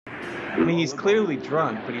I mean, he's clearly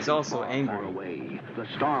drunk, but he's also angry. Far away, the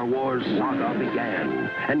Star Wars saga began,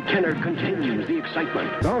 and Kenner continues the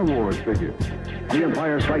excitement. Star Wars figures. The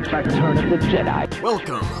Empire Strikes Back Return of the Jedi.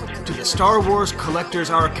 Welcome to the Star Wars Collector's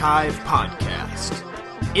Archive podcast.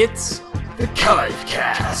 It's the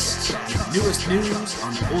Cast. Newest news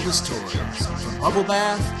on the oldest toys, from bubble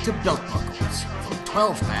bath to belt buckles, from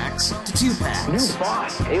 12 packs to 2 packs. New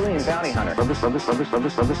boss, alien bounty hunter. Of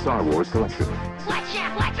the Star Wars collection. Watch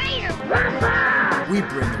out, Black Vader! We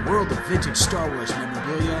bring the world of vintage Star Wars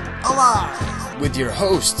memorabilia alive with your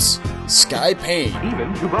hosts, Skye Payne,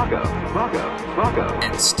 Even Chewbacca,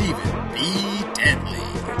 and Stephen B. Deadly.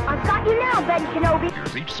 I've got you now, Ben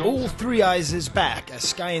Kenobi. Old Three Eyes is back as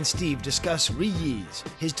Skye and Steve discuss Ree-Yees,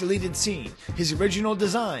 his deleted scene, his original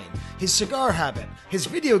design, his cigar habit, his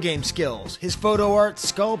video game skills, his photo art,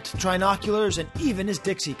 sculpt, Trinoculars, and even his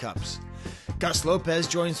Dixie Cups. Gus Lopez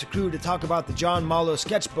joins the crew to talk about the John Mollo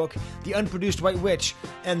Sketchbook, the Unproduced White Witch,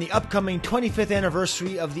 and the upcoming 25th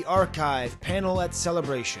anniversary of the Archive panel at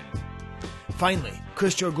Celebration. Finally,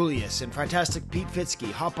 Chris Georgoulias and Fantastic Pete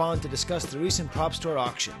Fitzke hop on to discuss the recent prop store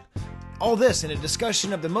auction. All this in a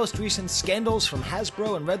discussion of the most recent scandals from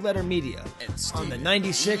Hasbro and Red Letter Media on the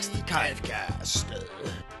 96th Kivecast.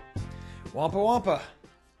 Wampa Wampa.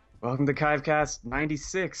 Welcome to Kivecast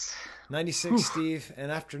 96. 96, Whew. Steve,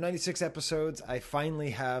 and after 96 episodes, I finally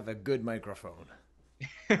have a good microphone.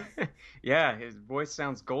 Yeah, his voice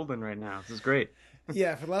sounds golden right now. This is great.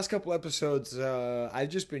 Yeah, for the last couple episodes, I've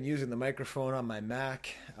just been using the microphone on my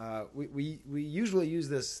Mac. We usually use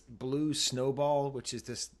this Blue Snowball, which is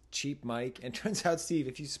this cheap mic, and turns out, Steve,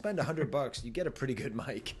 if you spend $100, you get a pretty good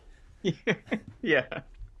mic. Yeah.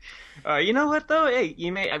 You know what though? Hey,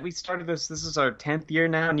 we started this. This is our 10th year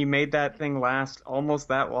now, and you made that thing last almost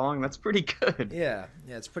that long. That's pretty good. Yeah,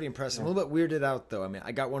 it's pretty impressive. I'm a little bit weirded out though. I mean,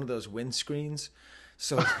 I got one of those windscreens,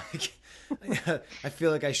 so like, I feel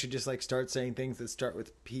like I should just like start saying things that start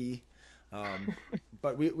with P.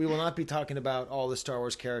 But we will not be talking about all the Star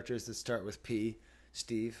Wars characters that start with P,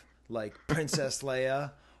 Steve, like Princess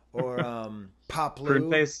Leia or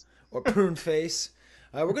Paploo or Pruneface.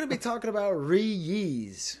 We're going to be talking about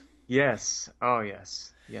Ree-Yees. Yes. Oh,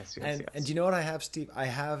 yes. Yes. And do you know what I have, Steve? I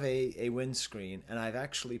have a windscreen, and I've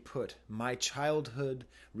actually put my childhood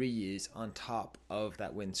Ree-Yees on top of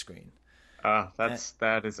that windscreen.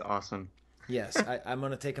 That is awesome. Yes, I'm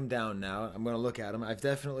going to take them down now. I'm going to look at them. I've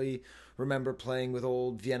definitely remember playing with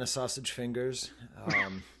old Vienna sausage fingers.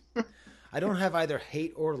 I don't have either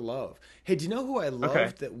hate or love. Hey, do you know who I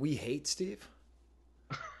loved that we hate, Steve?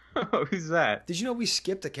 Who's that? Did you know we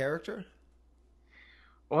skipped a character?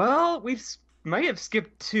 Well, we might have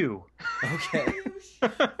skipped 2. Okay.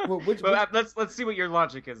 Let's see what your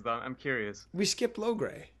logic is, though. I'm curious. We skipped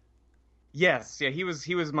Logray. Yes, yeah, he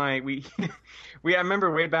was my I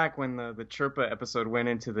remember way back when the Chirpa episode went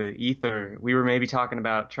into the ether, we were maybe talking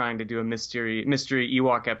about trying to do a mystery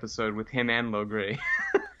Ewok episode with him and Logray.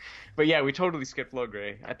 But yeah, we totally skipped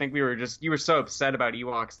Logray. I think you were so upset about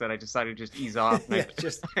Ewoks that I decided to just ease off. Yeah,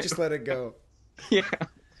 just let it go. Yeah.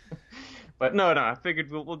 But no, I figured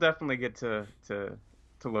we'll definitely get to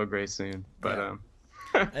Logray soon. But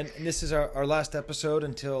yeah. And this is our last episode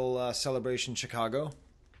until Celebration Chicago.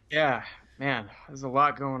 Yeah, man, there's a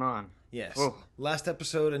lot going on. Yes. Whoa. Last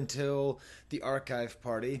episode until the archive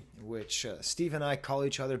party, which Steve and I call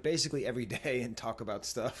each other basically every day and talk about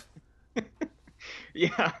stuff.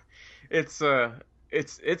 Yeah. It's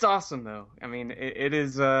awesome though. I mean,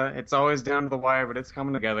 it's always down to the wire, but it's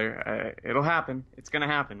coming together. It'll happen. It's gonna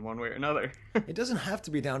happen one way or another. It doesn't have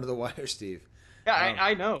to be down to the wire, Steve. Yeah,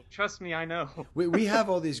 I know. Trust me, I know. We have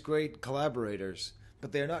all these great collaborators,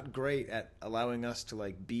 but they're not great at allowing us to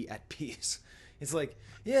like be at peace. It's like,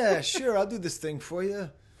 yeah, sure, I'll do this thing for you.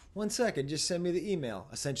 1 second, just send me the email.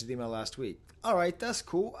 I sent you the email last week. All right, that's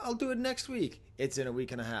cool. I'll do it next week. It's in a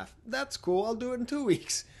week and a half. That's cool. I'll do it in 2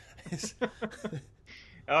 weeks.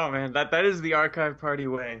 Oh man, that is the archive party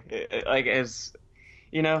way. Like, as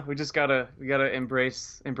you know, we gotta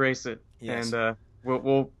embrace it, yes. And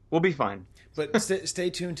we'll be fine. But stay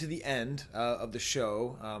tuned to the end of the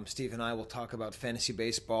show. Steve and I will talk about fantasy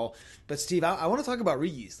baseball. But Steve, I want to talk about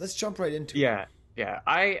Ree-Yees. Let's jump right into it. Yeah.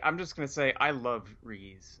 I'm just gonna say I love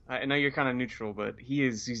Ree-Yees. I know you're kind of neutral, but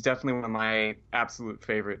he's definitely one of my absolute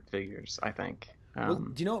favorite figures, I think. Well,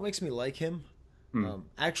 do you know what makes me like him?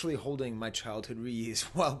 Actually holding my childhood Ree-Yees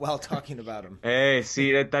while talking about him. Hey,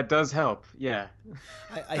 see, that does help. Yeah.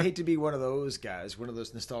 I hate to be one of those guys, one of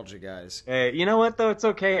those nostalgia guys. Hey, you know what, though? It's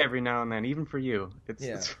okay every now and then, even for you.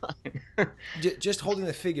 It's fine. Just holding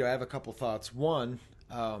the figure, I have a couple thoughts. One,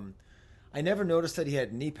 I never noticed that he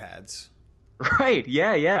had knee pads. Right.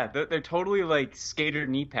 Yeah. Yeah. They're totally like skater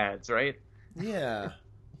knee pads, right? Yeah,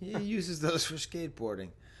 he uses those for skateboarding.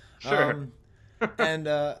 Sure. And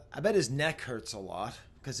I bet his neck hurts a lot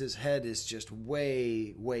because his head is just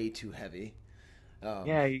way, way too heavy.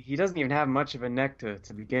 Yeah, he doesn't even have much of a neck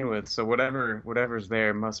to begin with, so whatever's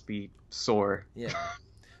there must be sore. Yeah.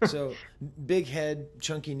 So big head,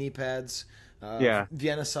 chunky knee pads, Yeah.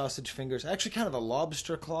 Vienna sausage fingers. Actually, kind of a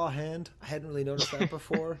lobster claw hand. I hadn't really noticed that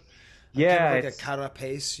before. Yeah, kind of like it's- a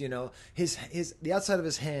carapace. You know, the outside of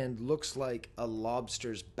his hand looks like a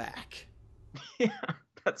lobster's back. Yeah,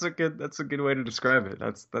 that's a good way to describe it.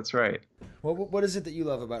 That's right. Well, what is it that you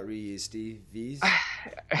love about Ree-Yees, Steve? V's?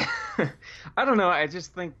 I don't know. I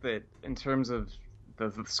just think that in terms of the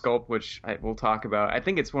sculpt, which we'll talk about, I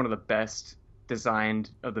think it's one of the best designed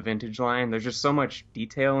of the vintage line. There's just so much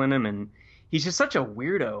detail in him, and he's just such a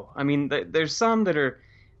weirdo. I mean, there's some that are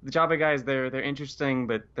the Jabba guys. They're interesting,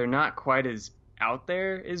 but they're not quite as out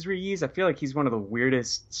there as Ree-Yees. I feel like he's one of the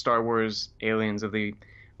weirdest Star Wars aliens of the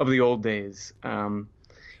old days.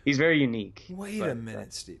 He's very unique. Wait a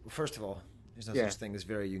minute, Steve. Well, first of all, there's no Yeah. such thing as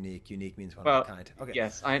very unique. Unique means one Well, of a kind. Okay.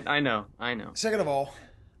 yes, I know. Second of all,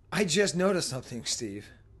 I just noticed something, Steve.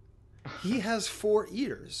 He has 4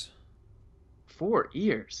 ears. 4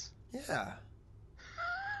 ears. Yeah.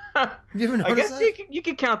 Have you ever noticed I guess that? you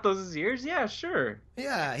could count those as ears. Yeah, sure.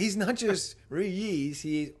 Yeah, he's not just Ree-Yees,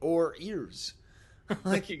 he's or ears.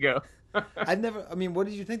 There you go. I've never. I mean, what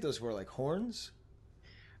did you think those were? Like horns?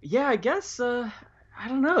 Yeah, I guess. I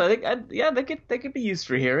don't know. Yeah, they could be used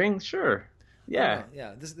for hearing. Sure. Yeah,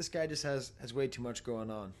 Yeah. This guy just has way too much going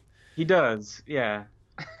on. he does. Yeah.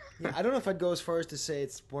 Yeah, I don't know if I'd go as far as to say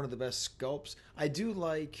it's one of the best sculpts. I do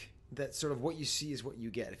like that sort of what you see is what you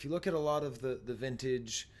get. If you look at a lot of the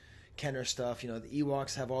vintage Kenner stuff, you know, the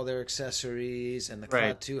Ewoks have all their accessories, and the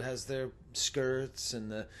Right. Klaatu has their skirts, and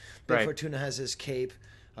the Bib Right. Fortuna has his cape.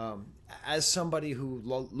 As somebody who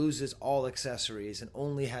loses all accessories and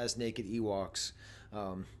only has naked Ewoks,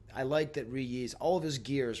 I like that Ree-Yees, all of his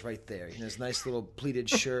gear's right there. You know, his nice little pleated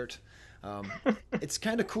shirt. It's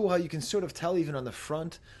kind of cool how you can sort of tell even on the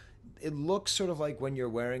front. It looks sort of like when you're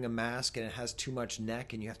wearing a mask and it has too much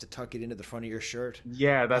neck and you have to tuck it into the front of your shirt.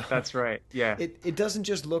 Yeah, that's right. Yeah. It doesn't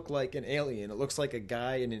just look like an alien. It looks like a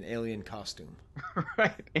guy in an alien costume.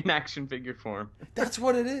 Right. In action figure form. That's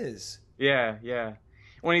what it is. Yeah, yeah.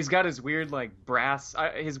 When he's got his weird like brass,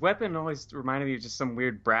 his weapon always reminded me of just some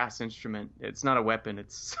weird brass instrument. It's not a weapon;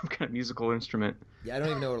 it's some kind of musical instrument. Yeah, I don't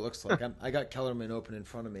even know what it looks like. I got Kellerman open in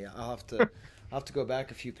front of me. I'll have to go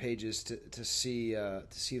back a few pages to see the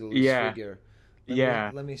loose Yeah. figure.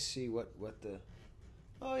 Yeah. Let me see what the.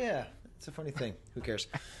 Oh yeah, it's a funny thing. Who cares?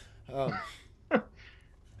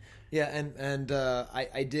 Yeah, and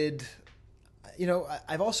I did. You know,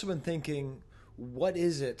 I've also been thinking, what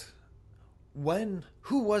is it?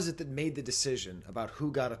 Who was it that made the decision about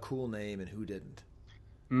who got a cool name and who didn't?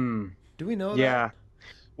 Do we know Yeah. that?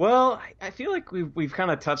 Well, I feel like we've kind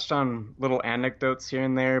of touched on little anecdotes here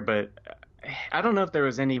and there, but I don't know if there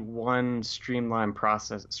was any one streamlined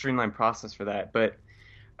process for that. But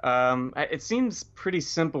it seems pretty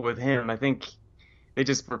simple with him. I think they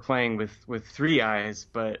just were playing with 3 eyes,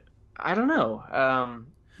 but I don't know.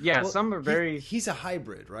 Yeah, Well, some are very. He's a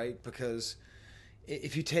hybrid, right? Because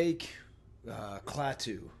if you take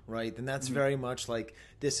Klaatu, right, then that's very much like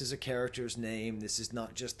this is a character's name. This is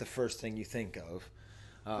not just the first thing you think of.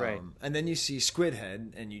 Right. And then you see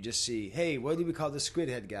Squidhead, and you just see, hey, what do we call the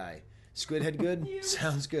Squidhead guy? Squidhead good?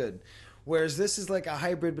 Sounds good. Whereas this is like a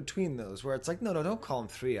hybrid between those, where it's like, no, don't call him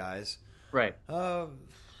 3 eyes. Right.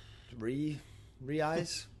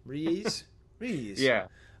 Ree-Eyes? Ree-Yees? Ree-Yees. Yeah.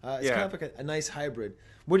 It's kind of like a nice hybrid.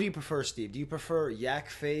 What do you prefer, Steve? Do you prefer Yak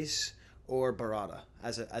Face or Barada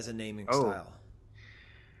as a naming style?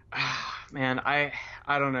 Man, I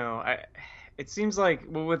don't know. It seems like,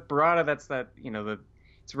 well, with Barada, that's that, you know,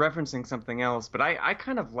 it's referencing something else, but I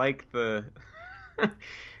kind of like the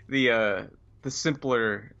the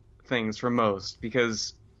simpler things for most,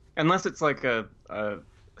 because unless it's like a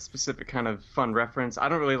specific kind of fun reference, I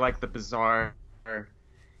don't really like the bizarre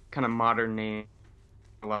kind of modern name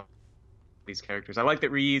a lot of these characters. I like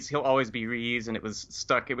that Ree-Yees, he'll always be Ree-Yees, and it was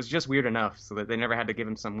just weird enough so that they never had to give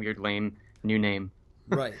him some weird lame new name.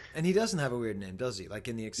 Right. And he doesn't have a weird name, does he? Like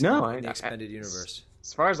in the expanded universe.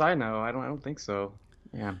 As far as I know, I don't think so.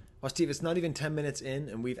 Yeah. Well, Steve, it's not even 10 minutes in,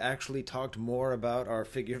 and we've actually talked more about our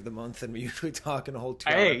figure of the month than we usually talk in a whole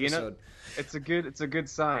 2-hour Hey, episode. you know, it's a good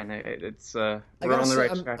sign. We're I gotta on the say,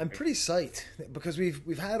 right track. I'm pretty psyched because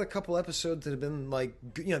we've had a couple episodes that have been like,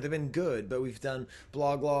 you know, they've been good, but we've done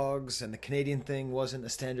blog logs, and the Canadian thing wasn't a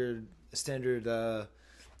standard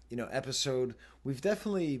episode. We've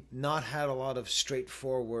definitely not had a lot of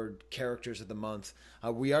straightforward characters of the month.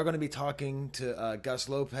 We are going to be talking to Gus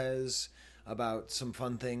Lopez about some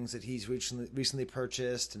fun things that he's recently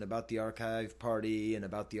purchased, and about the archive party, and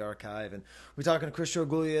about the archive. And we're talking to Chris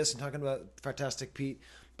Georgoulias and talking about Fantastic Pete.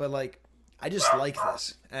 But I just like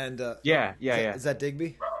this. And is that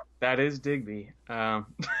Digby? That is Digby.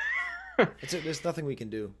 There's nothing we can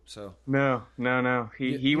do. So no.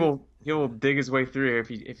 He will dig his way through here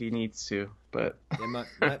if he needs to. But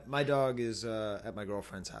my dog is at my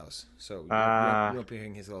girlfriend's house, so you won't be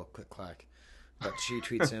hearing his little click clack. But she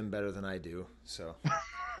treats him better than I do. So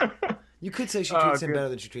you could say she treats him better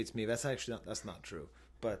than she treats me. That's not true.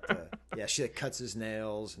 But she cuts his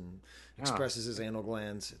nails and expresses his anal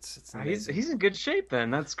glands. It's he's in good shape then.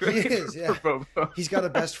 That's great. He is, yeah. He's got a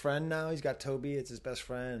best friend now. He's got Toby. It's his best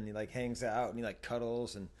friend. And he hangs out and he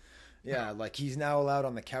cuddles and he's now allowed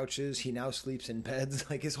on the couches. He now sleeps in beds.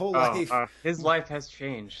 His whole life. His life has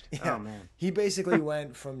changed. Yeah. Oh man. He basically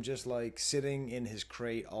went from just sitting in his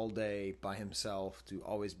crate all day by himself to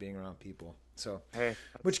always being around people. So,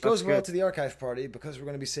 which goes well to the archive party, because we're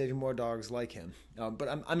going to be saving more dogs like him. But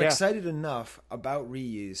I'm excited enough about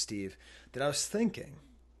Ree-Yees, Steve, that I was thinking,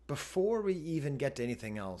 before we even get to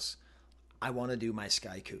anything else, I want to do my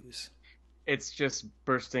Skye-Kus. It's just you're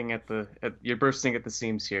bursting at the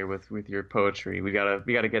seams here with your poetry. We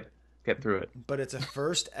gotta get through it. But it's a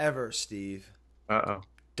first ever, Steve.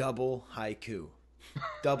 Double haiku,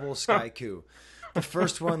 double Skye-Ku. The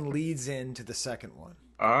first one leads into the second one.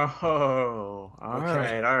 Oh, all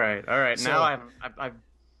right. So, now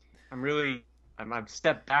I've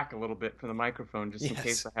stepped back a little bit from the microphone just in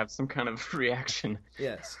case I have some kind of reaction.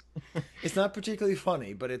 Yes, it's not particularly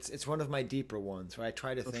funny, but it's one of my deeper ones where I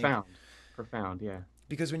try to think. Profound, yeah.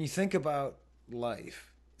 Because when you think about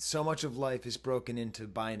life, so much of life is broken into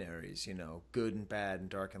binaries, good and bad and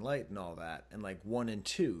dark and light and all that, and 1 and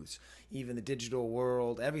 2s. Even the digital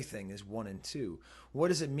world, everything is 1 and 2. What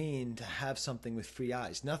does it mean to have something with 3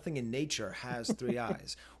 eyes? Nothing in nature has 3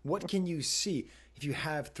 eyes. What can you see if you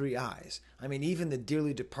have 3 eyes? I mean, even the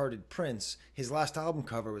dearly departed Prince, his last album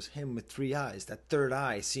cover was him with 3 eyes, that third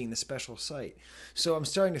eye seeing the special sight. So I'm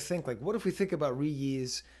starting to think, what if we think about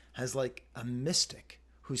Ree-Yees as a mystic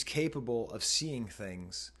who's capable of seeing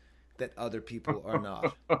things that other people are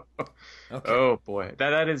not? Okay. Oh boy,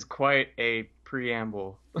 that is quite a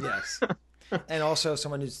preamble. Yes. And also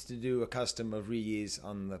someone needs to do a custom of Ree-Yees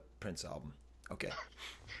on the Prince album. Okay.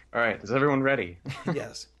 All right, is everyone ready?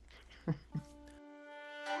 Yes.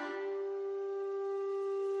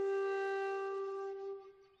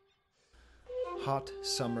 Hot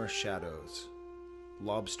summer shadows.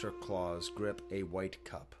 Lobster claws grip a white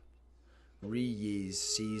cup. Ree-Yees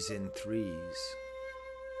sees in threes.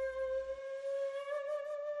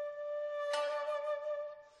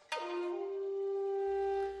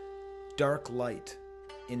 Dark light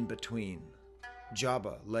in between.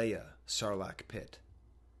 Jabba, Leia, Sarlacc pit.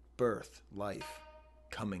 Birth, life,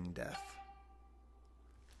 coming death.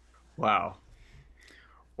 Wow.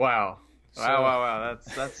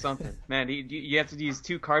 That's something, man. You have to use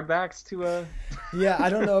 2 card backs to Yeah, I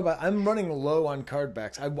don't know about. I'm running low on card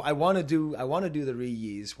backs. I want to do the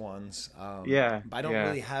Ree-Yees ones. But I don't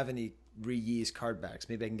really have any Ree-Yees card backs.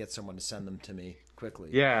 Maybe I can get someone to send them to me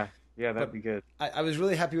quickly. Yeah, that'd be good. I was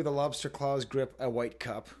really happy with the lobster claws grip a white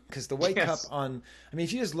cup, because the white cup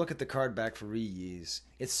if you just look at the card back for Ree-Yees,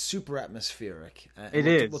 it's super atmospheric.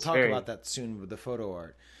 We'll talk about that soon with the photo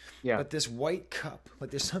art. Yeah. But this white cup,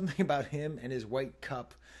 there's something about him and his white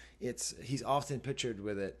cup. He's often pictured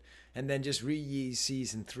with it, and then just Ree-Yees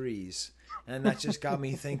sees in threes, and that just got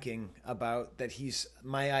me thinking about that.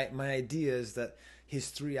 My idea is that his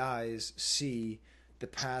 3 eyes see the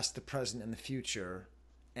past, the present, and the future,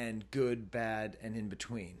 and good, bad, and in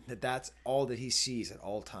between. That's all that he sees at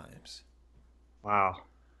all times. Wow.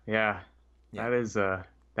 Yeah. That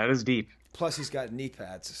is deep. Plus, he's got knee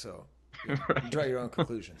pads, so. You draw your own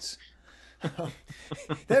conclusions. Did I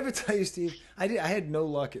ever tell you, Steve? I had no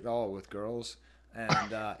luck at all with girls,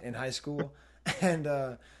 and in high school,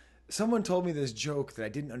 and someone told me this joke that I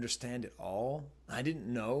didn't understand at all. I didn't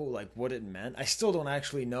know what it meant. I still don't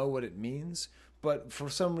actually know what it means, but for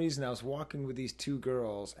some reason I was walking with these 2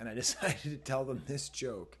 girls, and I decided to tell them this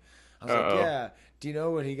joke. I was like, "Yeah, do you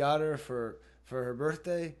know what he got her for her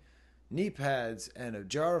birthday? Knee pads and a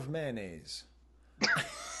jar of mayonnaise."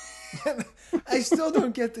 I still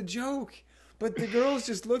don't get the joke, but the girls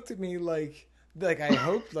just looked at me like I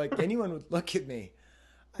hoped anyone would look at me.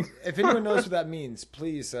 If anyone knows what that means,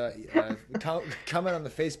 please comment on the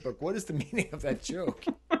Facebook. What is the meaning of that joke?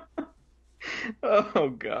 Oh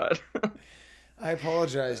God. I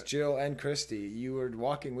apologize, Jill and Christy. You were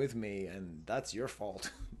walking with me, and that's your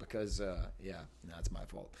fault because, it's my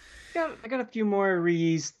fault. Yeah, I got a few more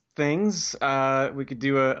Ree-Yees things. We could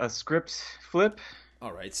do a script flip.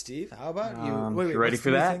 All right, Steve. How about you? You ready for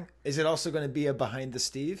that? Thing? Is it also going to be a behind the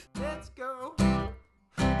Steve? Let's go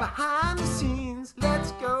behind the scenes.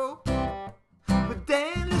 Let's go with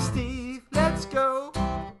Dan and Steve. Let's go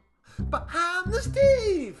behind the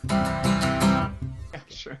Steve. Yeah,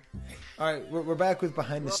 sure. All right, we're back with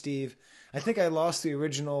behind the Steve. I think I lost the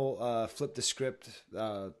original flip the script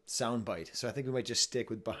soundbite, so I think we might just stick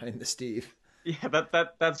with behind the Steve. Yeah,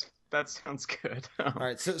 that sounds good. All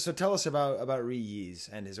right, so tell us about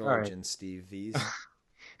Ree-Yees and his origins, Steve V's.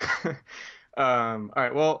 All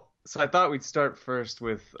right, well, so I thought we'd start first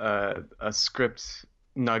with a script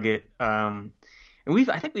nugget. And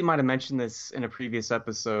I think we might have mentioned this in a previous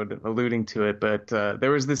episode, alluding to it, but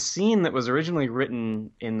there was this scene that was originally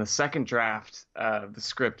written in the second draft of the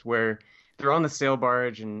script where they're on the sail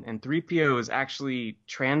barge and 3PO is actually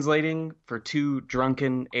translating for two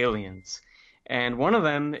drunken aliens. And one of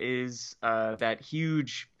them is that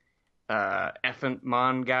huge Effant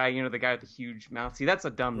Mon guy, the guy with the huge mouth. See, that's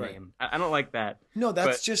a dumb name. I don't like that. No,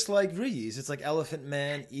 that's just like Ree-Yees. It's like Elephant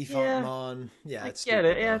Man, Effant Mon. Yeah, it's get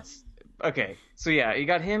it. Yeah, okay. So yeah, you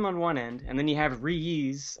got him on one end, and then you have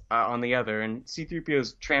Ree-Yees on the other, and C-3PO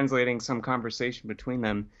is translating some conversation between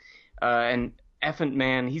them. And Effant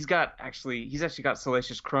Man, he's actually got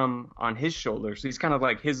Salacious Crumb on his shoulder, so he's kind of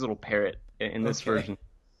like his little parrot in this version.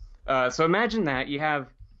 So imagine that you have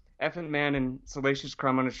Effant Man and Salacious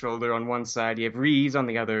Crumb on his shoulder on one side, you have Ree-Yees on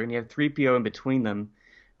the other, and you have 3PO in between them.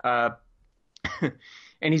 And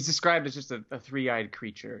he's described as just a three-eyed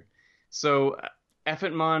creature. So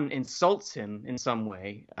Effant Mon insults him in some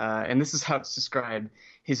way, and this is how it's described.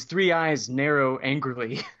 His three eyes narrow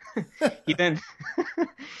angrily. He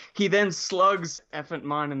then slugs Effant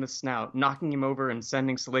Mon in the snout, knocking him over and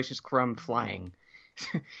sending Salacious Crumb flying.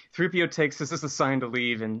 3PO takes this as a sign to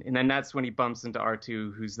leave, and then that's when he bumps into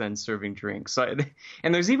R2, who's then serving drinks.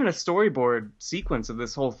 And there's even a storyboard sequence of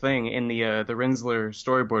this whole thing in the Rinsler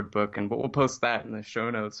storyboard book, and we'll post that in the show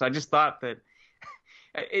notes. So I just thought that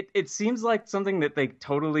it seems like something that they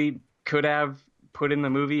totally could have put in the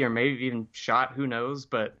movie, or maybe even shot, who knows,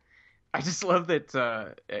 but I just love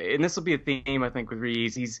that, and this will be a theme, I think, with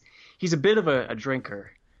Ree-Yees. He's a bit of a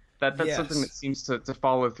drinker. That's something that seems to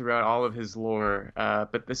follow throughout all of his lore.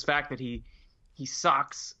 But this fact that he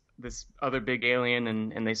socks this other big alien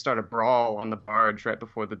and they start a brawl on the barge right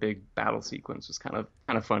before the big battle sequence was kind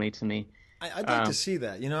of funny to me. I'd like to see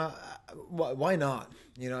that. Why not?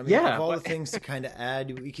 Of all the things to kind of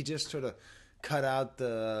add, we could just sort of cut out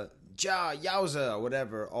the yowza,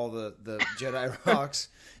 whatever, all the Jedi rocks,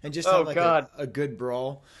 and just have a good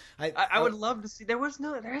brawl. I would love to see. There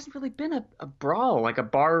hasn't really been a brawl, like a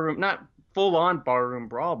barroom, not full on barroom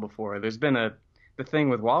brawl before. There's been the thing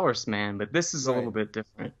with Walrus Man, but this is a little bit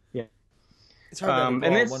different. Yeah, it's hard to have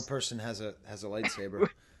a brawl. One person has a lightsaber.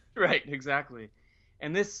 Right, exactly.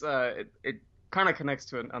 And this it kind of connects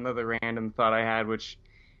to another random thought I had, which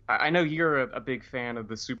I know you're a big fan of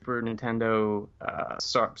the Super Nintendo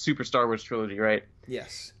Super Star Wars trilogy, right?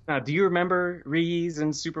 Yes. Now, do you remember Ree-Yees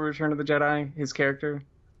in Super Return of the Jedi, his character?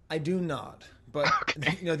 I do not. But,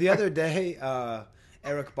 the other day,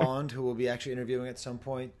 Eric Bond, who we'll be actually interviewing at some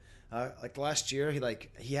point, last year,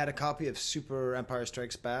 he had a copy of Super Empire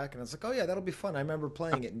Strikes Back, and I was like, oh yeah, that'll be fun. I remember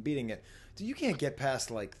playing it and beating it. Dude, you can't get past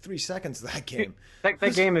 3 seconds of that game. That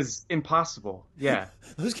game is impossible. Yeah,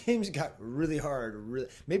 those games got really hard.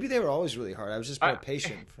 Maybe they were always really hard. I was just more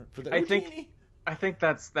patient for the. I think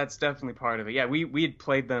that's definitely part of it. Yeah, we had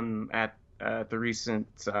played them at the recent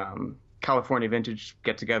California Vintage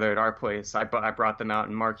get together at our place. I brought them out,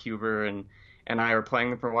 and Mark Huber and I were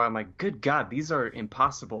playing them for a while. I'm like, good God, these are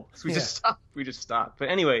impossible. So we just stopped. But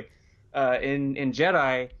anyway, in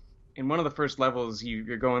Jedi, in one of the first levels,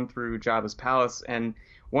 you're going through Jabba's palace, and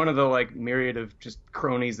one of the myriad of just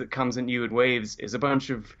cronies that comes at you in waves is a bunch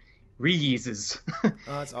of Ree-Yeeses. Oh,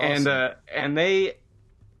 that's awesome. And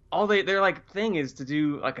their thing is to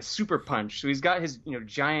do a super punch. So he's got his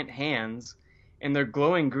giant hands, and they're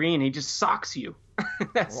glowing green. He just socks you.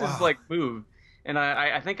 That's his move. And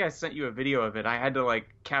I think I sent you a video of it. I had to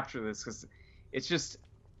capture this because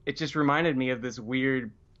it just reminded me of this weird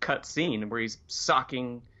cut scene where he's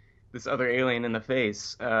socking this other alien in the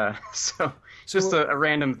face. So just a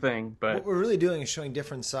random thing. But what we're really doing is showing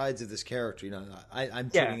different sides of this character. I'm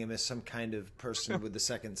treating him as some kind of person with the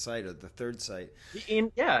second sight or the third sight. He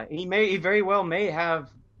very well may have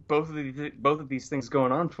both of these things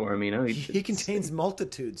going on for him. You know, He contains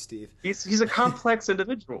multitudes, Steve. he's a complex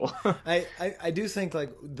individual. I do think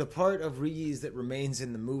like the part of Ree-Yees that remains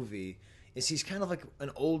in the movie is he's kind of like an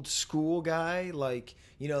old school guy, like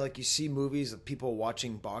like you see movies of people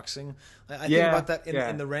watching boxing. I think about that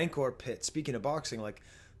in the Rancor pit. Speaking of boxing, like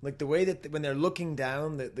the way that when they're looking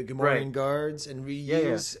down the Gamorrean guards and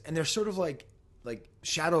Ree-Yees, and they're sort of like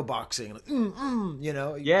shadow boxing, like, you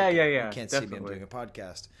can't see me. I'm doing a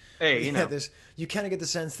podcast. Hey, you kind of get the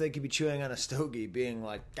sense they could be chewing on a stogie, being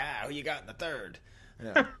like, who you got in the third?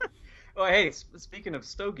 Yeah. Well, hey, speaking of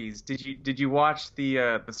stogies, did you watch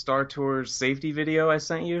the Star Tours safety video I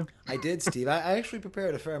sent you? I did, Steve. I actually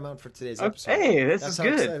prepared a fair amount for today's episode. Hey, that's is good.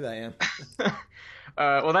 How excited I am.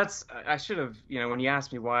 Well, I should have, when you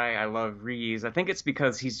asked me why I love Ree-Yees, I think it's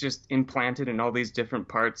because he's just implanted in all these different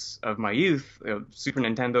parts of my youth. Super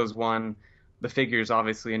Nintendo's one, the figures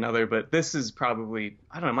obviously another, but this is probably,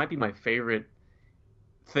 I don't know, it might be my favorite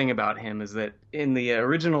thing about him is that in the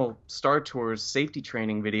original Star Tours safety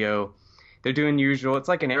training video, they're doing usual, it's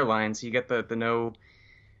like an airline, so you get the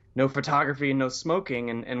no photography and no smoking,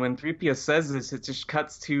 and when 3PO says this, it just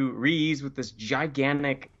cuts to Ree-Yees with this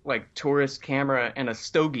gigantic like tourist camera and a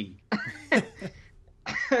stogie.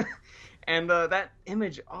 And that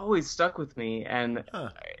image always stuck with me, and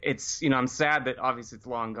it's I'm sad that obviously it's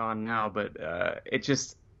long gone now, but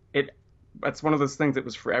that's one of those things that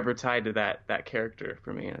was forever tied to that character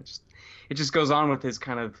for me, and it just goes on with his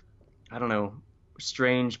kind of, I don't know,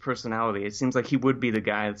 strange personality. It seems like he would be the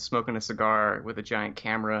guy that's smoking a cigar with a giant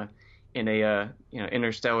camera in a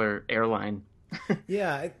interstellar airline.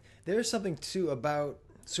 Yeah, there's something too about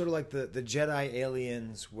sort of like the Jedi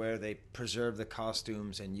aliens where they preserve the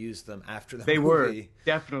costumes and use them after the movie. They were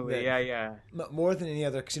definitely, yeah. More than any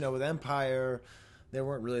other, because with Empire, there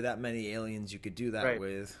weren't really that many aliens you could do that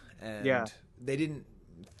with, and they didn't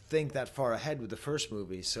think that far ahead with the first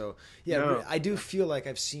movie. So I do feel like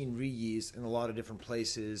I've seen Ree-Yees in a lot of different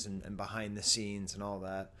places and behind the scenes and all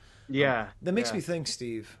that. That makes me think,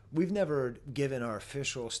 Steve, we've never given our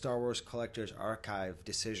official Star Wars Collectors Archive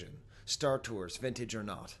decision, Star Tours, vintage or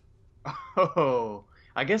not. Oh,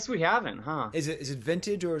 I guess we haven't, huh? Is it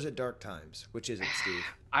vintage or is it Dark Times? Which is it, Steve?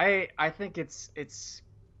 I think it's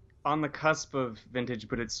on the cusp of vintage,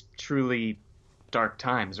 but it's truly Dark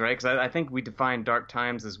Times, right? Because I think we define Dark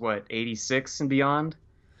Times as what, 86 and beyond?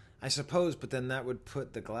 I suppose, but then that would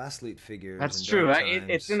put the Glassleet figures. That's in true. Dark Times.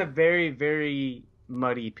 It's in a very, very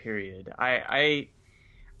muddy period. I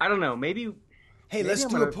don't know. Maybe. Hey, let's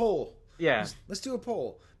do a poll. Yeah, let's do a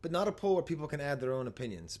poll, but not a poll where people can add their own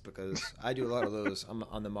opinions, because I do a lot of those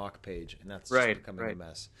on the mock page, and that's just becoming a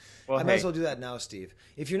mess. Well, I might as well do that now, Steve.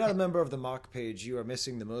 If you're not a member of the mock page, you are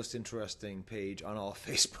missing the most interesting page on all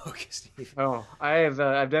Facebook, Steve. Oh, I've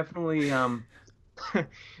definitely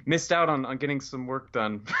missed out on getting some work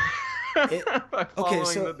done. Okay,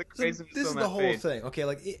 so this is the whole page. thing. Okay,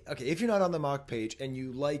 if you're not on the mock page and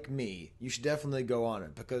you like me, you should definitely go on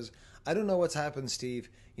it, because I don't know what's happened, Steve.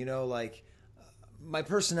 My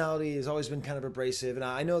personality has always been kind of abrasive, and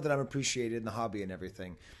I know that I'm appreciated in the hobby and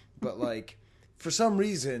everything, but for some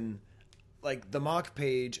reason, the mock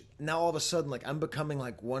page, now all of a sudden, I'm becoming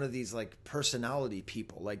one of these personality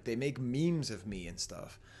people. They make memes of me and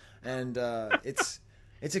stuff, and it's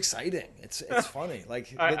exciting. It's funny.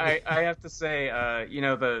 I have to say,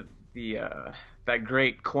 that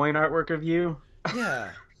great coin artwork of you.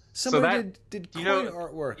 Yeah. Somebody did coin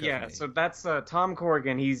artwork. Yeah, of me. So that's Tom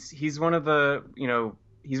Corrigan. He's one of the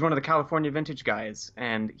he's one of the California vintage guys,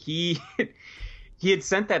 and he had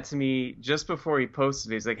sent that to me just before he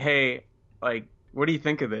posted it. He's like, hey, what do you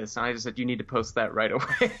think of this? And I just said, you need to post that right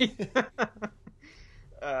away.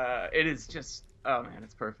 It is just, oh man,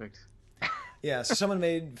 it's perfect. Yeah, so someone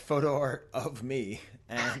made photo art of me,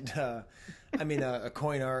 and a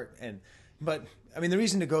coin art, but the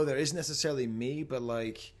reason to go there isn't necessarily me, but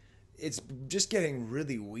it's just getting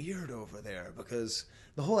really weird over there, because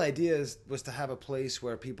the whole idea was to have a place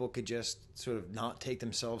where people could just sort of not take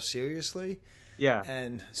themselves seriously. Yeah.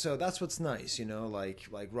 And so that's what's nice,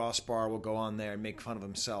 like Ross Barr will go on there and make fun of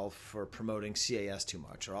himself for promoting CAS too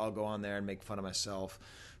much, or I'll go on there and make fun of myself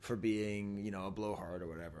for being, a blowhard or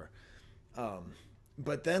whatever.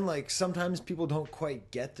 But then sometimes people don't quite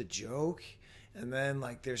get the joke. And then,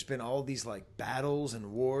 there's been all these, battles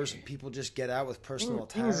and wars, and people just get out with personal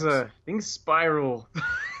attacks. Things spiral.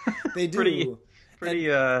 They do. Pretty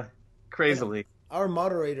crazily. Our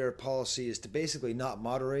moderator policy is to basically not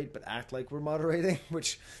moderate, but act like we're moderating,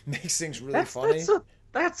 which makes things really funny.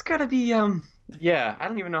 That's got to be, Yeah, I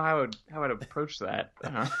don't even know how I'd approach that.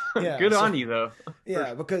 Yeah, Good so- on you though.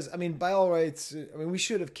 Yeah, because I mean, by all rights, we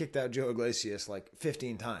should have kicked out Joe Iglesias like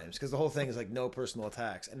 15 times because the whole thing is like no personal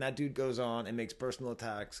attacks, and that dude goes on and makes personal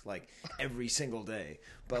attacks like every single day.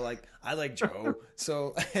 But like, I like Joe,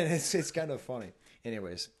 so and it's kind of funny.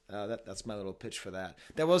 Anyways, that's my little pitch for that.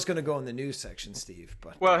 That was going to go in the news section, Steve.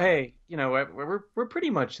 But Well, hey, you know what? We're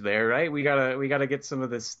pretty much there, right? We gotta get some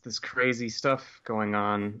of this crazy stuff going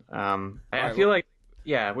on. I right, feel well- like,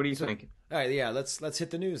 yeah. What do you think? all right, yeah, let's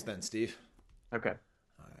hit the news then, Steve. Okay.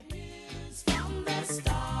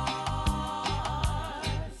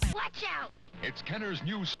 Watch out! It's Kenner's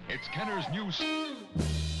News. It's Kenner's News.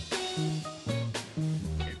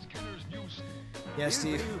 It's Kenner's News. Yeah,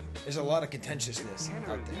 Steve, there's a lot of contentiousness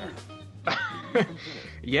out there.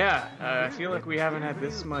 Yeah, I feel like we haven't had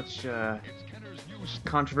this much It's Kenner's News.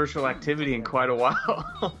 controversial activity in quite a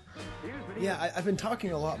while. Yeah, I've been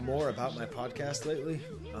talking a lot more about my podcast lately.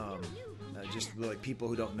 Just like people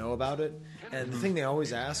who don't know about it. And the thing they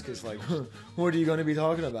always ask is like, what are you going to be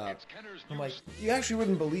talking about? I'm like, you actually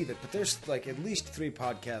wouldn't believe it, but there's like at least 3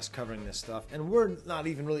 podcasts covering this stuff, and we're not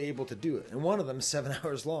even really able to do it. And one of them is 7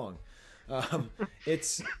 hours long.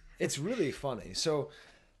 It's really funny. So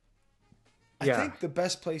I Yeah. think the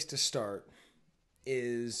best place to start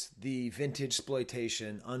is the vintage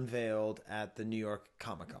exploitation unveiled at the New York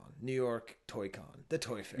Comic-Con, New York Toy Con, the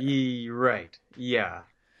Toy Fair. Right. Yeah.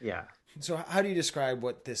 Yeah. So how do you describe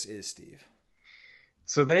what this is, Steve?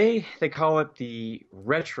 So they call it the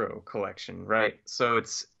Retro collection, right? So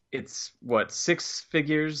it's what, 6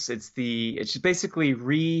 figures? It's basically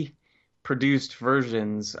reproduced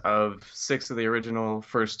versions of 6 of the original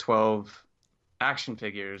first 12 action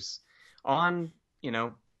figures on, you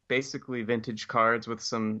know, basically vintage cards with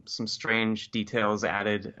some strange details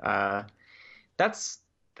added. That's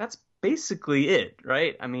basically it,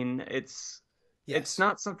 right? I mean, it's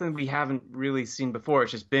not something we haven't really seen before.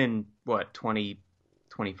 It's just been what,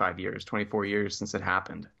 25 years, 24 years since it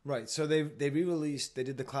happened. Right. So they re-released. They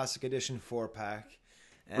did the classic edition 4-pack,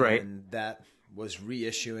 and Right. that was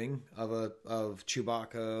reissuing of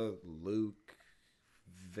Chewbacca, Luke,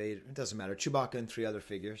 Vader. It doesn't matter. Chewbacca and 3 other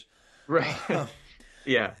figures. Right.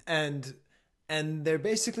 Yeah. And they're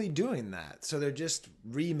basically doing that. So they're just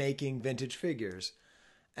remaking vintage figures.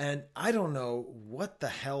 And I don't know what the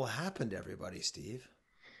hell happened to everybody, Steve.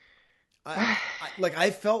 I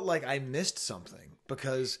felt like I missed something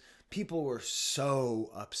because people were so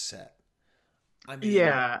upset. I mean,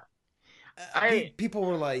 Yeah. people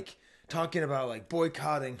were like talking about like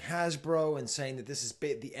boycotting Hasbro and saying that this is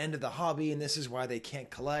the end of the hobby and this is why they can't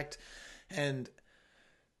collect. And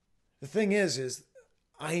the thing is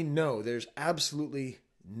I know there's absolutely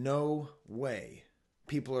no way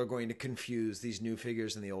people are going to confuse these new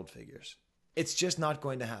figures and the old figures. It's just not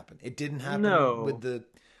going to happen. It didn't happen with the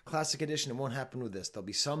classic edition. It won't happen with this. There'll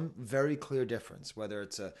be some very clear difference, whether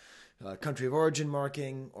it's a country of origin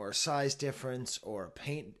marking or a size difference or a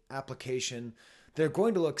paint application. They're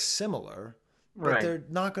going to look similar, but Right. they're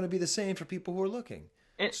not going to be the same for people who are looking.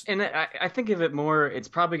 And I think of it more, it's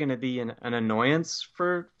probably going to be an annoyance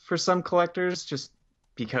for some collectors, just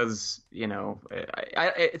because, you know,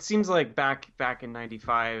 it seems like back in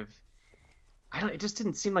 '95, it just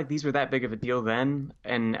didn't seem like these were that big of a deal then,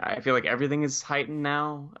 and I feel like everything is heightened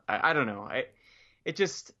now. I don't know. I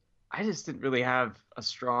just didn't really have a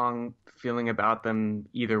strong feeling about them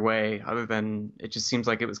either way, other than it just seems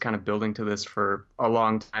like it was kind of building to this for a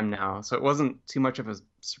long time now. So it wasn't too much of a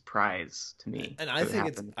surprise to me. And I that it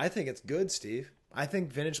happened. think it's good, Steve. I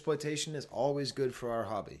think vintage exploitation is always good for our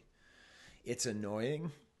hobby. It's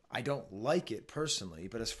annoying. I don't like it personally,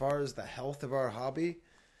 but as far as the health of our hobby,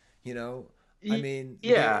 you know, I mean,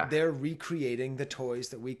 yeah. they're recreating the toys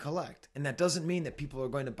that we collect. And that doesn't mean that people are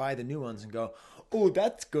going to buy the new ones and go, oh,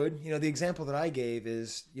 that's good. You know, the example that I gave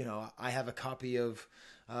is, you know, I have a copy of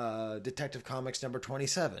Detective Comics number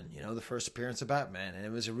 27, you know, the first appearance of Batman. And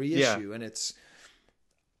it was a reissue, and it's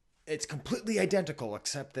completely identical,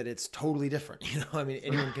 except that it's totally different. You know, I mean,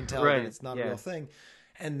 anyone can tell Right, that it's not a yeah. real thing.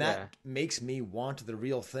 And that makes me want the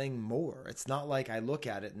real thing more. It's not like I look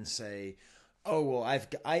at it and say, oh, well,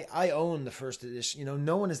 I own the first edition. You know,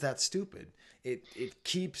 no one is that stupid. It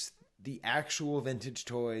keeps the actual vintage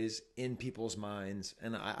toys in people's minds,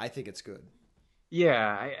 and I think it's good.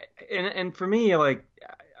 Yeah, and for me, like,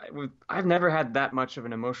 I've never had that much of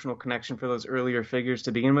an emotional connection for those earlier figures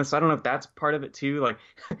to begin with. So I don't know if that's part of it too. Like,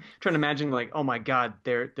 trying to imagine, like, oh my God,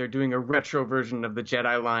 they're doing a retro version of the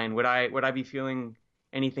Jedi line. Would I be feeling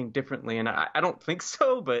anything differently? And I don't think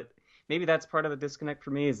so, but maybe that's part of the disconnect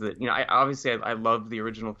for me. Is that, you know, I love the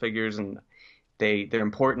original figures, and they're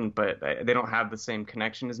important, but they don't have the same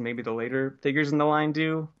connection as maybe the later figures in the line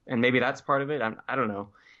do, and maybe that's part of it. I don't know,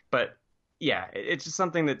 but yeah, it's just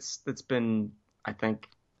something that's been, I think,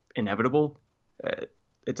 inevitable.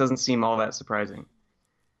 It doesn't seem all that surprising.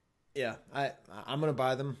 Yeah, I'm gonna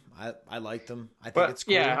buy them. I like them. I think it's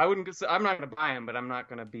cool. Yeah, I'm not gonna buy them, but I'm not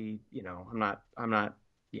gonna be, I'm not.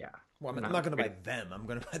 Yeah. Well, I'm not gonna buy them. I'm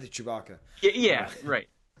gonna buy the Chewbacca. Yeah, right.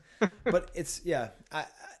 But it's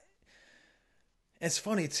it's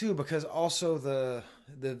funny too, because also the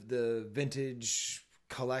vintage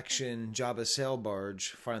collection Jabba's sail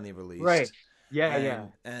barge finally released. Right. Yeah,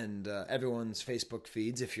 And everyone's Facebook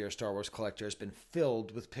feeds, if you're a Star Wars collector, has been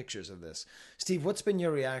filled with pictures of this. Steve, what's been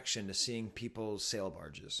your reaction to seeing people's sail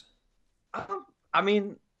barges? I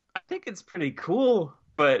mean, I think it's pretty cool,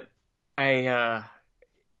 but I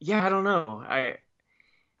don't know. I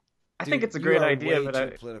think it's a great idea, but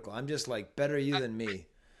too political. I'm just like, better you than me.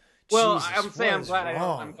 Well, Jesus, I'm saying I'm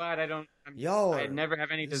glad I don't. I never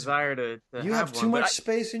have any desire to you have too much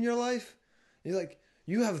space in your life. You're like,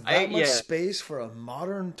 you have that much space for a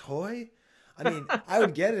modern toy. I mean, I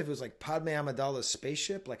would get it if it was like Padme Amidala's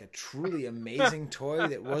spaceship, like a truly amazing toy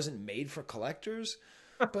that wasn't made for collectors.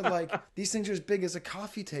 But like, these things are as big as a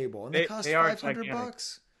coffee table, and they cost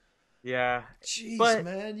 $500. Yeah. Jeez,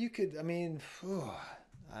 man, you could. I mean,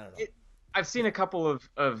 I don't know. I've seen a couple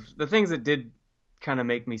of the things that did kind of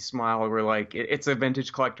make me smile were like, it's a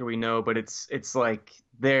vintage collector we know, but it's like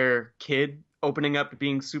their kid opening up,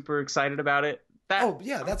 being super excited about it.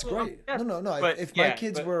 That's great. No. But, if my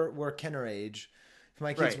kids were Kenner age, if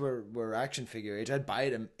my kids were action figure age, I'd buy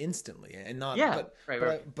them instantly, and not.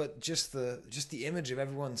 But just the image of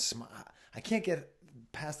everyone I can't get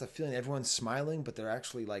past the feeling everyone's smiling, but they're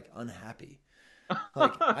actually like unhappy.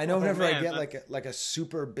 Like, I know whenever I get like a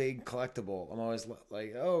super big collectible, I'm always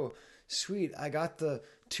like, oh, sweet, I got the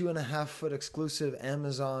 2.5 foot exclusive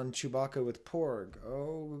Amazon Chewbacca with Porg.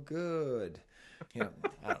 Oh, good. I don't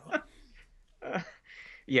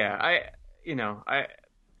know.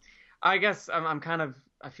 I guess I'm kind of,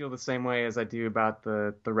 I feel the same way as I do about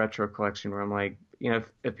the retro collection, where I'm like,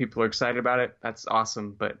 if people are excited about it, that's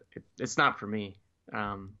awesome, but it's not for me.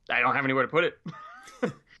 I don't have anywhere to put it.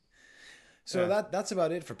 So that's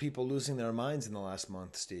about it for people losing their minds in the last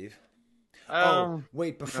month, Steve.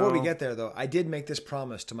 Wait, before we get there though, I did make this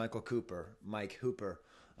promise to Mike Hooper,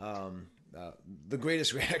 the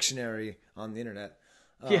greatest reactionary on the internet.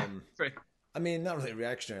 Right. I mean, not really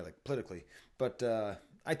reactionary, like politically, but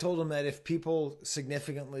I told him that if people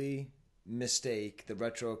significantly mistake the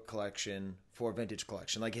retro collection for vintage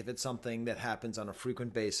collection, like if it's something that happens on a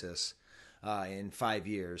frequent basis, in 5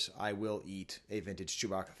 years, I will eat a vintage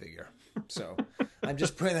Chewbacca figure. So I'm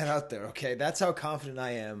just putting that out there, okay? That's how confident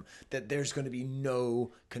I am that there's going to be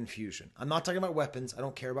no confusion. I'm not talking about weapons. I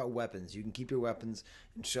don't care about weapons. You can keep your weapons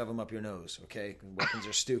and shove them up your nose, okay? Weapons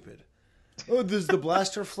are stupid. Oh, does the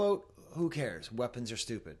blaster float? Who cares? Weapons are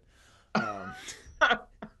stupid. All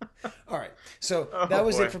right. So that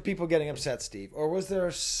was it for people getting upset, Steve. Or was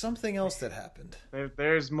there something else that happened?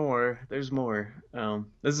 There's more. This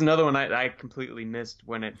is another one I completely missed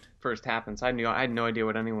when it first happened. So I had no idea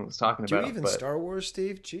what anyone was talking about. Do you even Star Wars,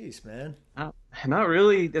 Steve? Jeez, man. Not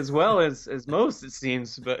really as well as most, it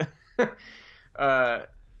seems. But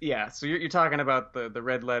yeah. So you're talking about the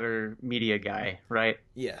red letter media guy, right?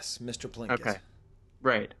 Yes, Mr. Plinkett. Okay.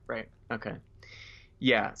 Right. Okay.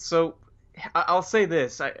 Yeah. So I'll say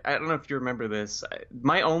this. I don't know if you remember this.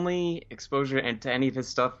 My only exposure to any of his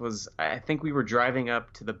stuff was, I think we were driving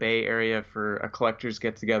up to the Bay Area for a collector's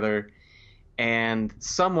get-together, and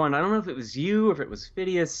someone, I don't know if it was you or if it was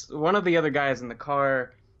Phineas, one of the other guys in the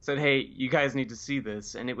car said, hey, you guys need to see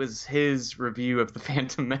this, and it was his review of The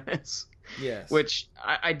Phantom Menace. Yes. Which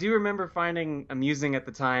I do remember finding amusing at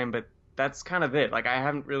the time, but that's kind of it. Like,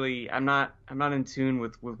 I'm not in tune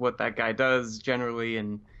with what that guy does generally,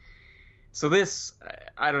 and so this,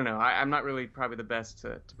 I don't know. I'm not really probably the best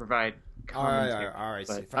to provide commentary. All right.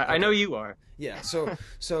 But I know you are. Yeah. So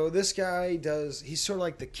this guy he's sort of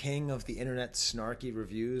like the king of the internet snarky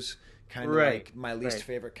reviews, kind of like my least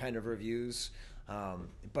favorite kind of reviews.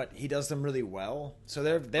 But he does them really well. So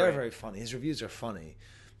they're very funny. His reviews are funny,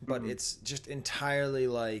 but it's just entirely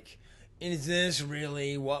like, is this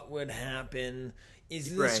really what would happen?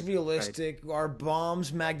 Is this realistic? Right. Are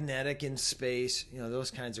bombs magnetic in space? Those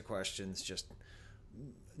kinds of questions. Just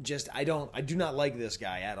I do not like this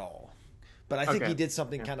guy at all. But I think he did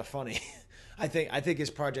something kind of funny. I think his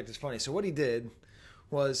project is funny. So what he did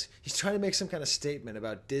was he's trying to make some kind of statement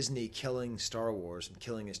about Disney killing Star Wars and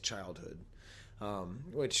killing his childhood.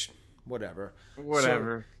 Which whatever.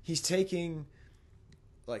 So he's taking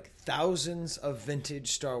like thousands of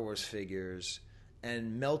vintage Star Wars figures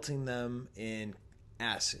and melting them in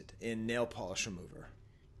acid, in nail polish remover.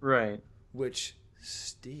 Right. Which,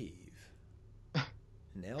 Steve,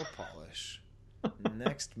 nail polish,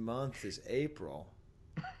 next month is April.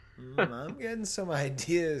 I'm getting some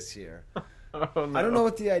ideas here. Oh, no. I don't know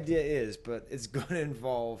what the idea is, but it's going to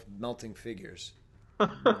involve melting figures.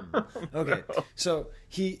 Okay, No. so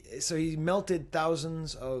he melted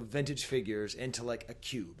thousands of vintage figures into like a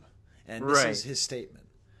cube, and this is his statement.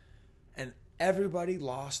 And everybody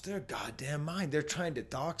lost their goddamn mind. They're trying to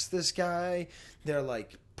dox this guy. They're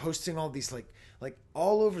like posting all these like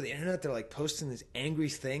all over the internet. They're like posting these angry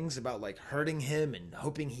things about like hurting him and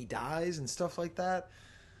hoping he dies and stuff like that.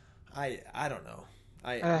 I don't know.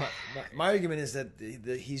 My argument is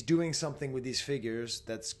that he's doing something with these figures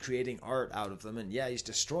that's creating art out of them, and yeah, he's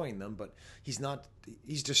destroying them, but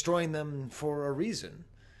he's destroying them for a reason.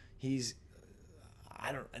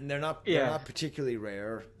 And they're not particularly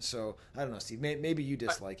rare, so I don't know, Steve. Maybe you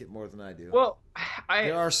dislike it more than I do. Well,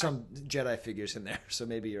 there are some Jedi figures in there, so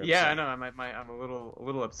maybe you're upset. Yeah, I know. I'm a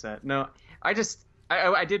little upset. No, I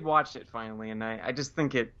did watch it finally, and I just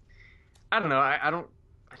think it. I don't know. I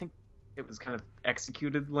think it was kind of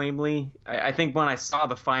executed lamely. I think when I saw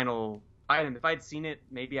the final item, if I'd seen it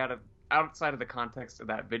maybe outside of the context of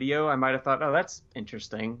that video, I might have thought, oh, that's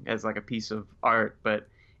interesting as like a piece of art. But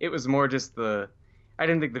it was more just I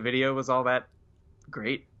didn't think the video was all that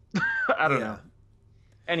great. I don't know.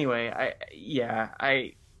 Anyway,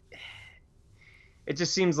 it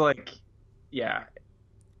just seems like, I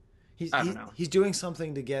don't know. He's doing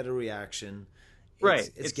something to get a reaction.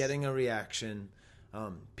 It's getting a reaction.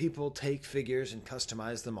 People take figures and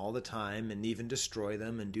customize them all the time, and even destroy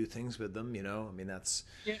them and do things with them. I mean, that's.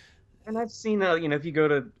 Yeah, and I've seen if you go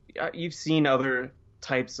to, you've seen other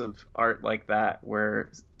types of art like that where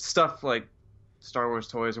stuff like Star Wars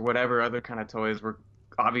toys or whatever other kind of toys were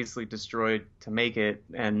obviously destroyed to make it,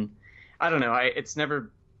 and I don't know. It's never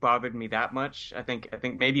bothered me that much. I think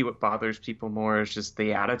maybe what bothers people more is just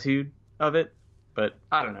the attitude of it, but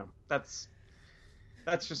I don't know. That's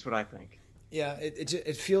just what I think. Yeah,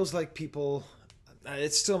 it feels like people.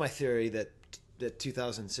 It's still my theory that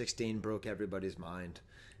 2016 broke everybody's mind,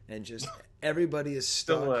 and just everybody is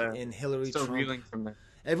stuck in Hillary Trump. Reeling from that.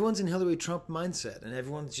 Everyone's in Hillary Trump mindset, and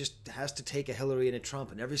everyone just has to take a Hillary and a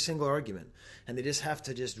Trump in every single argument, and they just have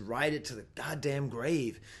to just ride it to the goddamn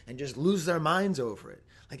grave and just lose their minds over it.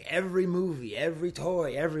 Like every movie, every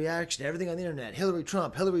toy, every action, everything on the internet, Hillary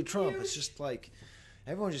Trump, Hillary Trump. It's just like.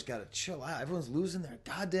 Everyone just got to chill out. Everyone's losing their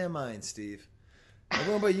goddamn mind, Steve.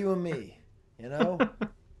 Everyone but you and me, I'm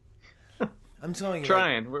telling you.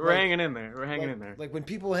 Trying. We're hanging in there. We're hanging in there. Like when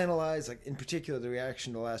people analyze, like in particular, the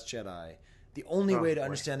reaction to Last Jedi, the only way to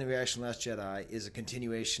understand the reaction to Last Jedi is a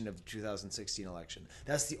continuation of the 2016 election.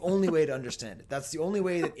 That's the only way to understand it. That's the only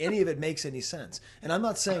way that any of it makes any sense. And I'm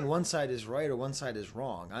not saying one side is right or one side is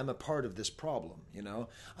wrong. I'm a part of this problem,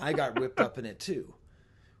 I got whipped up in it too.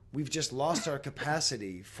 We've just lost our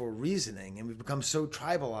capacity for reasoning, and we've become so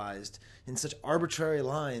tribalized in such arbitrary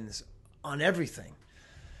lines on everything.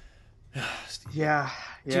 Yeah.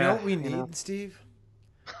 Do you know what we need, Steve?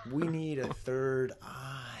 We need a third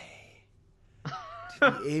eye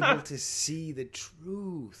to be able to see the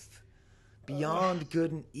truth beyond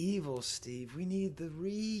good and evil, Steve. We need the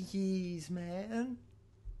Ree-Yees, man.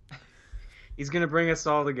 He's gonna bring us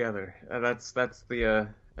all together. That's the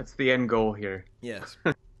end goal here. Yes.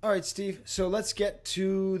 All right, Steve. So let's get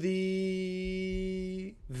to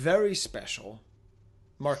the very special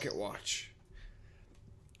Market Watch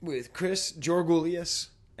with Chris Georgoulias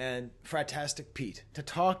and Fratastic Pete to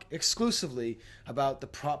talk exclusively about the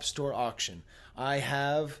prop store auction. I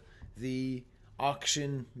have the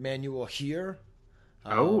auction manual here.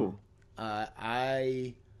 I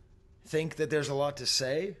think that there's a lot to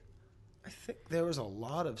say. I think there was a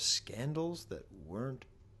lot of scandals that weren't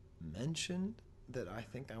mentioned that I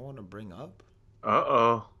think I want to bring up.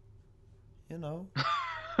 Uh-oh.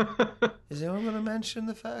 Is anyone going to mention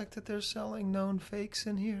the fact that they're selling known fakes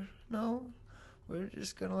in here? No? We're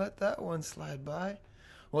just going to let that one slide by.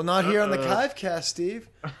 Well, not here on the Kivecast, Steve.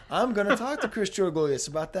 I'm going to talk to Chris Georgoulias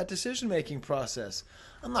about that decision-making process.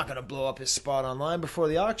 I'm not going to blow up his spot online before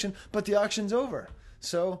the auction, but the auction's over.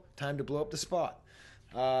 So, time to blow up the spot.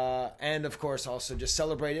 And, of course, also just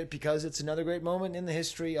celebrate it because it's another great moment in the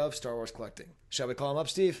history of Star Wars collecting. Shall we call him up,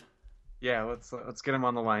 Steve? Yeah, let's get him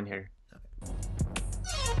on the line here.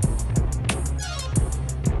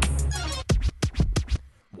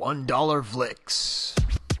 $1 Vlix.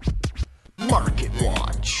 Market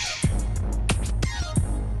Watch.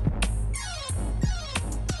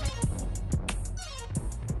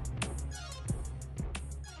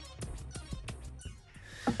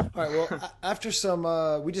 All All right, well, after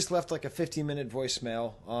some, we just left like a 15-minute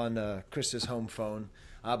voicemail on Chris's home phone,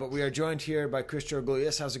 but we are joined here by Chris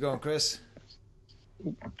Georgoulias. How's it going, Chris?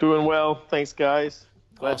 Doing well. Thanks, guys.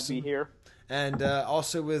 Glad Awesome. to be here. And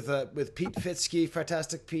also with Pete Fitzke,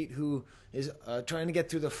 Fantastic Pete, who is trying to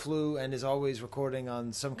get through the flu and is always recording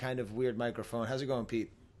on some kind of weird microphone. How's it going,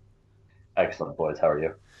 Pete? Excellent, boys. How are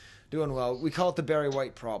you? Doing well. We call it the Barry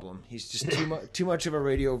White problem. He's just too much of a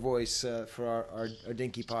radio voice for our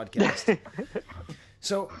dinky podcast.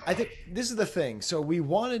 So I think this is the thing. So we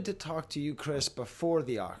wanted to talk to you, Chris, before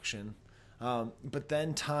the auction, but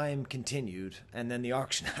then time continued, and then the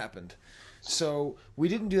auction happened. So we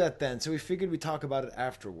didn't do that then. So we figured we'd talk about it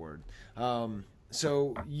afterward.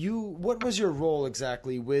 So what was your role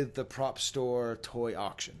exactly with the prop store toy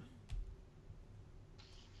auction?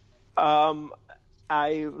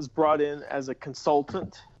 I was brought in as a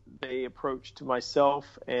consultant. They approached myself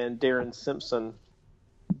and Darren Simpson.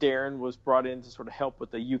 Darren was brought in to sort of help with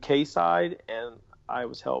the UK side, and I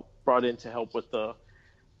was brought in to help with the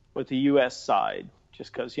US side,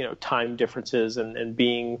 just because, time differences and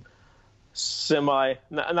being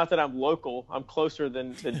not that I'm local, I'm closer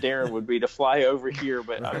than Darren would be to fly over here,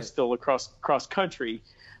 but right. I'm still across country.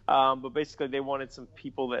 But basically they wanted some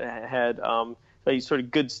people that had a sort of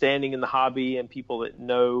good standing in the hobby and people that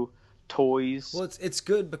know toys. Well, it's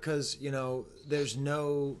good because, there's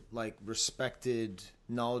no like respected,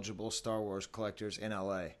 knowledgeable Star Wars collectors in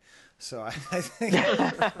LA. So I think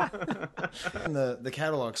in the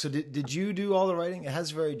catalog. So did you do all the writing? It has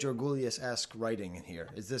very Georgoulias-esque writing in here.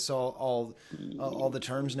 Is this all the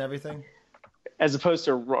terms and everything? As opposed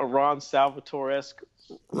to Ron Salvatore-esque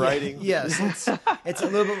writing. Yes, it's a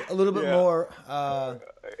little bit more.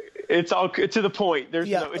 It's all to the point. It's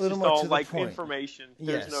just all like point. Information.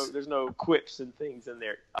 There's no quips and things in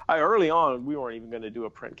there. Early on, we weren't even going to do a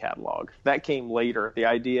print catalog. That came later. The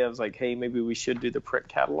idea was like, hey, maybe we should do the print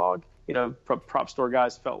catalog. Prop store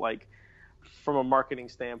guys felt like, from a marketing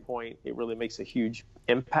standpoint, it really makes a huge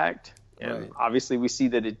impact. And right. Obviously, we see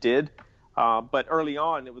that it did. But early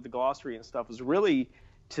on, with the glossary and stuff, was really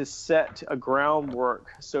to set a groundwork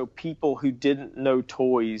so people who didn't know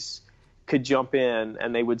toys could jump in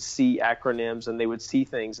and they would see acronyms and they would see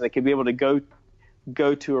things and they could be able to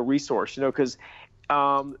go to a resource, because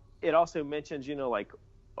it also mentions,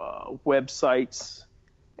 websites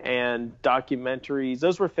and documentaries.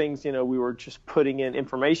 Those were things, we were just putting in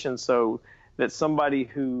information so that somebody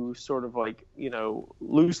who sort of like,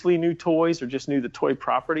 loosely knew toys or just knew the toy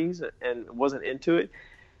properties and wasn't into it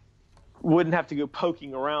wouldn't have to go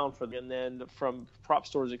poking around for them. And then from Prop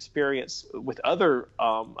Store's experience with other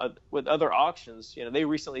auctions, they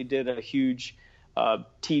recently did a huge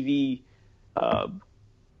TV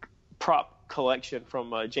prop collection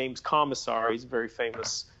from James Commissar. He's a very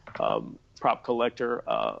famous prop collector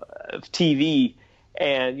of TV,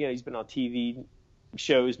 and he's been on TV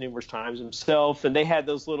shows numerous times himself, and they had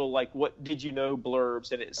those little like what did you know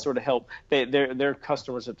blurbs, and it sort of helped their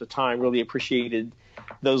customers at the time really appreciated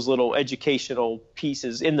those little educational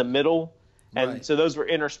pieces in the middle. And right. So those were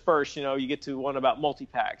interspersed. You get to one about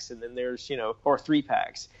multi-packs, and then there's or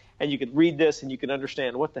 3-packs, and you could read this and you can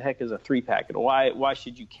understand what the heck is a 3-pack and why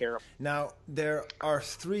should you care. Now there are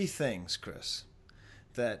 3 things, Chris,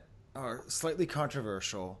 that are slightly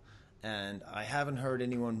controversial and I haven't heard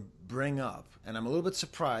anyone bring up, and I'm a little bit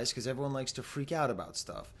surprised because everyone likes to freak out about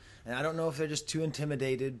stuff, and I don't know if they're just too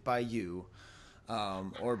intimidated by you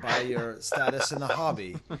or by your status in the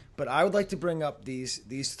hobby, but I would like to bring up these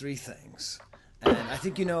 3 things, and I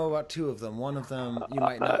think you know about 2 of them. One of them you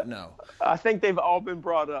might not know. I think they've all been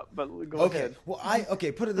brought up, but go ahead. Well,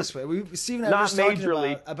 put it this way: Steve and I were just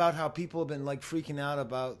talking about how people have been like freaking out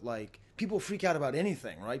about people freak out about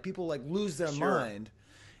anything, right? People like lose their mind.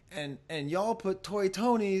 And y'all put Toy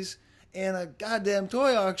Tonys in a goddamn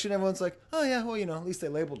toy auction. Everyone's like, oh yeah, well, at least they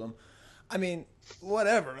labeled them. I mean,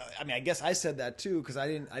 whatever. I mean, I guess I said that too because I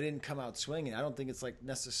didn't come out swinging. I don't think it's like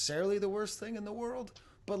necessarily the worst thing in the world,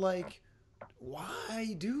 but like,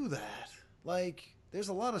 why do that? Like, there's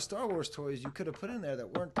a lot of Star Wars toys you could have put in there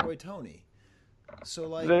that weren't Toy Tony. So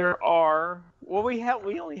like, there are. Well, we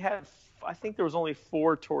only had. I think there was only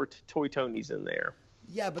 4 Toy Tonys in there.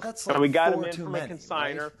 Yeah, but that's like we got them in from a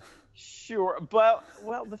consignor. Right? Sure, but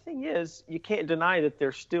the thing is, you can't deny that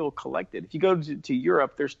they're still collected. If you go to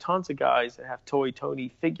Europe, there's tons of guys that have Toy Tony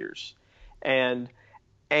figures, and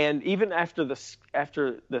even after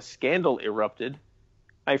the scandal erupted,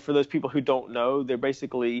 for those people who don't know, they're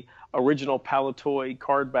basically original Palitoy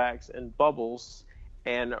card backs and bubbles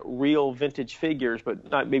and real vintage figures,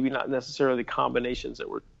 but not necessarily combinations that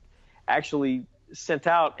were actually sent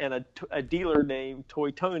out, and a dealer named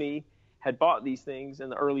Toy Tony had bought these things in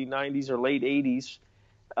the early 90s or late 80s,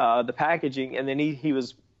 the packaging, and then he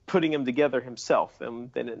was putting them together himself.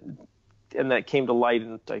 And that came to light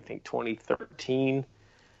in, I think, 2013.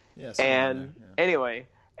 Yes. And anyway,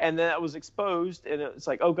 and then that was exposed, and it's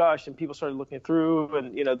like, oh gosh, and people started looking through,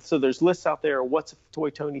 and so there's lists out there, what's a Toy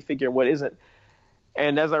Tony figure and what isn't.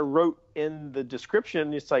 And as I wrote in the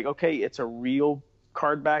description, it's like, okay, it's a real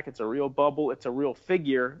card back, it's a real bubble, it's a real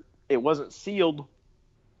figure. It wasn't sealed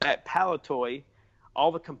at Palatoy.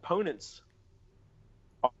 All the components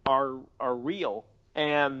are real.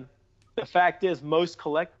 And the fact is, most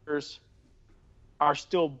collectors are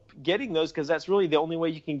still getting those because that's really the only way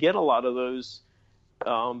you can get a lot of those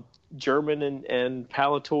German and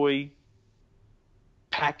Palatoy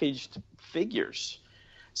packaged figures.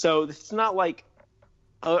 So it's not like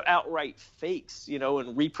outright fakes,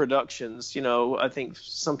 and reproductions. I think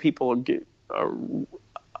some people are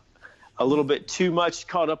a little bit too much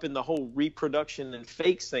caught up in the whole reproduction and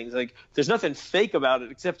fakes things. Like, there's nothing fake about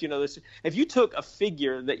it except, if you took a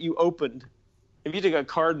figure that you opened, if you took a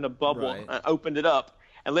card in a bubble and opened it up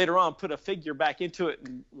and later on put a figure back into it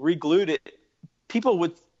and re-glued it, people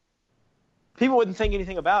wouldn't think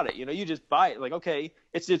anything about it. You just buy it like, okay,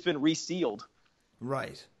 it's just been resealed.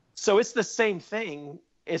 Right. So it's the same thing,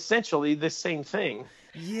 essentially the same thing.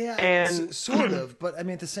 Yeah, and sort of, but I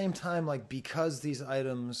mean, at the same time, like, because these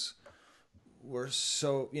items were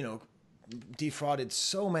so, defrauded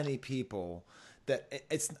so many people, that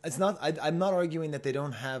it's not. I'm not arguing that they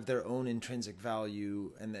don't have their own intrinsic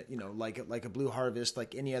value, and that like a Blue Harvest,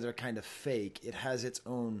 like any other kind of fake, it has its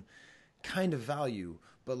own kind of value.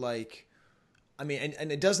 But like, I mean,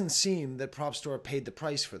 and it doesn't seem that Prop Store paid the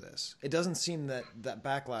price for this. It doesn't seem that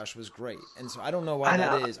backlash was great, and so I don't know why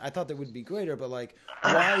that is. I thought that would be greater, but like,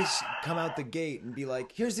 why come out the gate and be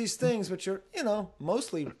like, here's these things which are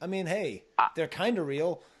mostly. I mean, hey, they're kind of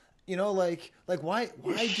real. Like why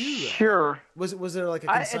do that? Sure. Was there like a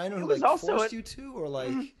consignor who forced you to, or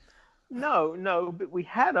like? No, but we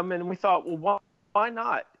had them, and we thought, well, why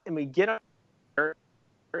not? And we get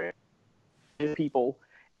people.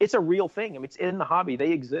 It's a real thing. I mean, it's in the hobby.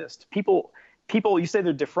 They exist. People. You say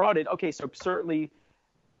they're defrauded. Okay, so certainly,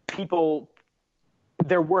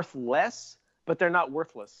 they're worth less, but they're not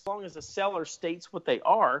worthless. As long as the seller states what they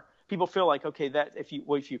are, people feel like, okay, that if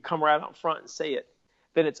you come right out front and say it,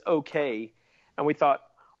 then it's okay. And we thought,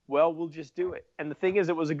 well, we'll just do it. And the thing is,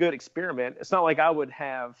 it was a good experiment. It's not like I would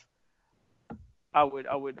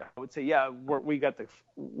say, yeah, we got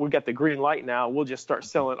the green light now. We'll just start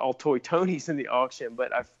selling all Toy Tonys in the auction.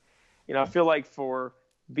 But I feel like for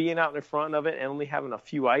being out in front of it and only having a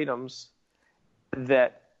few items,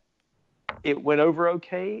 that it went over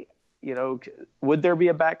okay. Would there be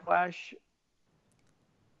a backlash?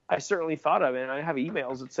 I certainly thought of it, and I have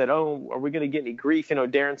emails that said, oh, are we going to get any grief?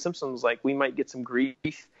 Darren Simpson was like, we might get some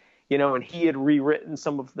grief, and he had rewritten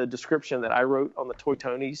some of the description that I wrote on the Toy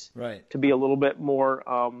Tonys to be a little bit more,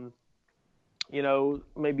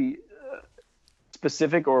 maybe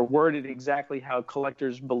specific or worded exactly how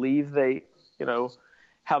collectors believe they,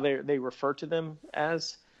 how they refer to them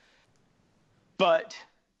as. But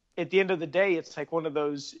at the end of the day, it's like one of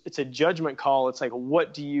those, it's a judgment call. It's like,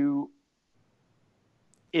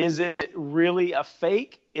 is it really a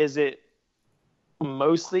fake? Is it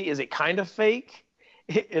kind of fake?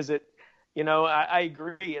 Is it, I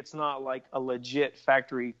agree. It's not like a legit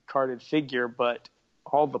factory carded figure, but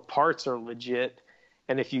all the parts are legit.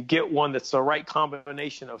 And if you get one that's the right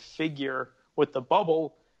combination of figure with the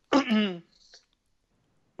bubble, is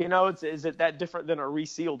it that different than a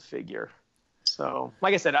resealed figure? So,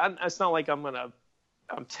 like I said, it's not like I'm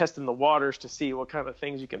testing the waters to see what kind of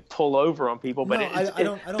things you can pull over on people, but I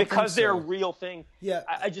don't because they're a real thing. Yeah,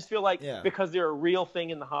 I just feel like because they're a real thing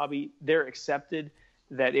in the hobby, they're accepted,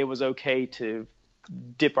 that it was okay to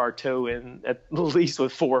dip our toe in at least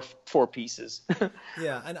with four pieces.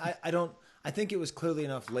 Yeah, and I think it was clearly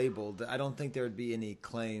enough labeled. I don't think there would be any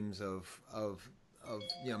claims of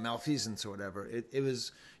malfeasance or whatever. It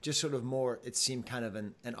was just sort of more. It seemed kind of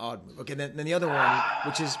an odd move. Okay, then the other one,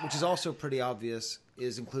 which is also pretty obvious,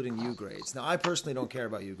 is including U grades. Now, I personally don't care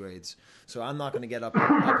about U grades, so I'm not going to get up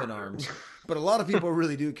in arms. But a lot of people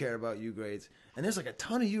really do care about U grades, and there's like a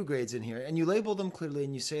ton of U grades in here, and you label them clearly,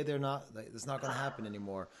 and you say it's not going to happen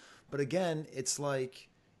anymore. But again, it's like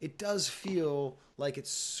it does feel like it's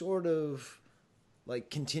sort of like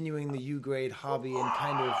continuing the U grade hobby and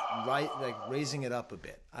kind of raising it up a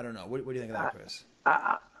bit. I don't know. What do you think of that, Chris?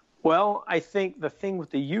 Well, I think the thing with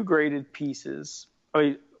the U graded pieces,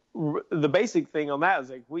 the basic thing on that is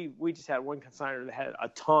like we just had one consignor that had a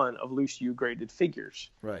ton of loose U graded figures.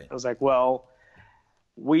 Right. I was like, well,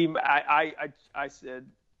 I said,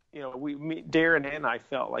 Darren and I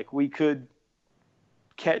felt like we could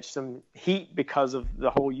catch some heat because of the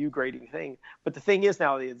whole U grading thing. But the thing is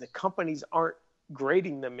now the companies aren't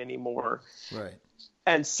grading them anymore. Right.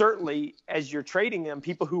 And certainly as you're trading them,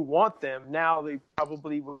 people who want them now, they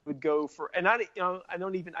probably would go for, and I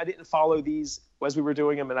didn't follow these as we were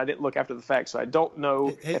doing them, and I didn't look after the fact. So I don't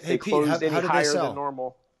know if they Pete, closed any how did they higher sell? than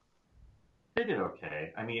normal. They did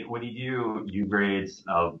okay. I mean, when you do U grades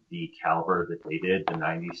of the caliber that they did, the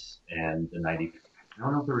 90s and the 90, I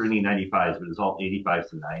don't know if there were any 95s, but it's all 85s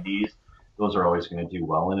to 90s. Those are always going to do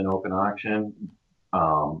well in an open auction.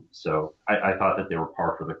 So I thought that they were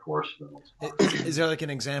par for the course for the most part. Is there like an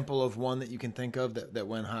example of one that you can think of that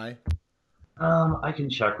went high? I can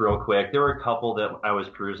check real quick. There were a couple that I was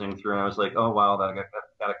cruising through, and I was like, oh, wow, that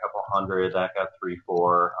got a couple hundred, that got 3,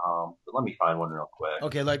 4. But let me find one real quick.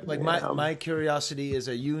 Okay, like my curiosity is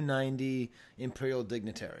a U90 Imperial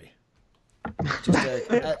Dignitary.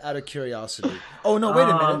 Just out of curiosity. Oh, no, wait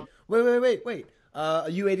a minute. Wait. A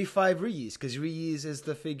U85 Ree-Yees, because Ree-Yees is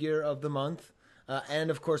the figure of the month.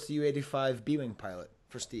 And, of course, the U85 B-Wing pilot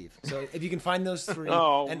for Steve. So if you can find those three.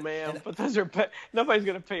 But those are nobody's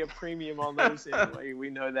going to pay a premium on those anyway. We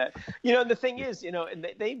know that. The thing is, and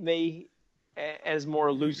they may, as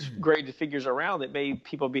more loose graded figures around,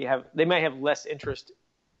 they may have less interest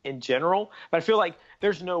in general. But I feel like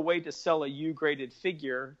there's no way to sell a U graded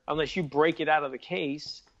figure unless you break it out of the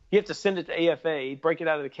case. You have to send it to AFA, break it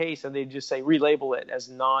out of the case, and they just say relabel it as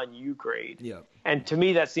non-U grade. Yeah. And to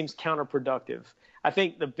me, that seems counterproductive. I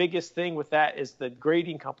think the biggest thing with that is the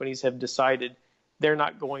grading companies have decided they're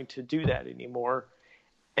not going to do that anymore.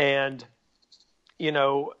 And,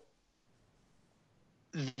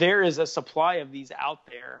 there is a supply of these out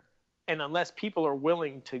there. And unless people are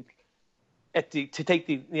willing to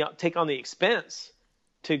take on the expense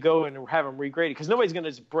to go and have them regraded, because nobody's going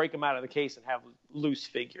to just break them out of the case and have loose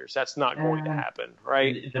figures. That's not going to happen,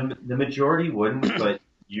 right? The majority wouldn't, but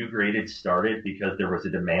U-graded started because there was a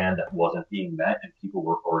demand that wasn't being met, and people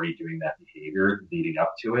were already doing that behavior leading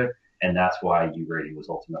up to it, and that's why U-grading was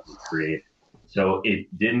ultimately created. So it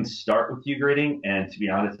didn't start with U-grading, and to be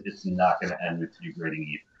honest, it's not going to end with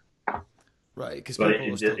U-grading either. Right, but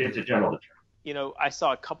it's a general deterrent. I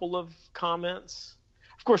saw a couple of comments.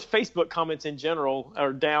 Of course, Facebook comments in general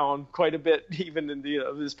are down quite a bit, even in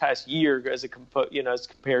this past year, as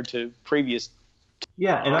compared to previous.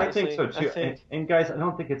 Yeah, and I think so too. And guys, I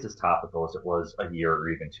don't think it's as topical as it was a year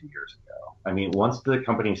or even 2 years ago. I mean, once the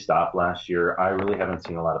company stopped last year, I really haven't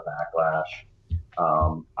seen a lot of backlash.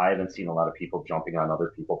 I haven't seen a lot of people jumping on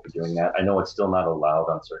other people for doing that. I know it's still not allowed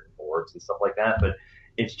on certain boards and stuff like that, but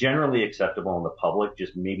it's generally acceptable in the public,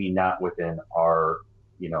 just maybe not within our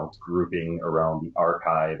grouping around the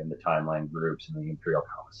archive and the timeline groups and the Imperial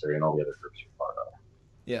Commissary and all the other groups you're part of.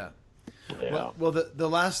 Yeah. Well, the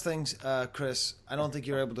last things, Chris, I don't think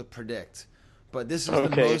you're able to predict, but this is the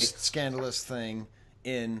most scandalous thing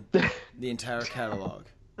in the entire catalog.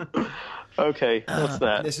 Okay, what's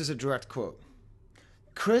that? This is a direct quote.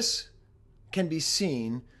 Chris can be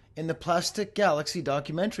seen in the Plastic Galaxy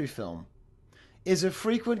documentary film, is a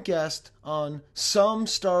frequent guest on some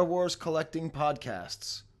Star Wars collecting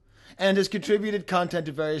podcasts, and has contributed content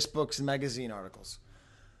to various books and magazine articles.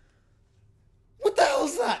 What the hell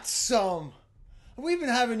is that, some? We've been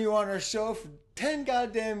having you on our show for 10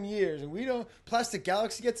 goddamn years, and we don't. Plastic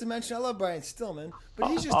Galaxy gets a mention. I love Brian Stillman, but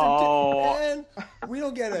he's just man. We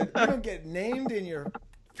don't get named in your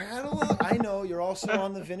catalog. I know you're also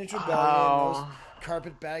on the Vintage Rebellion, those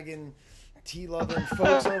carpetbagging, tea-loving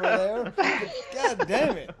folks over there. God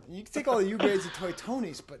damn it! You can take all the U grades of Toy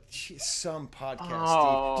Tonys, but geez, some podcast,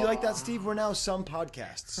 Steve. Do you like that, Steve? We're now some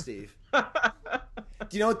podcasts, Steve.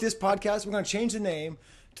 Do you know what this podcast? We're going to change the name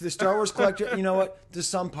to the Star Wars Collector. You know what? To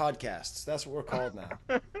some podcasts. That's what we're called now.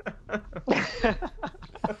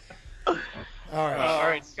 All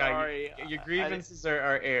right, Skye. Sorry. Your grievances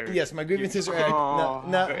are aired. Yes, my grievances are aired.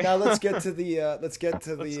 Now let's get to the let's get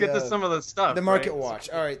to some of the stuff. The market right? watch.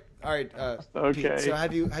 All right. Okay. Pete, so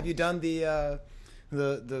have you done the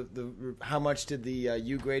how much did the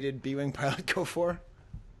U-graded B-wing pilot go for?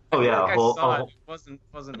 Oh yeah, I saw it. It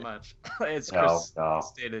wasn't much. It's Chris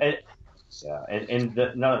stated.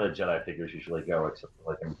 None of the Jedi figures usually go except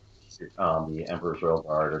for the Emperor's Royal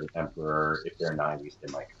Guard or the Emperor. If they're 90s,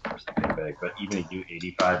 they might go for something big. But even a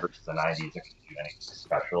U85 versus the 90s, it can do anything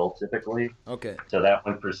special typically. Okay. So that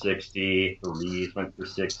went for 60. The Ree-Yees went for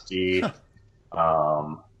 60.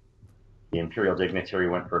 The Imperial Dignitary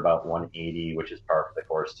went for about 180, which is par for the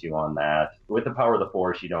course too on that. With the Power of the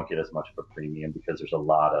Force, you don't get as much of a premium because there's a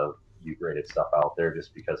lot of U-graded stuff out there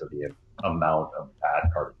just because of the amount of bad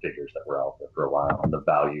carded figures that were out there for a while and the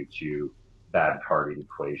value to bad carded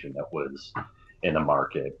equation that was in the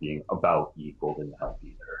market being about equal didn't help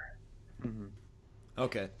either. Mm-hmm.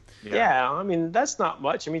 Okay. Yeah, I mean, that's not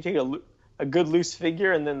much. I mean, take a good loose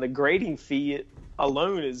figure, and then the grading fee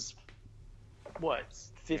alone is, what,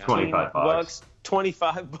 15 bucks?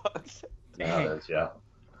 25 bucks? Yeah, that is, yeah.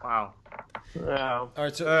 Wow. All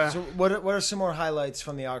right, so what are some more highlights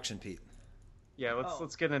from the auction, Pete? Yeah,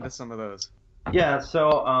 let's get into some of those. Yeah,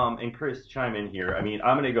 so, and Chris, chime in here. I mean,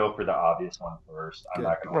 I'm going to go for the obvious one first. I'm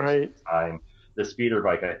not going to waste time. The speeder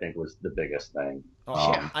bike, I think, was the biggest thing.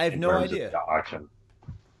 I have no idea. The auction.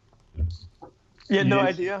 You had no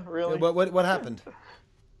idea, really? What happened?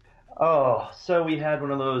 Oh, so we had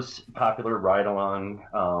one of those popular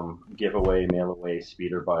ride-along giveaway, mail-away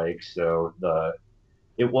speeder bikes. So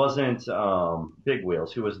it wasn't Big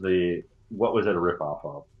Wheels. What was it a rip-off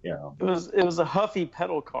of? You know, it was a Huffy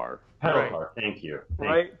pedal car. Pedal car, thank you.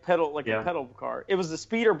 A pedal car. It was a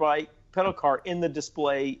speeder bike pedal car in the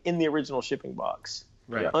display in the original shipping box.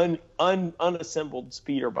 Right. Unassembled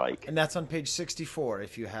speeder bike. And that's on page 64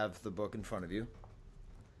 if you have the book in front of you.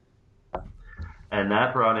 And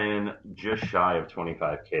that brought in just shy of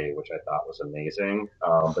 25K, which I thought was amazing.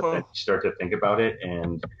 But then you start to think about it,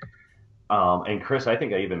 and Chris, I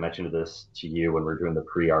think I even mentioned this to you when we were doing the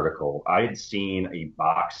pre-article. I had seen a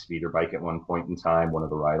box speeder bike at one point in time, one of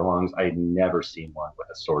the ride-alongs. I had never seen one with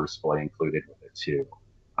a store display included with it too.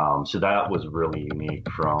 So that was really unique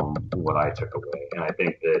from what I took away. And I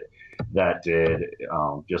think that did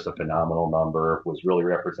just a phenomenal number, was really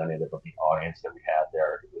representative of the audience that we had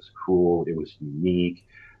there. It was cool. It was unique.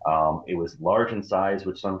 It was large in size,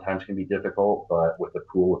 which sometimes can be difficult, but with a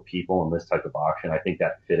pool of people in this type of auction, I think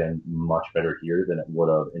that fit in much better here than it would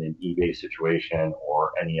have in an eBay situation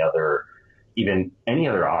or any other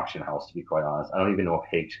auction house, to be quite honest. I don't even know if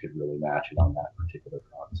Hakes could really match it on that particular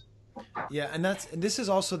front. Yeah, and this is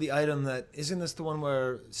also the item that, isn't this the one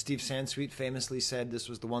where Steve Sansweet famously said this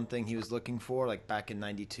was the one thing he was looking for, like back in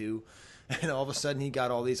 '92, and all of a sudden he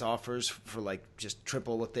got all these offers for like just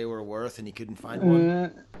triple what they were worth, and he couldn't find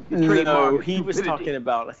one? No, he was talking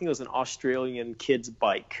about, I think it was an Australian kid's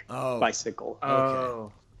bicycle.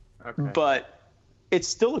 Oh, okay. But it's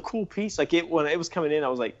still a cool piece. Like when it was coming in, I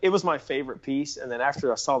was like, it was my favorite piece, and then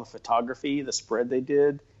after I saw the photography, the spread they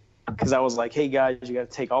did, because I was like, hey, guys, you got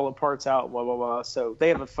to take all the parts out, blah, blah, blah. So they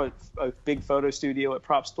have a big photo studio at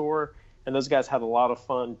Prop Store, and those guys had a lot of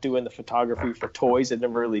fun doing the photography for toys. They'd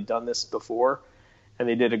never really done this before, and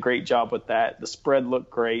they did a great job with that. The spread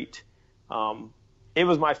looked great. It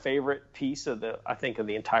was my favorite piece of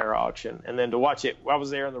the entire auction. And then to watch it, I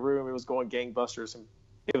was there in the room. It was going gangbusters, and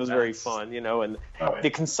it was very fun, and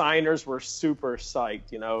the consigners were super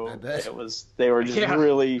psyched, they were just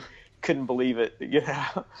really couldn't believe it.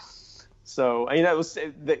 So, that was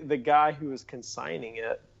the guy who was consigning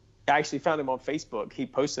it. I actually found him on Facebook. He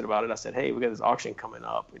posted about it. I said, hey, we got this auction coming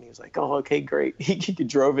up. And he was like, oh, okay, great. He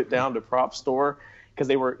drove it down to Prop Store because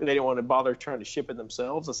they didn't want to bother trying to ship it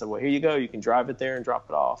themselves. I said, well, here you go. You can drive it there and drop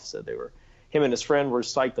it off. So him and his friend were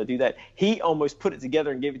psyched to do that. He almost put it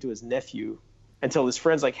together and gave it to his nephew until his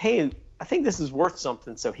friend's like, hey, I think this is worth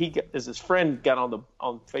something. So his friend got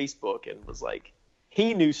on Facebook and was like,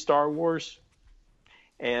 he knew Star Wars.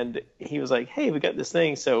 And he was like, hey, we got this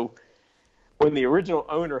thing. So when the original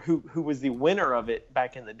owner, who was the winner of it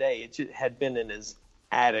back in the day, it had been in his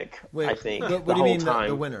attic, I think. What do you mean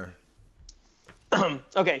the winner?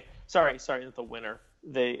 Okay, sorry, not the winner.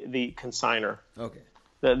 The consigner. Okay.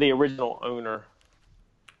 The original owner.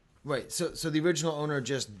 Right. So the original owner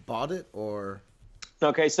just bought it, or?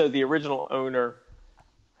 Okay, so the original owner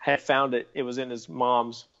had found it. It was in his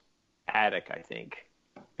mom's attic, I think.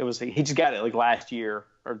 He just got it like last year,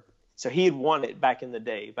 so he had won it back in the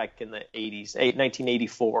day, back in the 80s,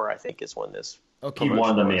 1984, I think is when this. Okay. He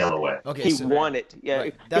won the mail away. Okay, he won it. Yeah,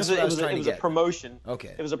 right. That's what I was trying to get. It was a promotion.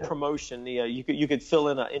 Okay. It was a promotion. Yeah, you could fill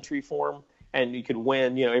in an entry form and you could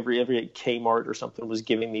win. Every Kmart or something was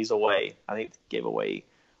giving these away. I think they gave away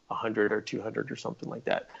 100 or 200 or something like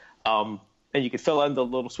that. And you could fill in the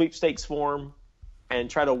little sweepstakes form and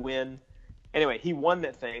try to win. Anyway, he won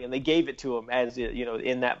that thing, and they gave it to him as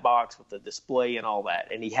in that box with the display and all that,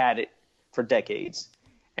 and he had it for decades.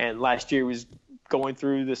 And last year he was going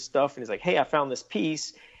through this stuff, and he's like, "Hey, I found this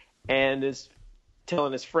piece," and is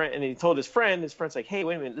telling his friend, and he told his friend. His friend's like, "Hey,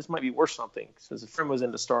 wait a minute, this might be worth something." So his friend was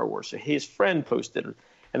into Star Wars, so his friend posted it,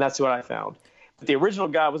 and that's what I found. But the original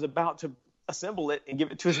guy was about to assemble it and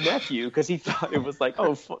give it to his nephew because he thought it was like,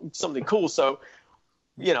 oh, something cool. So,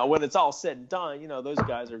 when it's all said and done, those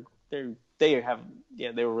guys they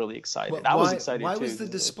were really excited. Well, I was excited too. Why was the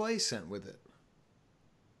display sent with it?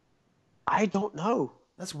 I don't know.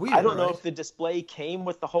 That's weird. I don't know right? if the display came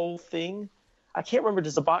with the whole thing. I can't remember.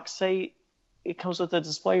 Does the box say it comes with a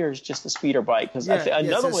display, or is it just the speeder bike? Because Yeah, another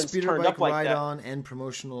it says one's speeder turned bike up like that. ride-on and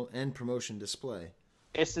promotion display.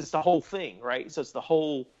 It's just the whole thing, right? So it's the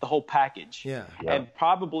whole package. Yeah. And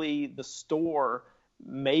probably the store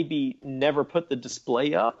maybe never put the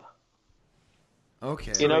display up.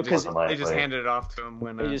 Okay. You know, because they just handed it off to him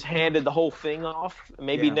when they just handed the whole thing off.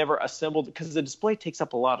 Maybe never assembled, because the display takes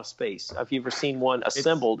up a lot of space. If you've ever seen one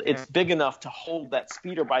assembled, it's big enough to hold that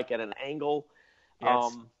speeder bike at an angle. Yeah,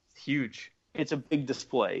 it's huge. It's a big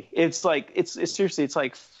display. It's like it's seriously, it's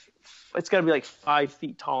like it's got to be like 5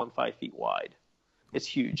 feet tall and 5 feet wide. It's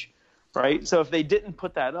huge, right? So if they didn't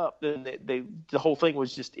put that up, then the whole thing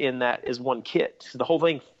was just in that as one kit. So the whole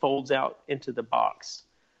thing folds out into the box.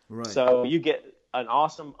 Right. So you get an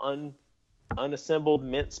awesome unassembled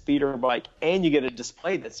mint speeder bike, and you get a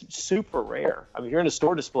display that's super rare. I mean, if you're into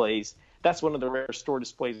store displays, that's one of the rare store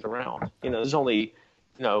displays around. You know, there's only,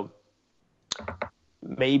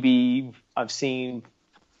 maybe I've seen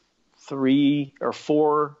 3 or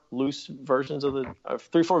 4 loose versions of the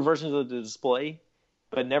 3-4 versions of the display,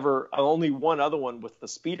 but never only one other one with the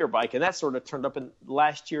speeder bike, and that sort of turned up in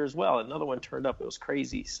last year as well. Another one turned up. It was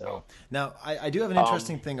crazy. So now I do have an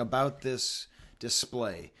interesting thing about this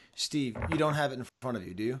display. Steve, you don't have it in front of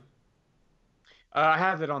you, do you? I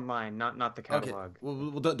have it online, not the catalog. Okay.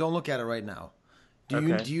 Well, don't look at it right now.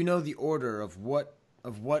 Do you know the order of what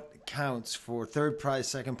counts for third prize,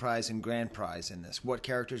 second prize, and grand prize in this? What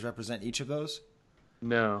characters represent each of those?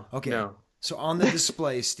 No. Okay. No. So on the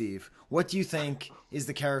display, Steve, what do you think is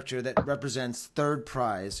the character that represents third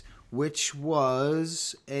prize, which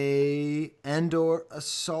was a Andor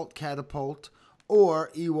assault catapult or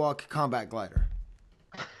Ewok combat glider?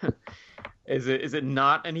 Is it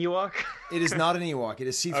not an Ewok? It is not an Ewok. It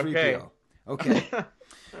is C-3PO. Okay.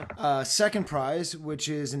 Second prize, which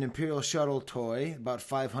is an Imperial Shuttle toy, about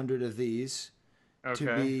 500 of these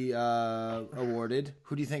to be awarded.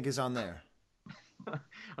 Who do you think is on there? I'm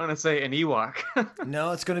going to say an Ewok.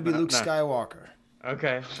 No, it's going to be Luke Skywalker.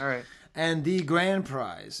 Okay, all right. And the grand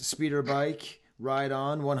prize, speeder bike, ride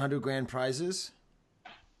on, 100 grand prizes.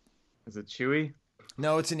 Is it Chewie?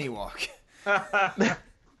 No, it's an Ewok.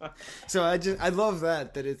 So I love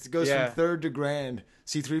that it goes from third to grand.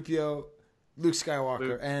 C-3PO, Luke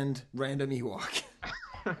Skywalker, and random Ewok.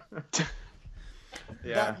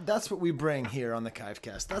 Yeah. That's what we bring here on the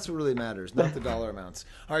Kivecast. That's what really matters, not the dollar amounts.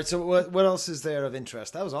 All right, so what else is there of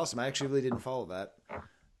interest? That was awesome. I actually really didn't follow that.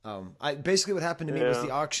 Basically what happened to me was the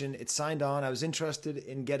auction. It signed on. I was interested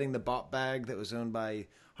in getting the bot bag that was owned by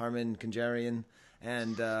Harman Kanjarian,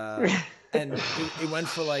 and it went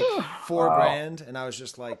for like $4,000, and I was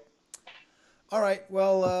just like, all right,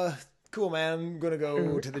 well, cool, man. I'm gonna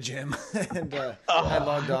go to the gym, and I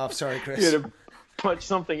logged off. Sorry, Chris. You gotta punch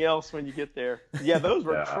something else when you get there. Yeah, those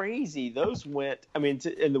were crazy. Those went. I mean,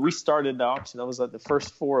 and we started the auction. That was like the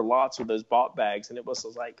first 4 lots with those bot bags, and it was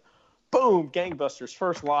like, boom, gangbusters,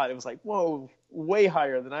 first lot. It was like, whoa, way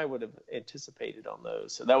higher than I would have anticipated on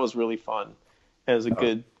those. So that was really fun. It was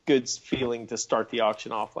a good feeling to start the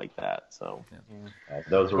auction off like that. So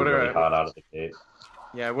those were really hot out of the gate.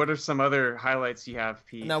 Yeah, what are some other highlights you have,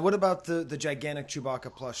 Pete? Now, what about the gigantic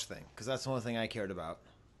Chewbacca plush thing? Because that's the only thing I cared about.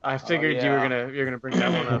 I figured you're gonna bring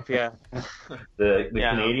that one up. Yeah. The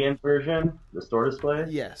Canadian version, the store display.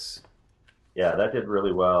 Yes. Yeah, that did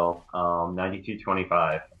really well.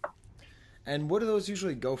 $92.25. And what do those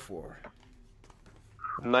usually go for?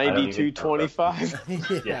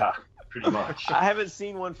 $92.25. Yeah, pretty much. I haven't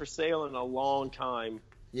seen one for sale in a long time.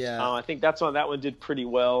 Yeah. I think that's why that one did pretty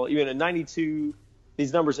well. Even at 92,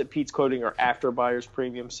 these numbers that Pete's quoting are after buyer's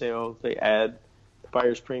premium sale. They add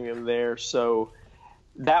buyer's premium there. So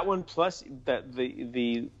that one, plus that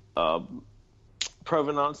the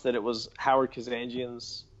provenance that it was Howard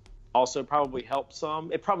Kazanjian's, also probably helped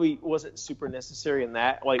some. It probably wasn't super necessary in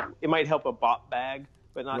that. Like, it might help a bot bag,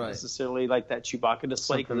 but not necessarily like that Chewbacca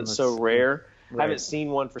display because it's so rare. Right. I haven't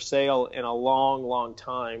seen one for sale in a long, long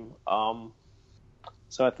time.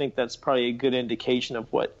 So I think that's probably a good indication of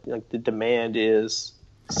what like the demand is,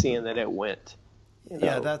 seeing that it went.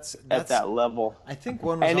 That's at that level. I think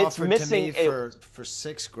one was offered to me for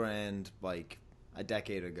 $6,000 like a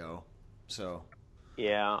decade ago. So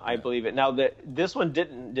yeah, I believe it. Now this one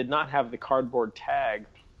did not have the cardboard tag.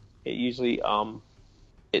 It usually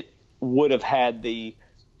it would have had the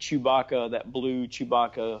Chewbacca, that blue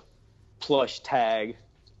Chewbacca plush tag.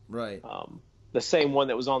 Right. The same one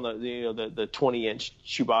that was on the 20-inch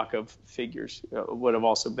Chewbacca figures would have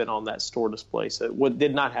also been on that store display. So it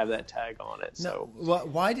did not have that tag on it. So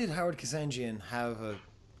why did Howard Kazanjian have a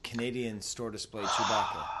Canadian store display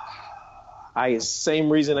Chewbacca? Same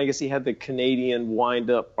reason. I guess he had the Canadian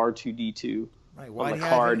wind-up R2-D2. Right. on the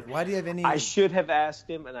card. Why do you have any? I should have asked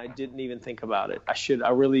him, and I didn't even think about it.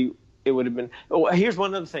 It would have been. Oh, here's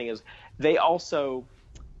one other thing: is they also,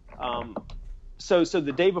 so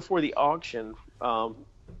the day before the auction,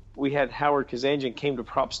 we had Howard Kazanjian came to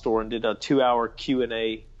Prop Store and did a 2-hour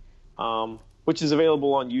Q&A, which is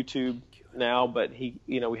available on YouTube now. But we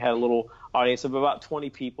had a little audience of about 20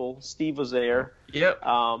 people. Steve was there. Yep.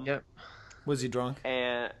 Yep. Was he drunk?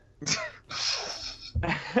 And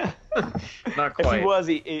not quite. If he was,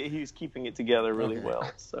 he was keeping it together really well.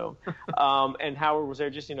 So, and Howard was there,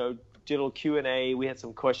 just did a little Q&A. We had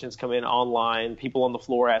some questions come in online. People on the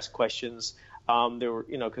floor asked questions. There were,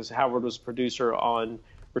 because Howard was producer on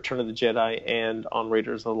Return of the Jedi and on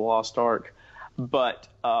Raiders of the Lost Ark. But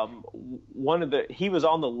he was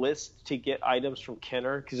on the list to get items from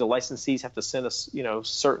Kenner, because the licensees have to send us,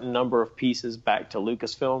 certain number of pieces back to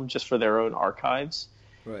Lucasfilm just for their own archives,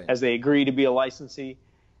 right, as they agree to be a licensee.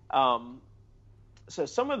 So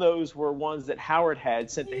some of those were ones that Howard had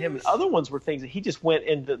sent to him, and other ones were things that he just went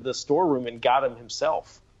into the storeroom and got them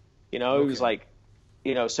himself. It was like,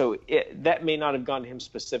 so that may not have gone to him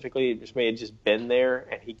specifically. It just may have just been there,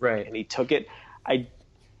 and he took it.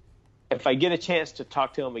 If I get a chance to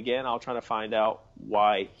talk to him again, I'll try to find out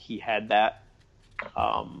why he had that.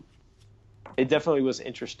 It definitely was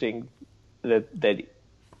interesting that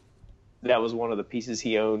was one of the pieces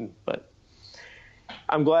he owned, but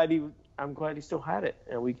I'm glad he still had it,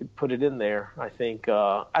 and we could put it in there. I think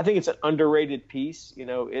it's an underrated piece.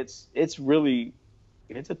 It's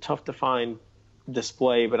a tough to find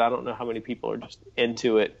display, but I don't know how many people are just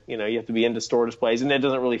into it. You have to be into store displays, and that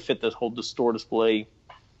doesn't really fit this whole store display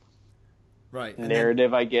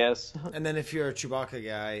narrative, I guess. And then if you're a Chewbacca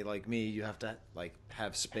guy like me, you have to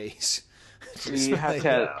have space. You have to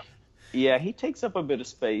have. Yeah, he takes up a bit of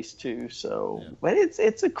space too. So, but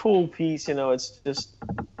it's a cool piece. It's just,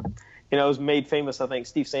 it was made famous. I think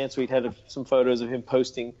Steve Sansweet had some photos of him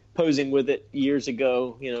posing with it years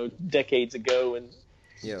ago. Decades ago, and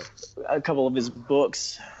a couple of his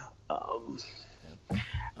books.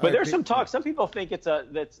 But there's some talk. Some people think that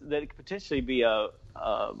it could potentially be a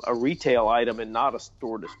retail item and not a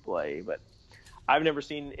store display. But I've never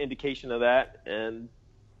seen indication of that, and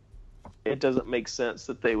it doesn't make sense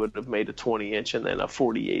that they would have made a 20-inch and then a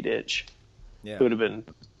 48-inch. Yeah. It would have been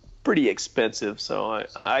pretty expensive. So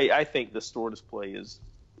I think the store display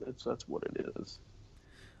that's what it is.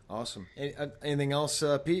 Awesome. Anything else,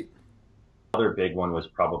 Pete? Another big one was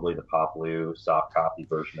probably the Paploo soft copy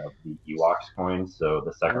version of the Ewoks coins. So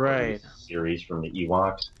the second series from the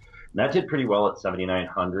Ewoks. And that did pretty well at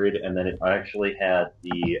 7,900. And then it actually had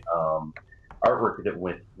the artwork that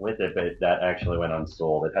went with it, but that actually went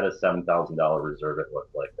unsold. It had a $7,000 reserve, it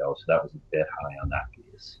looked like, though. So that was a bit high on that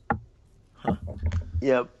piece. Huh.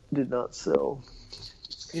 Yep, did not sell.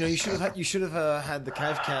 You should have had the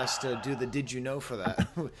Cavcast do the "Did you know" for that.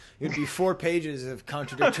 It'd be 4 pages of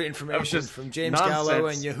contradictory information from James Gallo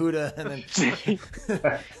and Yehuda, and then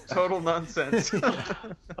total nonsense.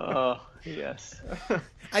 Yes.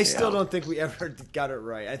 I still don't think we ever got it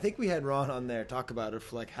right. I think we had Ron on there talk about it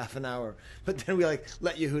for like half an hour, but then we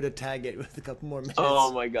let Yehuda tag it with a couple more minutes.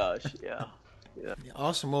 Oh my gosh, yeah.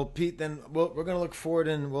 Awesome. Well, Pete, then we're going to look forward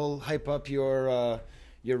and we'll hype up your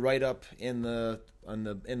write up in the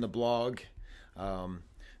blog.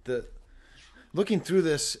 Looking through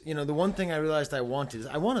this, the one thing I realized I want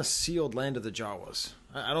a sealed Land of the Jawas.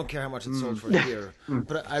 I don't care how much it sold for here,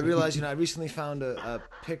 but I realized I recently found a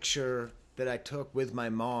picture that I took with my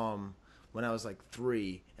mom when I was like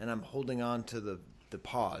 3, and I'm holding on to the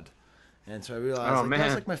pod, and so I realized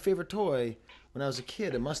that's like my favorite toy when I was a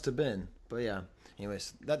kid. It must have been, but yeah.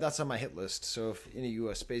 Anyways, that's on my hit list. So if any of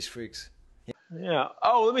you space freaks. Yeah.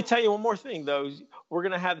 Oh, let me tell you one more thing, though. We're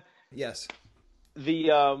gonna have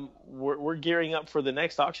we're gearing up for the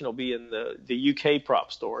next auction. Will be in the UK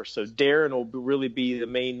prop store. So Darren will really be the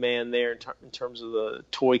main man there in terms of the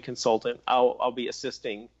toy consultant. I'll be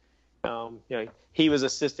assisting. He was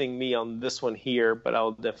assisting me on this one here, but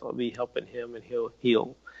I'll definitely be helping him, and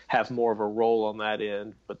he'll have more of a role on that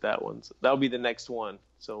end. But that'll be the next one.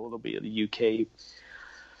 So it'll be the UK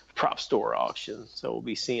prop store auction. So we'll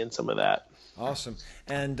be seeing some of that. Awesome.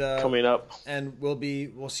 And coming up, and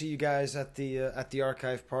we'll see you guys at the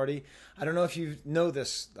archive party. I don't know if you know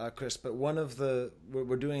this, Chris, but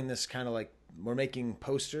we're doing this kind of like we're making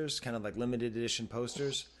posters, kind of like limited edition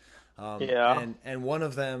posters. And one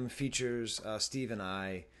of them features Steve and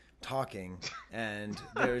I talking, and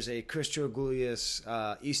there's a Chris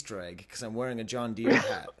Georgoulias Easter egg because I'm wearing a John Deere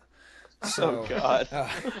hat. So, Oh God.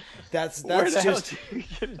 That's Where the hell just did you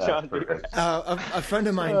get John Deere? a friend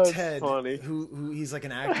of mine, That's Ted, funny. who he's like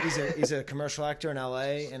an actor. He's a commercial actor in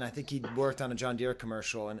L.A. and I think he worked on a John Deere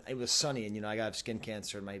commercial. And it was sunny, and I got skin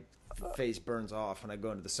cancer, and my face burns off when I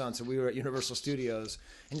go into the sun. So we were at Universal Studios,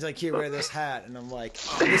 and he's like, "Here, wear this hat," and I'm like,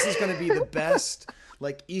 "Oh, this is going to be the best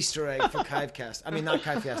like Easter egg for Kivecast. I mean, not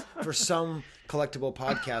Kivecast, for some collectible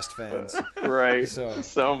podcast fans." Right.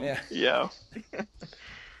 So, yeah.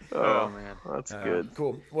 Oh man, that's good.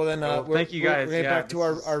 Cool. Well then, thank you guys. We're getting back to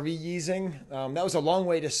this our Ree-Yeesing. That was a long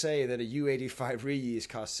way to say that a U85 Ree-Yees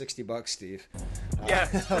cost $60, Steve. Yeah.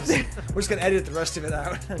 We're just gonna edit the rest of it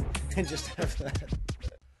out and just have that.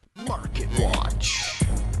 Market Watch.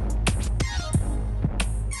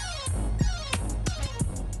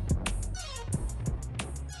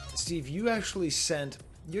 Steve, you actually sent.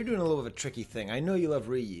 You're doing a little of a tricky thing. I know you love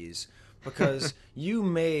Ree-Yees because you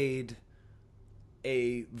made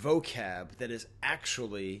a vocab that is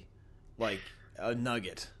actually like a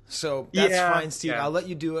nugget. So that's fine, Steve. Yeah. I'll let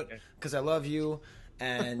you do it because I love you.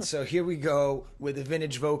 And so here we go with the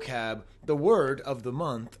vintage vocab. The word of the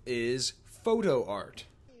month is photo art.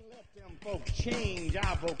 Let them folks change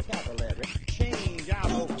our vocabulary. Change our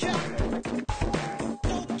vocabulary.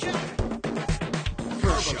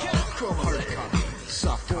 Chrome hardcopy,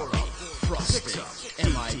 softcopy, frosted,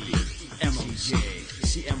 MIB, MOJ,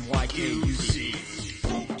 CMYKUC.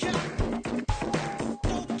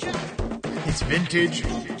 It's vintage.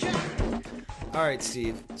 All right,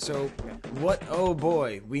 Steve. So what, oh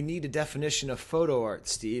boy, we need a definition of photo art,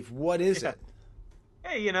 Steve. What is it?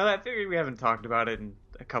 Hey, I figured we haven't talked about it in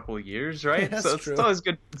a couple of years, right? That's so true. It's always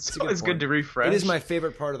good. It's always good to refresh. It is my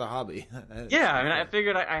favorite part of the hobby. Yeah, I mean, I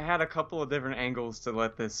figured I had a couple of different angles to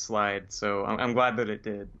let this slide, so I'm glad that it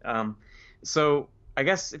did. So I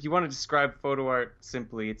guess if you want to describe photo art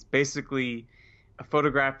simply, it's basically a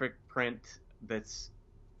photographic print that's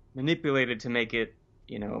manipulated to make it,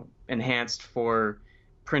 enhanced for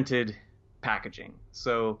printed packaging.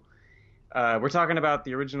 So we're talking about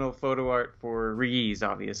the original photo art for Ree-Yees,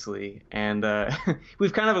 obviously, and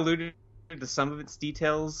we've kind of alluded to some of its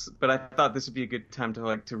details, but I thought this would be a good time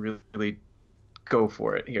to really go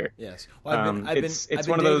for it here. Yes. Well, I've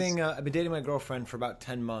been dating my girlfriend for about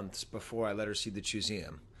 10 months before I let her see the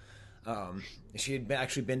Chewseum. She had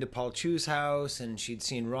actually been to Paul Chew's house, and she'd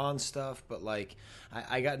seen Ron's stuff, but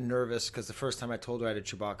I got nervous because the first time I told her I had a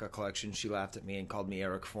Chewbacca collection, she laughed at me and called me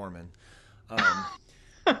Eric Foreman.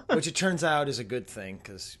 Which it turns out is a good thing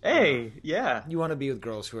because you want to be with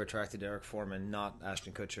girls who are attracted to Eric Foreman, not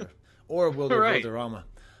Ashton Kutcher or Wilder Wilderama.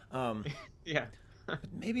 Yeah,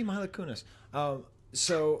 maybe Mila Kunis.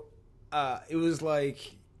 So it was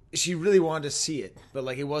like she really wanted to see it, but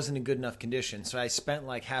it wasn't in good enough condition. So I spent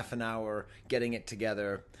half an hour getting it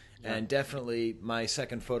together, and definitely my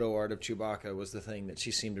second photo art of Chewbacca was the thing that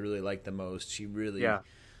she seemed to really like the most. She really.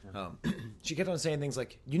 She kept on saying things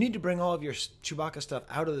like, "You need to bring all of your Chewbacca stuff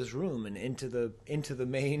out of this room and into the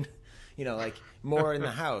main, more in the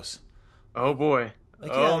house." Oh boy!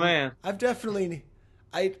 Man! I've definitely,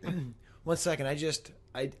 one second. I just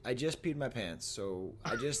peed my pants, so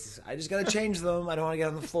I just gotta change them. I don't want to get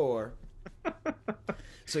on the floor.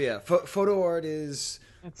 So yeah, photo art is.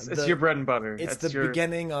 It's your bread and butter. It's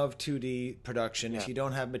beginning of 2D production. If you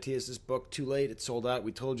don't have Matthias's book, too late. It's sold out.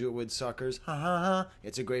 We told you it would, suckers. Ha ha ha.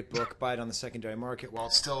 It's a great book. Buy it on the secondary market while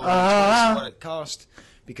it's still twice what it cost,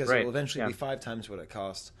 because it will eventually be 5 times what it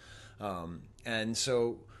costs. And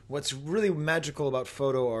so what's really magical about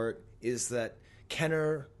photo art is that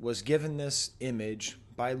Kenner was given this image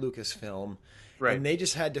by Lucasfilm, and they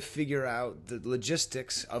just had to figure out the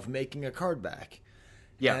logistics of making a card back.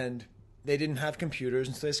 Yeah. And they didn't have computers,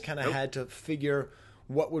 and so they just kind of had to figure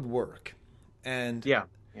what would work. And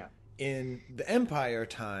in the Empire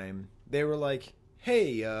time, they were like,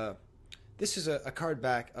 hey, this is a card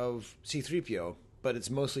back of C-3PO, but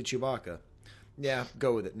it's mostly Chewbacca. Yeah,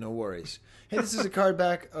 go with it. No worries. Hey, this is a card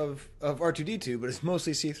back of R2-D2, but it's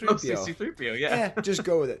mostly C-3PO. Mostly C-3PO, yeah. Just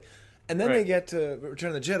go with it. And then they get to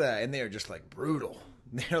Return of the Jedi, and they are just brutal.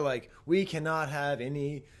 They're like, we cannot have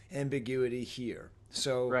any ambiguity here.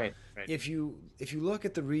 So if you look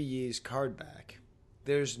at the Ree-Yees card back,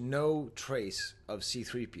 there's no trace of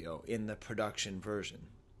C-3PO in the production version.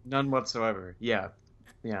 None whatsoever. Yeah.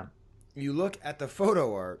 You look at the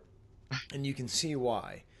photo art, and you can see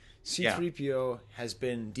why. C-3PO has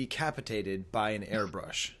been decapitated by an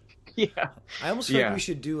airbrush. I almost feel like we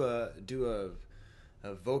should do a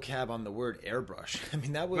vocab on the word airbrush. I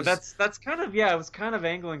mean, that was. But that's kind of I was kind of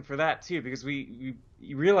angling for that too, because you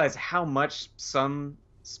realize how much some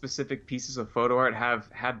specific pieces of photo art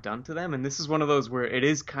have done to them, and this is one of those where it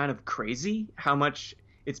is kind of crazy how much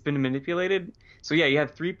it's been manipulated. So yeah, you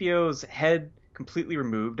have 3PO's head completely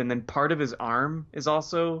removed, and then part of his arm is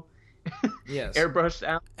also yes. airbrushed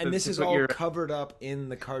out. And this is all covered up in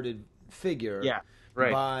the carded figure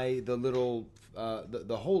by the little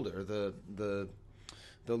the holder, the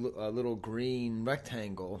little green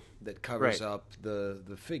rectangle that covers up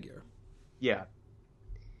the figure. Yeah.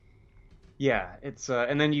 Yeah, it's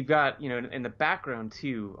and then you've got, in the background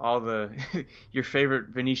too, all the your favorite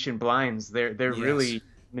Venetian blinds. They're really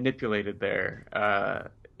manipulated there, and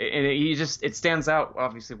it stands out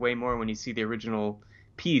obviously way more when you see the original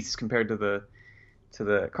piece compared to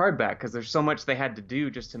the card back, because there's so much they had to do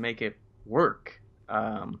just to make it work.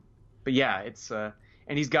 But yeah, it's and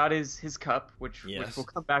he's got his cup, which will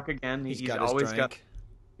come back again. He's always got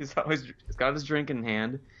his drink in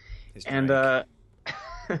hand,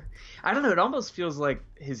 I don't know. It almost feels like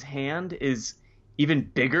his hand is even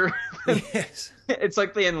bigger. Yes. It's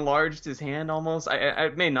like they enlarged his hand almost.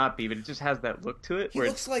 It may not be, but it just has that look to it. He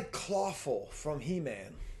looks like Clawful from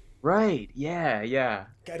He-Man. Right. Yeah. Yeah.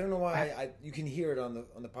 I don't know why. You can hear it on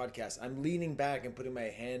the podcast. I'm leaning back and putting my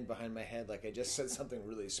hand behind my head like I just said something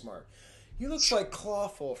really smart. He looks like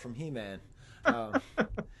Clawful from He-Man.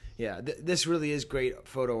 Yeah, this really is great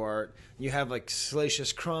photo art. You have like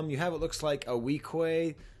Salacious Crumb. You have what looks like a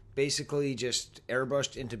Weequay, basically just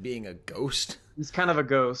airbrushed into being a ghost. He's kind of a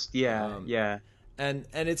ghost, yeah, yeah. And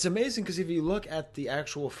it's amazing because if you look at the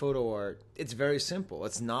actual photo art, it's very simple.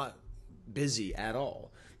 It's not busy at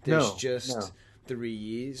all. There's just the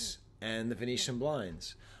Ree-Yees and the Venetian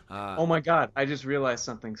blinds. Oh my God! I just realized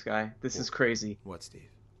something, Skye. This is crazy. What, Steve?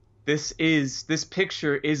 This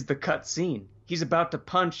picture is the cut scene. He's about to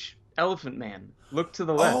punch Elephant Man. Look to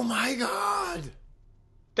the left. Oh my God!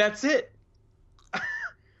 That's it.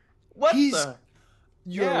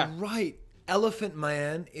 You're right. Elephant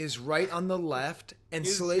Man is right on the left, and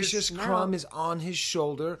Salacious Crumb is on his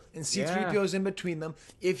shoulder, and C-3PO is in between them.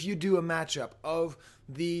 If you do a matchup of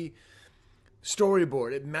the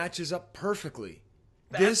storyboard, it matches up perfectly.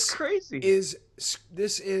 That's crazy.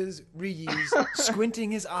 This is Ree-Yees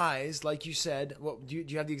squinting his eyes, like you said. What, do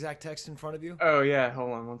you have the exact text in front of you? Oh, yeah.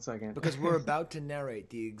 Hold on 1 second. Because we're about to narrate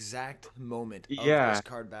the exact moment of this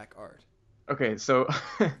card back art. Okay, so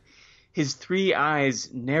his 3 eyes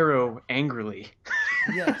narrow angrily.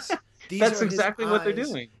 Yes. That's exactly what they're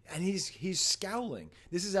doing. And he's scowling.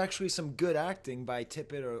 This is actually some good acting by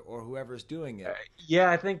Tippett or whoever's doing it. Yeah,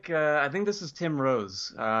 I think this is Tim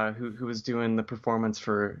Rose, who was doing the performance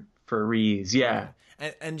for Ree-Yees. Yeah.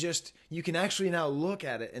 And just you can actually now look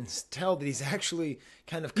at it and tell that he's actually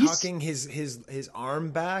kind of cocking his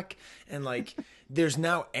arm back, and like there's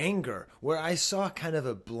now anger where I saw kind of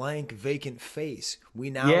a blank vacant face. We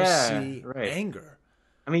now see anger.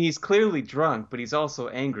 I mean, he's clearly drunk, but he's also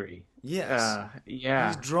angry. Yes. Yeah.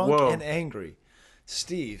 He's drunk and angry.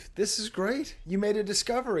 Steve, this is great. You made a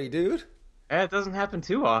discovery, dude. Yeah, it doesn't happen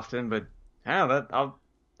too often, but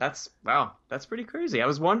that's pretty crazy. I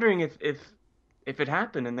was wondering if it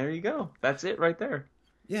happened, and there you go. That's it right there.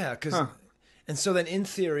 Yeah, and so then in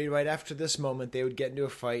theory, right after this moment, they would get into a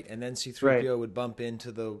fight, and then C-3PO would bump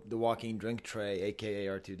into the walking drink tray, aka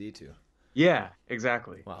R2-D2. Yeah,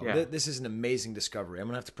 exactly. Wow, yeah. This is an amazing discovery. I'm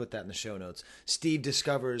going to have to put that in the show notes. Steve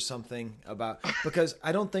discovers something about... Because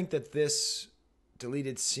I don't think that this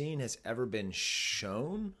deleted scene has ever been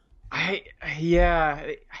shown. I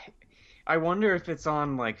wonder if it's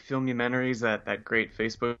on, like, Filmumentaries, that great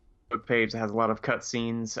Facebook page that has a lot of cut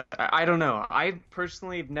scenes. I don't know. I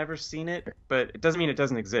personally have never seen it, but it doesn't mean it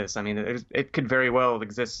doesn't exist. I mean, it could very well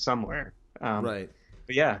exist somewhere. Right.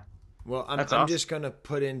 But yeah. Well, I'm just going to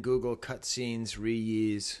put in Google cutscenes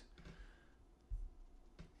Ree-Yees.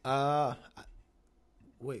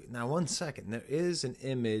 Wait, now 1 second. There is an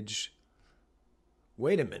image.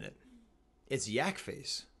 Wait a minute. It's Yak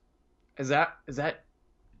Face. Is that?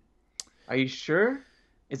 Are you sure?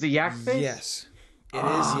 Is it Yak Face? Yes. It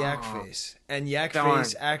is Yak Face. And Yak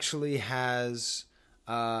Face actually has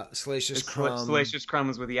Salacious Crumb. Salacious Crumb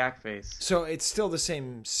is with Yak Face. So it's still the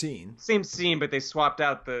same scene. Same scene, but they swapped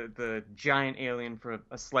out the giant alien for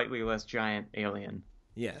a slightly less giant alien.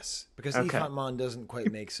 Yes, because Ifant Mon doesn't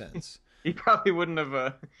quite make sense. He probably wouldn't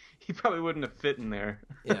have. He probably wouldn't have fit in there.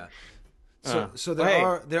 Yeah. So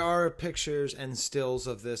there are pictures and stills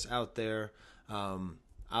of this out there.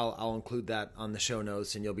 I'll include that on the show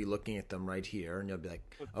notes, and you'll be looking at them right here, and you'll be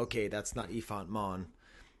like, okay, that's not Ifant Mon.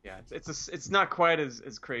 Yeah, it's not quite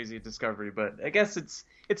as crazy a discovery, but I guess it's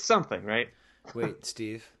something, right? Wait,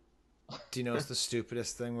 Steve, do you know what's the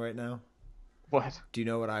stupidest thing right now? What? Do you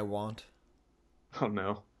know what I want? Oh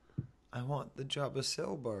no. I want the Jabba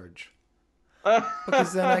sail barge.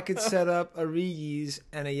 Because then I could set up a Ree-Yees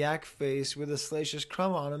and a yak face with a Salacious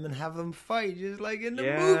Crumb on them and have them fight just like in the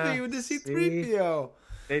movie with the C-3PO.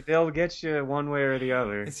 They'll get you one way or the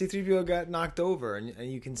other. And C-3PO got knocked over,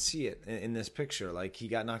 and you can see it in this picture. Like, he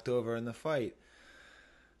got knocked over in the fight.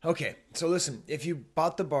 Okay, so listen, if you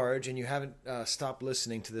bought the barge and you haven't stopped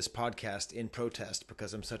listening to this podcast in protest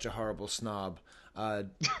because I'm such a horrible snob,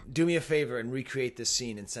 do me a favor and recreate this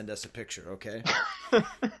scene and send us a picture, okay?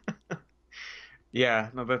 Yeah,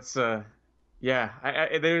 no, that's there's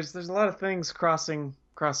a lot of things crossing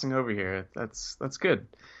over here. That's good.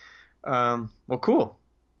 Well, cool.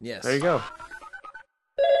 Yes. There you go.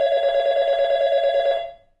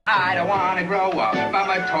 I don't want to grow up.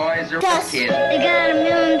 My toys are Gus, for kids. they got a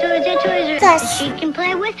million toys at Toys R Us that she can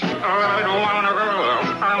play with. I don't want to grow up.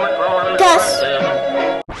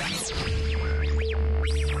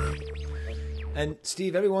 And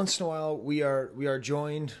Steve, every once in a while we are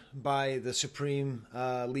joined by the supreme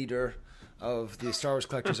leader of the Star Wars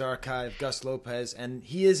Collectors Archive, Gus Lopez, and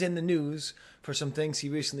he is in the news for some things he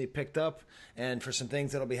recently picked up and for some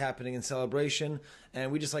things that'll be happening in Celebration.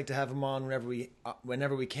 And we just like to have him on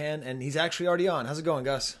whenever we can. And he's actually already on. How's it going,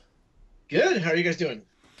 Gus? Good. How are you guys doing?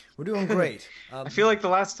 We're doing great. I feel like the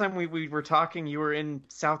last time we were talking, you were in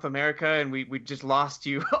South America, and we just lost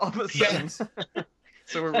you all of a sudden. Yes.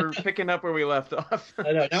 So we're picking up where we left off.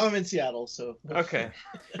 I know. Now I'm in Seattle, so. Okay.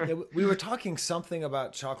 Yeah, we were talking something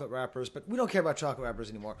about chocolate wrappers, but we don't care about chocolate wrappers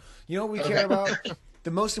anymore. You know what we care about?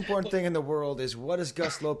 The most important thing in the world is what is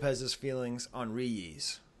Gus Lopez's feelings on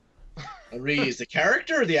Ree-Yees? On Ree-Yees, the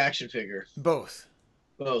character or the action figure? Both.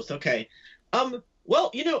 Both. Okay. Well,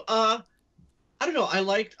 I don't know.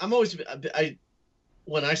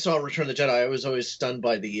 When I saw Return of the Jedi, I was always stunned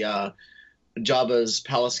by the Jabba's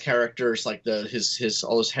palace characters, like his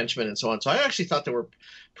all his henchmen and so on. So I actually thought they were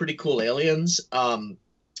pretty cool aliens.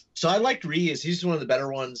 So I liked Ree-Yees. He's one of the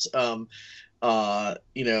better ones. And so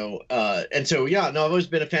I've always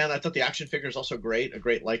been a fan. I thought the action figure is also great, a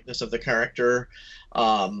great likeness of the character.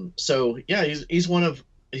 So yeah, he's one of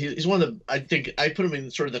the. I think I put him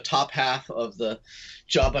in sort of the top half of the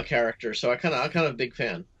Jabba character. So I'm kind of a big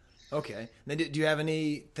fan. Okay. Now, do you have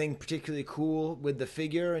anything particularly cool with the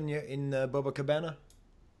figure in Boba Cabana?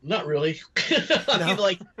 Not really. I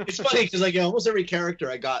mean, it's funny because almost every character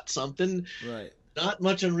I got something. Right. Not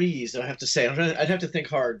much on Ree-Yees, I have to say. I'd have to think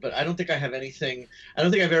hard, but I don't think I have anything. I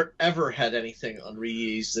don't think I've ever had anything on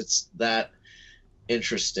Ree-Yees that's that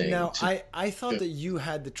interesting. Now, I thought that you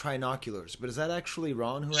had the Trinoculars, but is that actually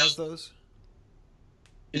Ron who has those?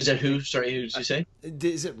 Is that who? Sorry, who did you say?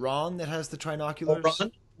 Is it Ron that has the Trinoculars? Oh,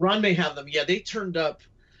 Ron may have them. Yeah, they turned up.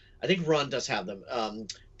 I think Ron does have them.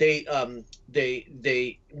 There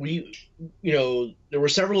were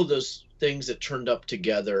several of those things that turned up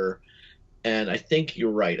together, and I think you're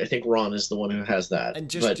right. I think Ron is the one who has that. And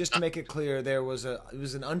just to make it clear, it was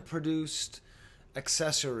an unproduced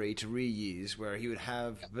accessory to Ree-Yees where he would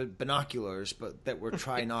have binoculars, but that were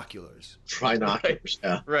Trinoculars. Trinoculars,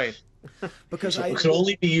 yeah. Right. Because it could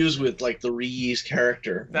only be used with the Ree-Yees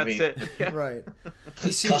character. That's it. Yeah. Right.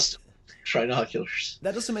 Custom Trinoculars.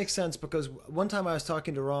 That doesn't make sense because one time I was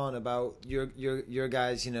talking to Ron about your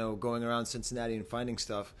guys, going around Cincinnati and finding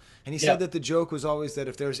stuff, and he said that the joke was always that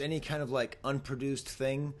if there was any kind of unproduced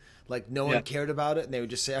thing, no one cared about it, and they would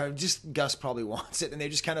just say, "Oh, just Gus probably wants it," and they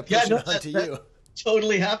just kind of push it onto you.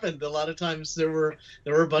 Totally happened. A lot of times there were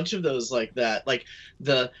a bunch of those like that. I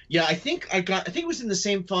think it was in the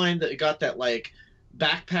same find that got that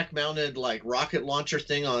backpack mounted rocket launcher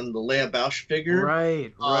thing on the Leia Bausch figure.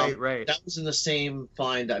 Right. That was in the same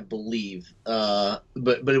find, I believe. But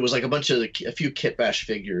it was a few Kit Bash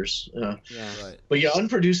figures. Yeah, right. But yeah,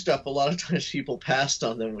 unproduced stuff. A lot of times people passed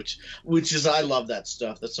on them, which is I love that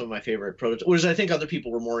stuff. That's some of my favorite prototypes. Whereas I think other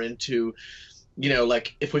people were more into.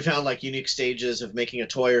 If we found unique stages of making a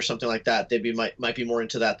toy or something like that, they might be more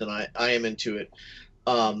into that than I am into it.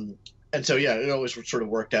 And so yeah, it always sort of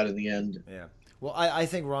worked out in the end. Yeah. Well, I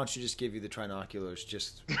think Ron should just give you the Trinoculars,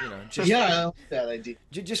 just yeah, I like that idea.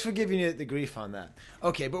 Just for giving you the grief on that.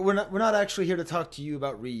 Okay, but we're not actually here to talk to you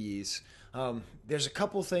about Ree-Yees. There's a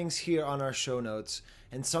couple things here on our show notes,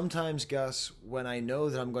 and sometimes, Gus, when I know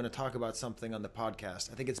that I'm going to talk about something on the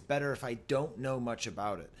podcast, I think it's better if I don't know much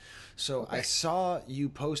about it. So I saw you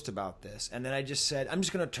post about this, and then I just said, I'm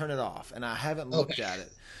just going to turn it off, and I haven't looked at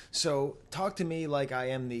it. So talk to me like I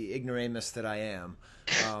am the ignoramus that I am.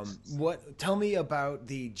 Tell me about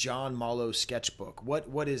the John Mollo sketchbook.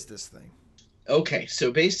 What is this thing? Okay,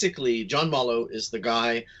 so basically, John Mollo is the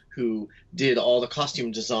guy who did all the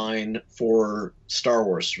costume design for Star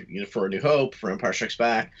Wars, for A New Hope, for Empire Strikes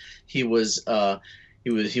Back. He was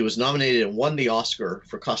He was nominated and won the Oscar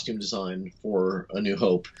for costume design for A New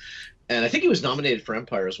Hope, and I think he was nominated for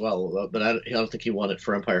Empire as well, but I don't think he won it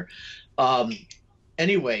for Empire.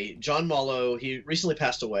 Anyway, John Mollo, he recently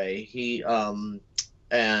passed away.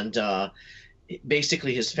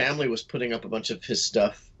 Basically his family was putting up a bunch of his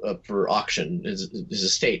stuff up for auction, his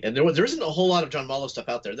estate, and there isn't a whole lot of John Mollo stuff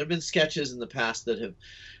out there. There have been sketches in the past that have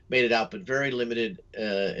made it out, but very limited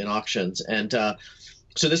in auctions. And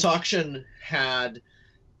so this auction had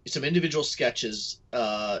some individual sketches.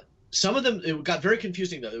 Some of them, it got very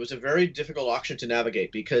confusing, though. It was a very difficult auction to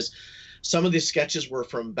navigate because some of these sketches were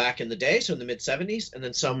from back in the day, so in the mid-'70s, and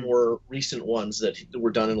then some were recent ones that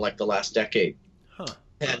were done in like the last decade. Huh.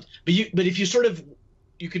 But if you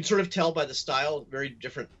can sort of tell by the style, very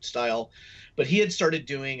different style. But he had started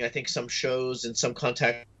doing, I think, some shows and some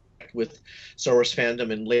contact with Star Wars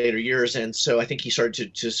fandom in later years, and so I think he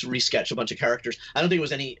started to resketch a bunch of characters. I don't think it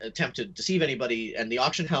was any attempt to deceive anybody, and the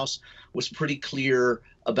auction house was pretty clear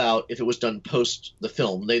about if it was done post the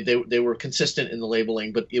film. They were consistent in the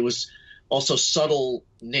labeling, but it was also subtle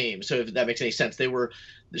names. So if that makes any sense, they were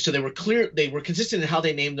clear. They were consistent in how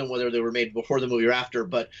they named them, whether they were made before the movie or after.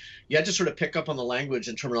 But you had to sort of pick up on the language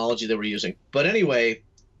and terminology they were using. But anyway,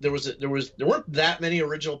 there weren't that many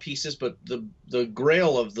original pieces, but the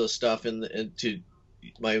grail of the stuff, and to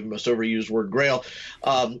my most overused word grail,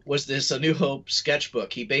 was this A New Hope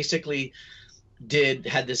sketchbook. He basically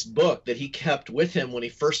had this book that he kept with him when he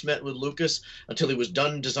first met with Lucas until he was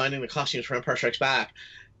done designing the costumes for Empire Strikes Back.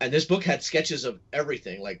 And this book had sketches of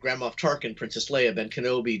everything, like Grand Moff Tarkin, Princess Leia, Ben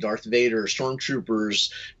Kenobi, Darth Vader,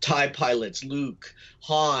 Stormtroopers, TIE pilots, Luke,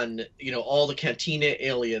 Han, all the Cantina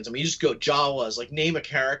aliens. I mean, you just go Jawas, like name a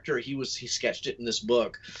character, he sketched it in this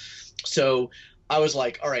book. So I was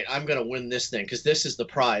like, all right, I'm going to win this thing because this is the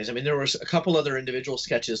prize. I mean, there was a couple other individual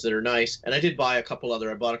sketches that are nice, and I did buy a couple other.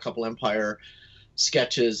 I bought a couple Empire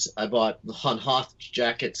sketches. I bought the Han Hoth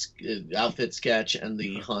jacket outfit sketch and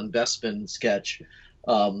the Han Bespin sketch,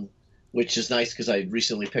 which is nice because I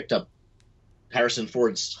recently picked up Harrison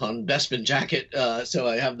Ford's Han Bespin jacket, so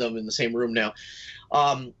I have them in the same room now.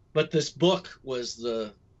 But this book was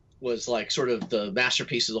like sort of the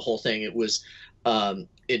masterpiece of the whole thing. It was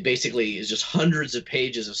it basically is just hundreds of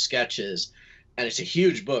pages of sketches, and it's a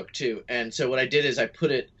huge book too. And so what I did is I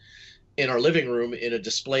put it in our living room in a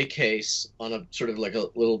display case on a sort of like a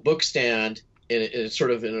little book stand in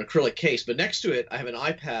sort of an acrylic case. But next to it, I have an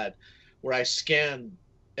iPad where I scan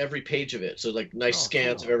every page of it. So like nice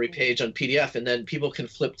scans of every page on PDF, and then people can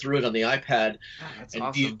flip through it on the iPad and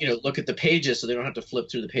awesome. Look at the pages so they don't have to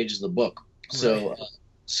flip through the pages of the book. So,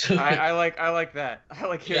 so I like that. I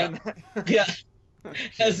like hearing that. Yeah.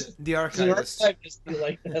 As the archivist.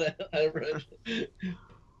 Like that.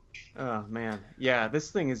 Oh man, yeah.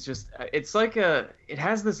 This thing is just—it's like it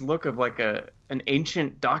has this look of like an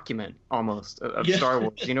ancient document almost of Star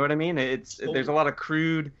Wars. You know what I mean? There's a lot of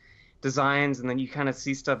crude designs, and then you kind of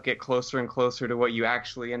see stuff get closer and closer to what you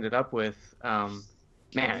actually ended up with. Man,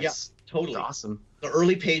 it's totally awesome. The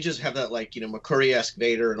early pages have that like McCurry-esque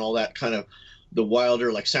Vader and all that kind of the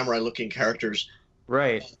wilder like samurai-looking characters.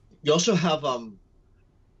 Right. You also have and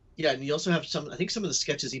you also have some. I think some of the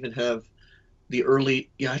sketches even have the early.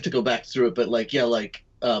 I have to go back through it, but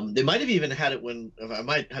they might have even had it when I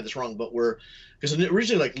might have this wrong, but because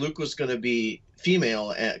originally like Luke was going to be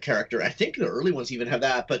female character. I think the early ones even have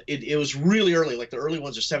that, but it was really early. Like the early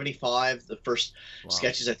ones are 75. The first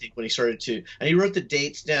sketches, I think, when he started to, and he wrote the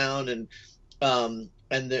dates down, and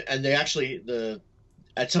they actually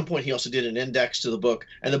at some point he also did an index to the book,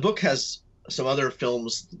 and the book has some other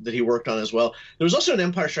films that he worked on as well. There was also an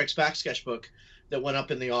Empire Strikes Back sketchbook that went up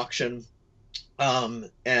in the auction, and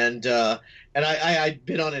I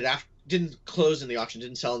bid on it after. Didn't close in the auction,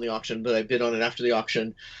 didn't sell in the auction, but I bid on it after the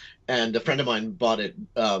auction, and a friend of mine bought it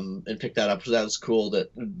and picked that up. So that was cool. That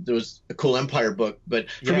there was a cool Empire book, but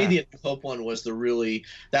for me, the Hope one was the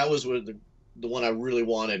one I really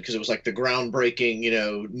wanted because it was like the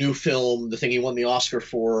groundbreaking, new film, the thing he won the Oscar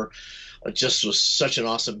for. It just was such an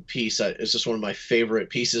awesome piece. It's just one of my favorite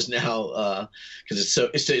pieces now because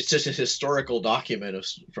it's just a historical document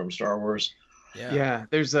from Star Wars. Yeah.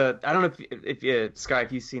 There's I don't know if Skye,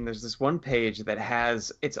 if you've seen, there's this one page that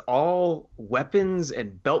it's all weapons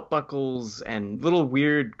and belt buckles and little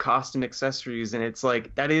weird costume accessories, and it's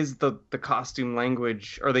like that is the costume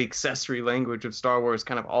language or the accessory language of Star Wars,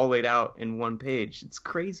 kind of all laid out in one page. It's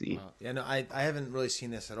crazy. Wow. Yeah, no, I haven't really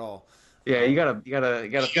seen this at all. Yeah, you gotta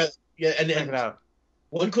and check it out.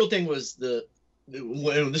 One cool thing was this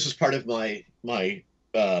was part of my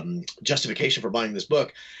justification for buying this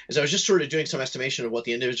book is I was just sort of doing some estimation of what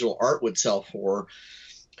the individual art would sell for,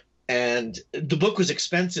 And the book was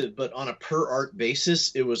expensive, but on a per art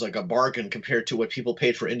basis, it was like a bargain compared to what people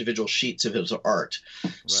paid for individual sheets of his art.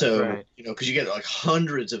 Right, so, because you get like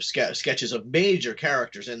hundreds of sketches of major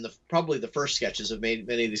characters, and probably the first sketches of many of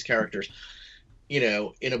these characters, in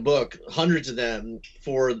a book, hundreds of them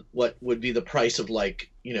for what would be the price of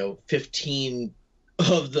 15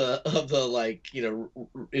 of the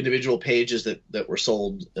individual pages that were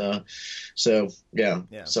sold. So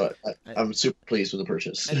I'm super pleased with the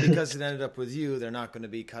purchase. And because it ended up with you, they're not going to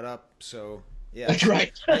be cut up. So yeah, that's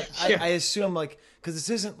right. I assume because this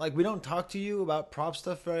isn't we don't talk to you about prop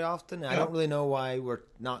stuff very often. I don't really know why we're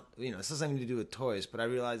not. This has nothing to do with toys, but I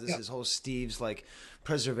realize this is whole Steve's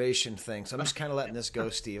preservation thing. So I'm just kind of letting this go,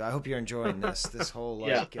 Steve. I hope you're enjoying this whole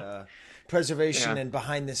preservation and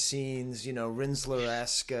behind the scenes,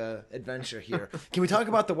 Rinsler-esque adventure here. Can we talk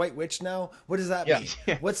about the White Witch now? What does that mean?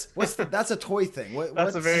 Yeah. That's a toy thing.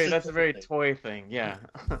 That's a very toy thing. Yeah.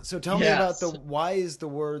 So tell me about why is the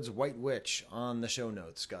words White Witch on the show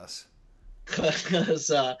notes, Gus? Because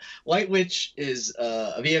White Witch is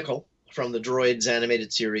a vehicle from the Droids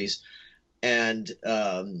animated series, and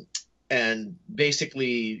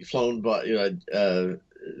basically flown by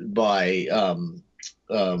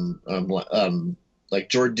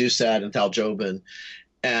George Doucette and Thal Jobin,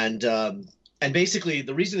 and basically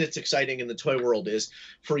the reason it's exciting in the toy world is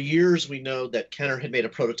for years we know that Kenner had made a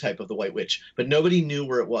prototype of the White Witch, but nobody knew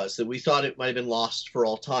where it was. That we thought it might have been lost for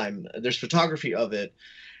all time. There's photography of it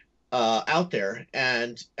out there,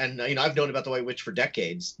 and I've known about the White Witch for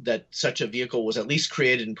decades, that such a vehicle was at least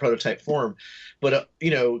created in prototype form, but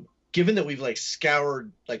given that we've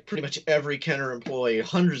scoured pretty much every Kenner employee,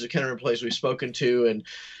 hundreds of Kenner employees we've spoken to, and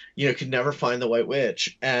could never find the White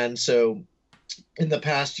Witch. And so in the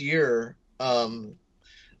past year,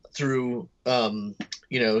 through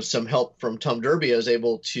some help from Tom Derby, I was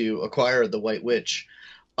able to acquire the White Witch.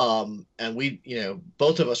 And we,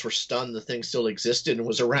 both of us were stunned the thing still existed and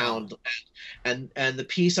was around. And the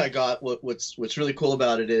piece I got, what's really cool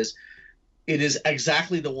about it is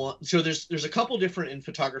exactly the one. So there's a couple different in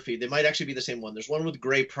photography. They might actually be the same one. There's one with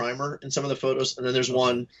gray primer in some of the photos, and then there's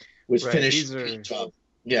one with finished paint job.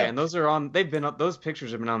 Yeah, and those are on. Those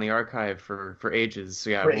pictures have been on the archive for ages. So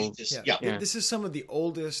This is some of the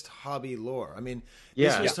oldest hobby lore. I mean,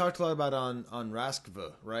 this was talked a lot about on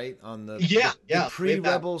Raskva, right? On the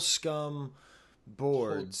pre-Rebel Scum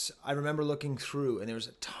boards. I remember looking through, and there was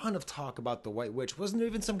a ton of talk about the White Witch. Wasn't there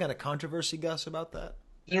even some kind of controversy, Gus, about that?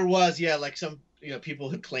 There was, some people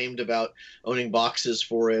had claimed about owning boxes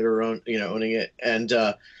for it or owning it, and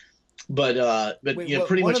but Wait,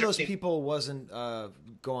 pretty one much of those people wasn't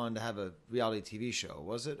go on to have a reality TV show,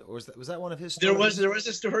 was it? Or was that one of his stories? There was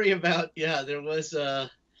a story about there was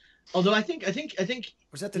although I think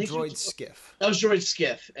was that the droid Skiff? That was droid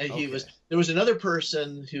Skiff, and there was another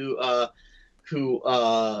person who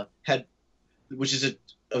had, which is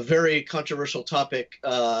a very controversial topic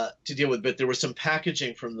to deal with, but there was some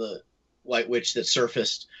packaging from the White Witch that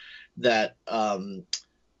surfaced that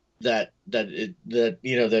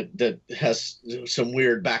has some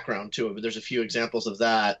weird background to it. But there's a few examples of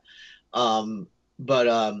that. But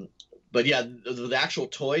yeah, the actual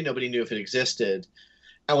toy, nobody knew if it existed.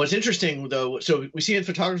 And what's interesting though, so we see it in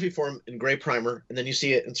photography form in gray primer, and then you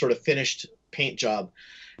see it in sort of finished paint job.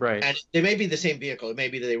 Right. And they may be the same vehicle. It may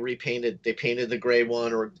be that they painted the gray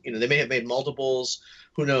one, or they may have made multiples.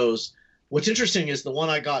 Who knows? What's interesting is the one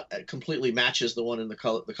I got completely matches the one in the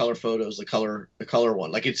color photos, the color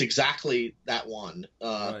one. It's exactly that one.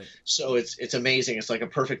 Right. So it's amazing. It's like a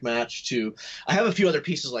perfect match to. I have a few other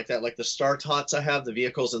pieces like that, like the Star Tots. I have the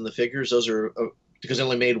vehicles and the figures. Those are because I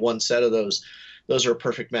only made one set of those. Those are a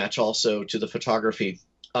perfect match also to the photography.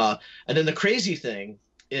 And then the crazy thing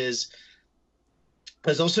is, I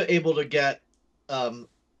was also able to get the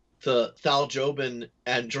Thal Jobin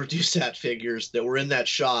and George Doucette figures that were in that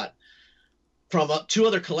shot from two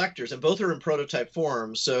other collectors, and both are in prototype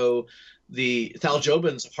form. So the Thal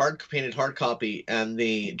Jobin's painted hard copy, and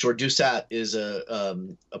the George Doucette is a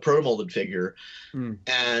proto-molded figure.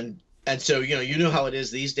 And so you know how it is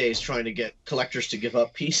these days trying to get collectors to give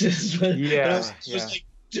up pieces. But I was just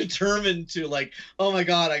determined to oh my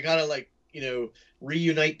god, I gotta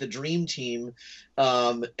reunite the dream team.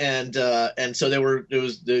 And so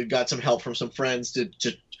they got some help from some friends to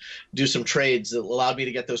do some trades that allowed me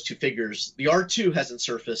to get those two figures. The R2 hasn't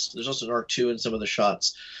surfaced. There's also an R2 in some of the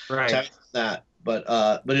shots. Right. That, but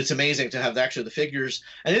it's amazing to have actually the figures.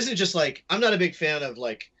 And it isn't just I'm not a big fan of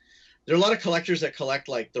there are a lot of collectors that collect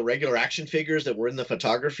the regular action figures that were in the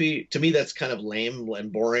photography. To me, that's kind of lame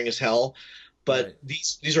and boring as hell. But right.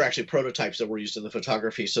 These are actually prototypes that were used in the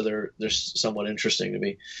photography, so they're somewhat interesting to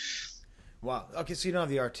me. Wow. Okay, so you don't have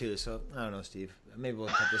the R2, so I don't know, Steve. Maybe we'll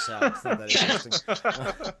cut this out. It's not that interesting.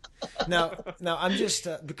 Now I'm just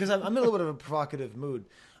because I'm in a little bit of a provocative mood.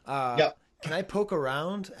 Can I poke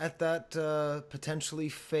around at that potentially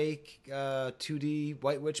fake 2D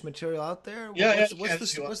White Witch material out there?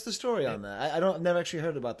 What's the story on that? I've never actually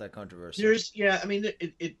heard about that controversy. I mean,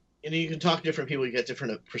 you can talk to different people, you get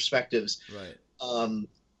different perspectives. Right.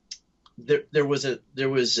 This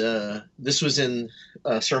was in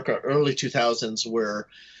circa early 2000s where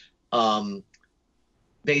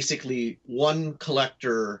basically one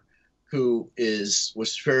collector who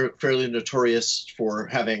was fairly notorious for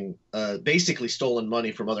having basically stolen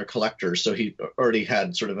money from other collectors. So he already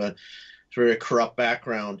had sort of a very corrupt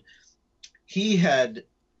background. He had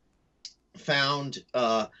found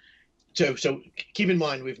so keep in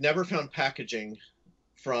mind, we've never found packaging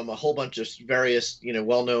from a whole bunch of various,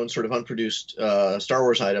 well-known sort of unproduced Star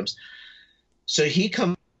Wars items. So he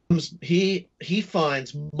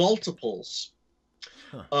finds multiples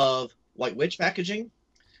of White Witch packaging,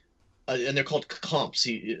 and they're called comps.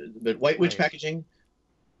 But White Witch packaging,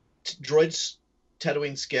 Droids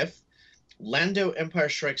Tatooine skiff, Lando Empire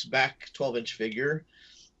Strikes Back 12-inch figure,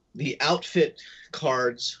 the outfit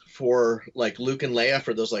cards for like Luke and Leia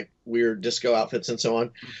for those like weird disco outfits and so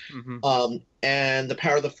on, and the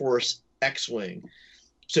Power of the Force X-Wing.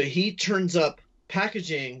 So he turns up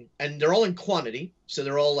packaging, and they're all in quantity. So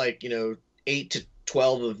they're all like 8 to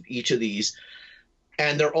 12 of each of these.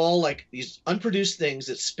 And they're all like these unproduced things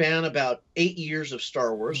that span about 8 years of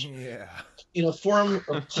Star Wars. Yeah. In a form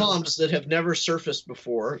of comps that have never surfaced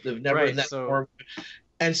before. They've never in that form.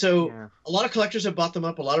 And so a lot of collectors have bought them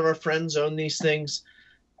up. A lot of our friends own these things,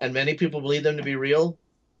 and many people believe them to be real.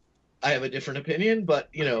 I have a different opinion, but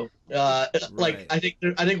like I think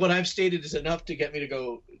what I've stated is enough to get me to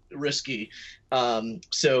go risky.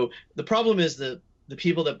 So the problem is the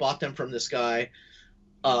people that bought them from this guy,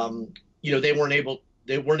 they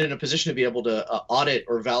weren't in a position to be able to audit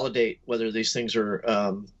or validate whether these things are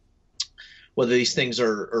they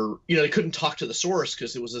couldn't talk to the source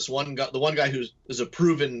because it was this one guy, the one guy who is a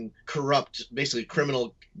proven corrupt, basically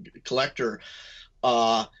criminal collector,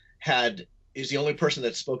 is the only person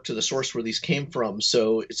that spoke to the source where these came from.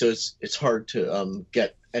 So it's hard to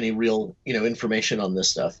get any real information on this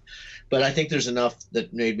stuff. But I think there's enough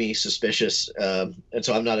that made me suspicious, and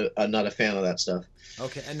so I'm not a fan of that stuff.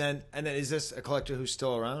 Okay, and then is this a collector who's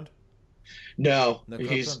still around? No,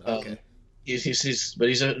 he's okay.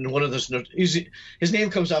 He's in one of those. His name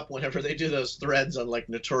comes up whenever they do those threads on like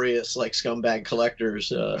notorious like scumbag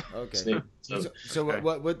collectors. Okay. So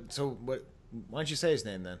what? Why don't you say his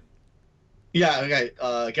name then? Yeah. Okay.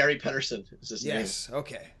 Gary Pedersen is his name. Yes.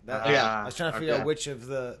 Okay. I was trying to figure out which of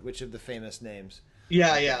the famous names.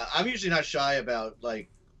 Yeah. I'm usually not shy about like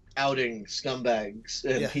outing scumbags,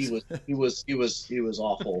 and he was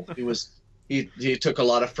awful. He took a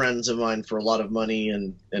lot of friends of mine for a lot of money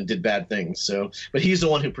and did bad things. So, but he's the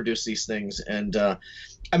one who produced these things. And I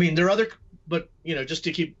mean, there are other, but just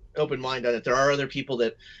to keep open mind on it, there are other people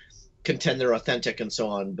that contend they're authentic and so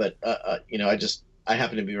on. But I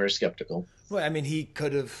happen to be very skeptical. Well, I mean, he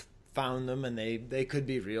could have found them, and they could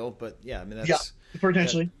be real. But yeah, I mean, that's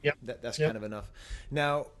potentially. That's kind of enough.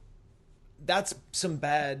 Now, that's some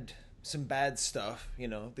bad stuff,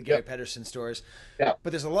 the Gary Pedersen stories. Yeah.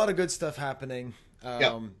 But there's a lot of good stuff happening.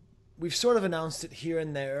 We've sort of announced it here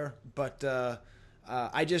and there, but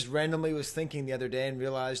I just randomly was thinking the other day and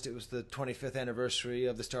realized it was the 25th anniversary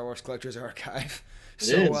of the Star Wars Collectors Archive.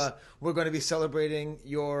 So we're going to be celebrating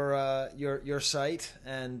your site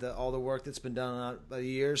and all the work that's been done on the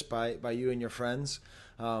years by you and your friends.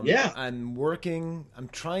 I'm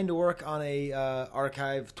trying to work on a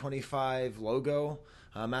Archive 25 logo.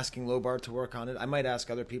 I'm asking Lobar to work on it. I might ask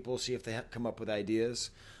other people, see if they come up with ideas.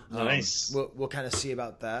 Nice. We'll kind of see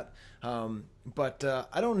about that. But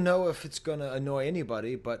I don't know if it's going to annoy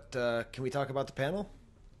anybody, but can we talk about the panel?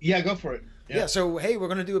 Yeah, go for it. Yeah, so, hey, we're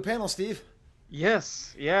going to do a panel, Steve.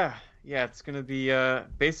 Yes, yeah. It's going to be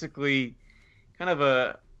basically kind of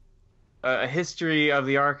a history of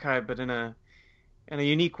the archive, but in a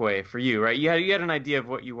unique way for you, right? You had an idea of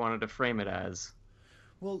what you wanted to frame it as.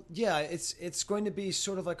 Well, yeah, it's going to be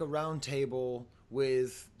sort of like a round table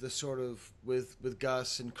with with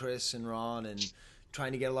Gus and Chris and Ron, and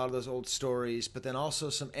trying to get a lot of those old stories, but then also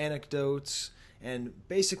some anecdotes, and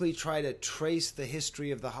basically try to trace the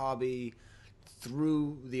history of the hobby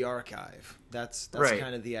through the archive. That's right.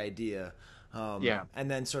 Kind of the idea.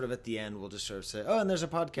 And then sort of at the end, we'll just sort of say, oh, and there's a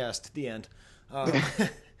podcast at the end.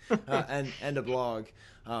 And a blog.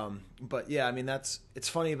 But yeah, I mean, it's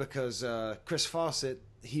funny because Chris Fawcett,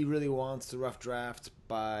 he really wants the rough draft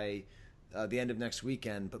by the end of next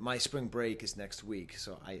weekend, but my spring break is next week,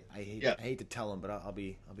 so I hate to tell them, but I'll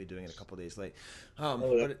be doing it a couple days late.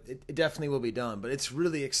 But it definitely will be done. But it's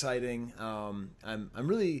really exciting. It'll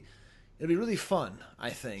be really fun,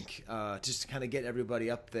 I think, just to kind of get everybody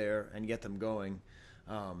up there and get them going.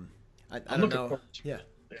 I don't know. Yeah,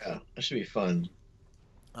 that should be fun.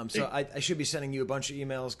 So I should be sending you a bunch of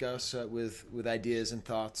emails, Gus, with ideas and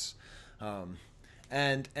thoughts.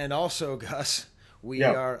 And also, Gus, we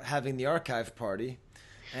are having the archive party.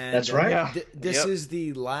 And that's right. This is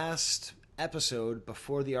the last episode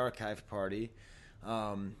before the archive party.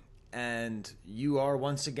 And you are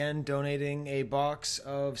once again donating a box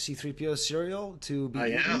of C-3PO cereal to be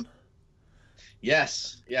eaten?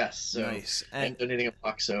 Yes. So nice. And donating a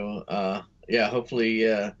box. So hopefully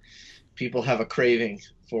people have a craving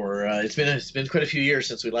for. It's been quite a few years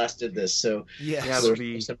since we last did this. So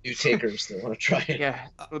there's some new takers that want to try it. Yeah,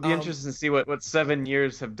 it'll be interesting to see what 7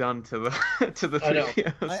 years have done to the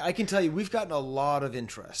 3POs. I can tell you, we've gotten a lot of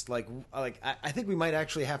interest. Like I think we might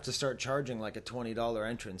actually have to start charging like a $20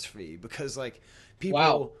 entrance fee because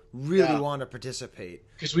people really want to participate.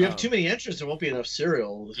 Because we have too many entrants, there won't be enough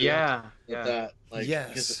cereal. That.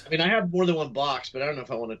 Yes. I have more than one box, but I don't know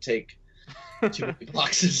if I want to take too many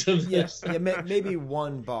boxes of this. Maybe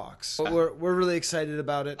one box. But we're really excited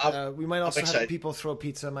about it. We might also have people throw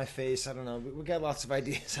pizza in my face. I don't know. We got lots of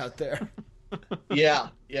ideas out there. Yeah.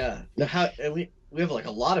 We have like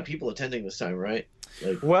a lot of people attending this time, right?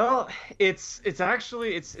 Well, it's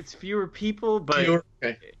actually it's fewer people, but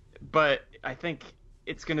but I think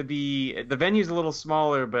it's going to be the venue's a little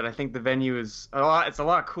smaller, but I think the venue is a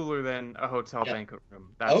lot cooler than a hotel banquet room.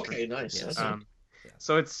 That's nice. Yes.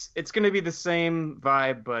 So it's going to be the same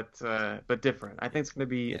vibe, but different. I think it's going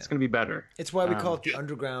to be better. It's why we call it the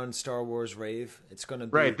Underground Star Wars Rave. It's going to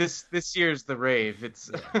be right. This year's the rave.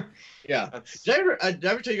 It's Did I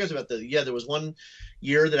ever tell you guys about there was one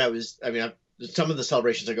year that some of the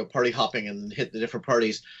celebrations I go party hopping and hit the different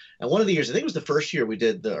parties, and one of the years I think it was the first year we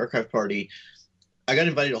did the archive party. I got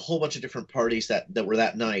invited to a whole bunch of different parties that were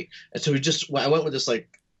that night, and so I went with this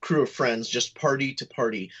crew of friends, just party to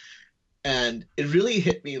party. And it really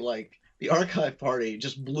hit me like the archive party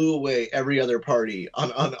just blew away every other party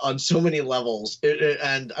on so many levels.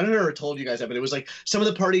 And I don't know if I ever told you guys that, but it was like some of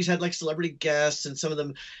the parties had like celebrity guests and some of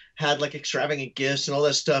them had like extravagant gifts and all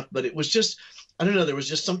that stuff. But it was just, I don't know, there was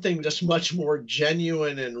just something just much more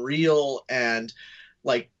genuine and real and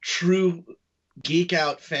like true geek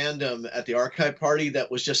out fandom at the archive party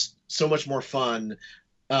that was just so much more fun.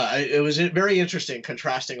 It was very interesting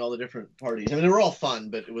contrasting all the different parties. I mean, they were all fun,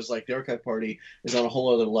 but it was like the archive party is on a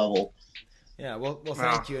whole other level. Yeah, well,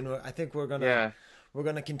 thank you, and I think we're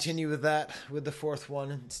gonna continue with that with the fourth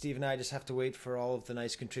one. Steve and I just have to wait for all of the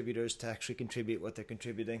nice contributors to actually contribute what they're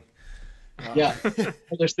contributing.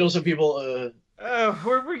 There's still some people.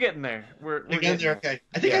 We're getting there. We're getting there. Okay,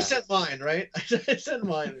 I think I sent mine, right? I sent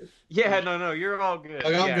mine. Yeah, no, you're all good.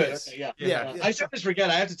 Okay, I'm good. Okay, yeah. I sometimes forget.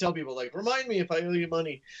 I have to tell people remind me if I owe you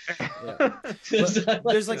money.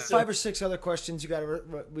 There's like 5 or 6 other questions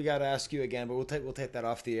we gotta ask you again, but we'll take that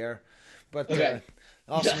off the air. But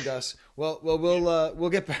awesome, Gus. Well, we'll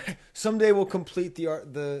get back someday. We'll complete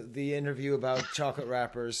the interview about chocolate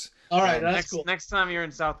wrappers. All right, that's cool. Next time you're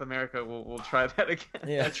in South America, we'll try that again.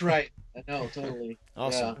 Yeah, that's right. I know, totally.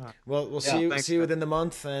 Awesome. Yeah. Well, we'll see you within the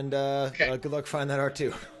month, and good luck finding that art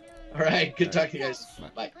too. All right, good talking to you guys.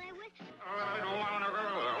 Bye.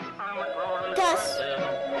 Gus.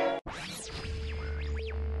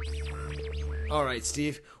 All right,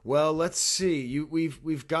 Steve. Well, let's see.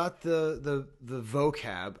 We've got the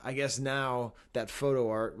vocab. I guess now that photo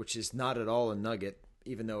art, which is not at all a nugget,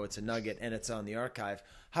 even though it's a nugget and it's on the archive.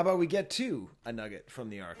 How about we get to a nugget from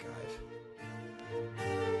the archive?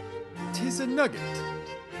 'Tis a nugget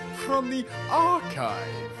from the archive.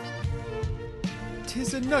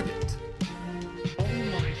 'Tis a nugget. Oh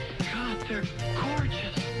my God, they're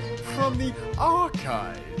gorgeous. From the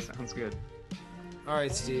archive. Sounds good. All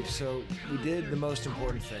right, Steve. So we did the most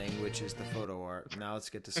important thing, which is the photo art. Now let's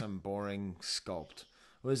get to some boring sculpt.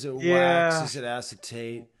 Was it wax? Is it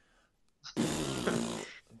acetate?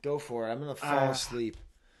 Go for it. I'm gonna fall asleep.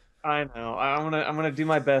 I know. I'm gonna do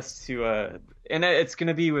my best to, and it's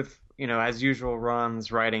gonna be with as usual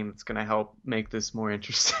Ron's writing that's gonna help make this more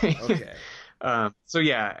interesting. Okay. So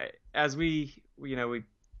yeah, as we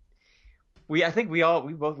I think we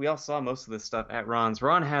all saw most of this stuff at Ron's.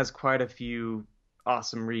 Ron has quite a few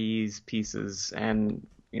awesome Ree-Yees pieces, and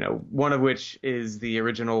one of which is the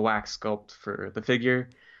original wax sculpt for the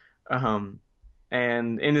figure. And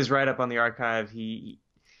in his write-up on the archive, he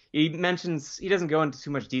mentions, he doesn't go into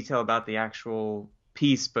too much detail about the actual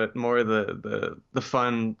piece, but more the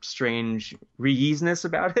fun, strange Ree-Yeesness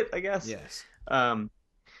about it, I guess. Yes.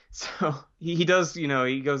 So he does,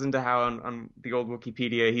 he goes into how on the old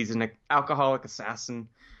Wikipedia he's an alcoholic assassin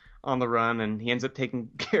on the run, and he ends up taking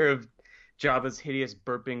care of Jabba's hideous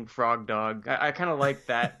burping frog dog. I kind of like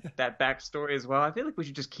that backstory as well. I feel like we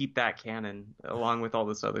should just keep that canon along with all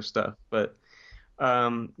this other stuff. But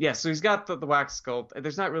so he's got the wax sculpt.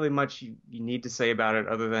 There's not really much you need to say about it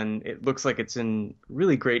other than it looks like it's in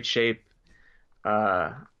really great shape.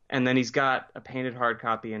 And then he's got a painted hard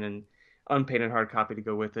copy and an unpainted hard copy to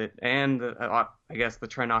go with it, and I guess the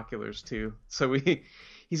Trinoculars too. So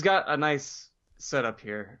he's got a nice setup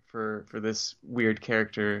here for this weird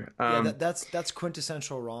character. That's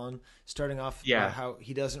quintessential Ron, starting off about how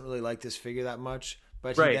he doesn't really like this figure that much,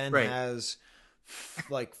 but he has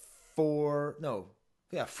like four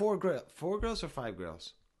grails or 5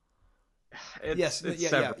 grails.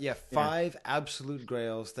 Five absolute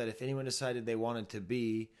grails that if anyone decided they wanted to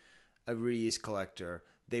be a Ree-Yees collector,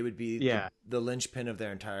 they would be the linchpin of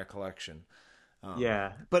their entire collection.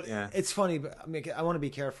 It's funny, but I mean, I want to be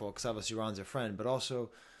careful because obviously Ron's a friend, but also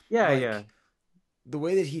the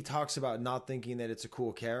way that he talks about not thinking that it's a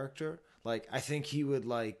cool character, like I think he would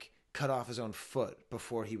like cut off his own foot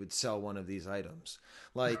before he would sell one of these items.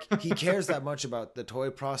 Like he cares that much about the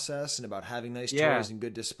toy process and about having nice toys and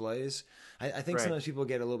good displays. I think sometimes people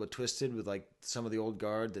get a little bit twisted with like some of the old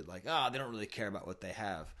guard that like, they don't really care about what they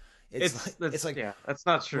have. It's like that's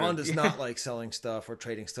not true. Ron does not like selling stuff or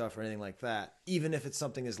trading stuff or anything like that. Even if it's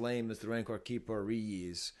something as lame as the Rancor Keeper or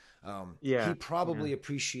Ree-Yees, he probably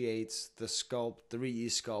appreciates the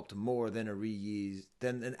Ree-Yees sculpt more than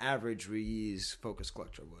than an average Ree-Yees focus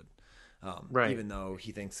collector would. Even though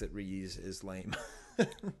he thinks that Ree-Yees is lame.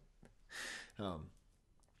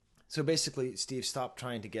 So basically, Steve, stop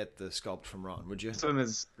trying to get the sculpt from Ron, would you? Some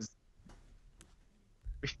is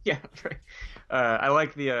I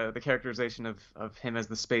like the characterization of him as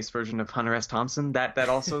the space version of Hunter S. Thompson. That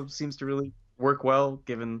also seems to really work well,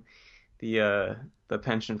 given the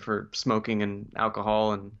penchant for smoking and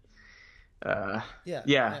alcohol and I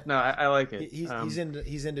like it.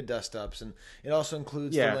 He's into dust ups, and it also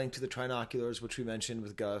includes the link to the Trinoculars, which we mentioned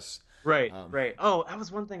with Gus. Right. Oh, that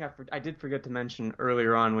was one thing I did forget to mention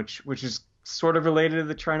earlier on, which is sort of related to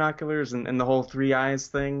the Trinoculars and the whole 3 eyes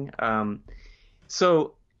thing.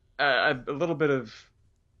 So a little bit of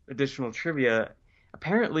additional trivia.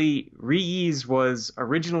 Apparently, Ree-Yees was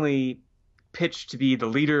originally pitched to be the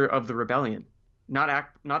leader of the rebellion,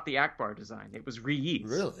 not the Akbar design. It was Ree-Yees.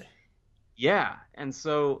 Really? Yeah. And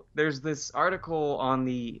so there's this article on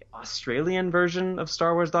the Australian version of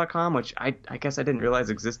StarWars.com, which I guess I didn't realize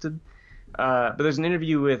existed. But there's an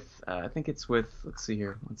interview with, I think it's with, let's see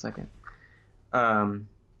here, 1 second.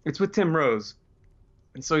 It's with Tim Rose.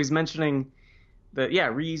 And so he's mentioning that,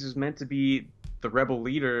 Ree-Yees was meant to be the rebel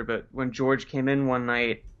leader, but when George came in one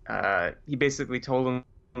night, he basically told him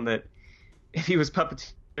that if he was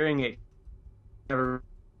puppeteering it, never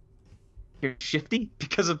shifty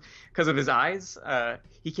because of his eyes.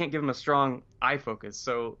 He can't give him a strong eye focus.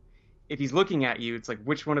 So if he's looking at you, it's like,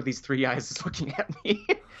 which one of these 3 eyes is looking at me?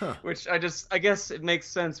 Which I guess it makes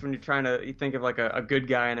sense when you think of like a good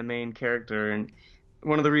guy and a main character. And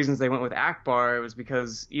one of the reasons they went with Akbar was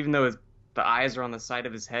because even though the eyes are on the side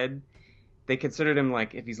of his head, they considered him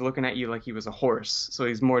like if he's looking at you like he was a horse. So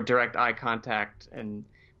he's more direct eye contact and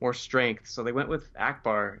more strength. So they went with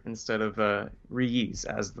Akbar instead of Ree-Yees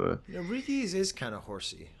as the... Ree-Yees is kind of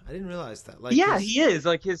horsey. I didn't realize that. He is.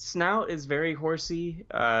 Like his snout is very horsey.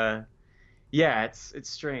 It's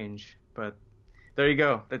strange. But there you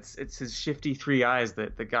go. It's his shifty 3 eyes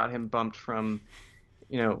that got him bumped from,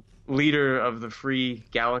 leader of the free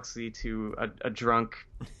galaxy to a drunk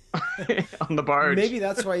on the barge. Maybe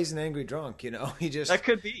that's why he's an angry drunk, He just... That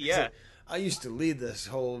could be, yeah. Like, I used to lead this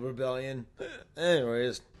whole rebellion.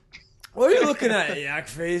 Anyways, what are you looking at, yak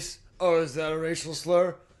face? Oh, is that a racial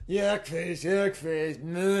slur? Yak face.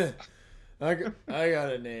 Meh. I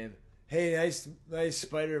got a name. Hey, nice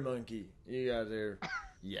spider monkey. You got there,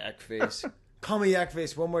 yak face. Call me yak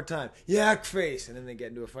face one more time. Yak face, and then they get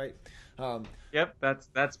into a fight. Yep,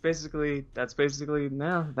 that's basically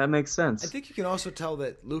now that makes sense. I think you can also tell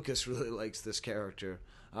that Lucas really likes this character.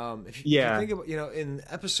 If you think about, in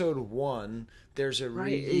episode 1, there's a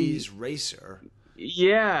Ree-Yees racer.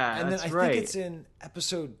 Yeah, and then I think it's in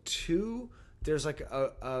episode 2. There's like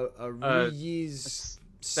a Ree-Yees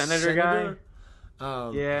senator guy.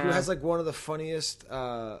 Who has like one of the funniest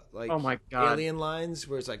oh my God, alien lines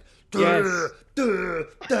where it's like duh, duh,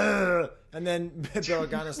 duh. And then Bill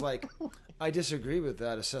Organa's like, I disagree with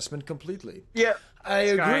that assessment completely. Yeah. I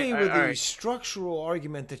agree with the right. structural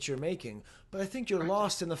argument that you're making, but I think you're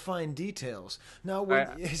lost in the fine details. Now,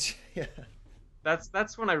 yeah.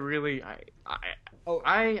 That's when I really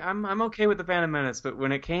I'm okay with the Phantom Menace, but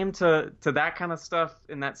when it came to that kind of stuff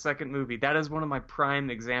in that second movie, that is one of my prime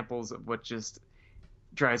examples of what just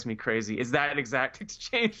drives me crazy. Is that exact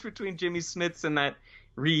exchange between Jimmy Smits and that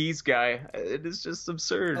Ree-Yees guy? It is just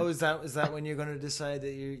absurd. Oh, is that when you're going to decide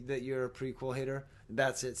that you're a prequel hater?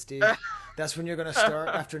 That's it, Steve. That's when you're going to start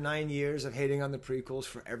after 9 years of hating on the prequels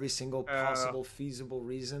for every single possible feasible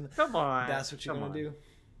reason. Come on. That's what you're going to do.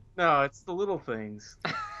 No, it's the little things.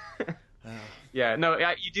 Yeah, no,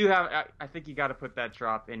 you do have. I think you got to put that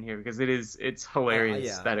drop in here because it's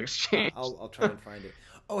hilarious that exchange. I'll try and find it.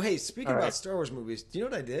 Oh, hey, speaking about Star Wars movies, do you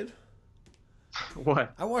know what I did?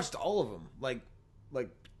 What? I watched all of them like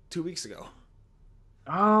 2 weeks ago.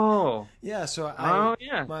 Oh. Yeah, so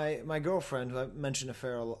my girlfriend, who I mentioned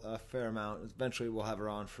a fair amount, eventually we'll have her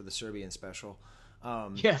on for the Serbian special.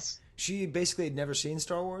 Yes. She basically had never seen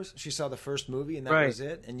Star Wars. She saw the first movie and that was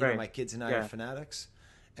it. And you know, my kids and I are fanatics.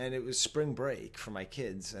 And it was spring break for my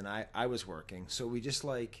kids, and I was working. So we just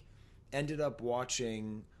ended up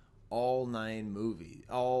watching all 9 movies.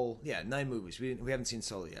 9 movies. We haven't seen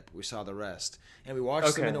Solo yet, but we saw the rest. And we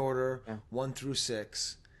watched them in order, 1 through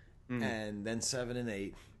 6, and then 7 and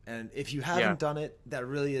 8. And if you haven't done it, that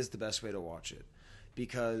really is the best way to watch it.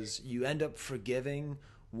 Because you end up forgiving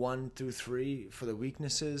 1 through 3 for the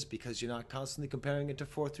weaknesses because you're not constantly comparing it to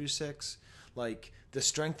 4 through 6. Like the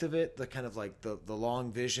strength of it, the kind of the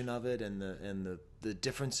long vision of it, and the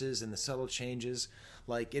differences and the subtle changes,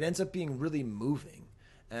 it ends up being really moving.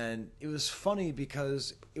 And it was funny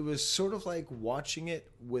because it was sort of like watching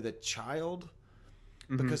it with a child,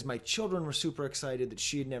 because my children were super excited that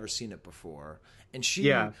she had never seen it before. And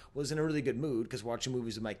she was in a really good mood because watching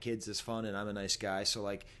movies with my kids is fun, and I'm a nice guy.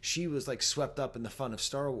 So she was swept up in the fun of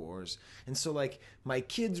Star Wars. And so my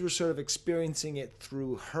kids were sort of experiencing it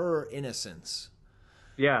through her innocence.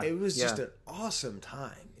 Yeah. It was just an awesome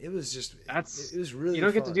time. It was just, it was really You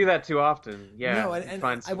don't get to do that too often. Yeah. No, and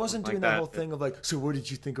I wasn't doing that whole thing of so what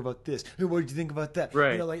did you think about this? What did you think about that?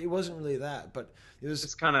 Right. It wasn't really that, but it was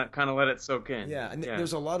just kind of let it soak in. Yeah. And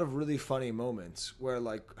there's a lot of really funny moments where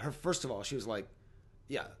her, first of all, she was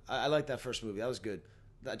yeah, I like that first movie. That was good.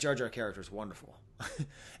 That Jar Jar character is wonderful.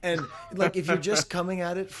 And if you're just coming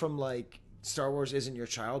at it from Star Wars isn't your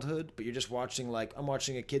childhood, but you're just watching I'm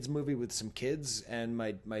watching a kids movie with some kids and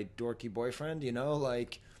my dorky boyfriend,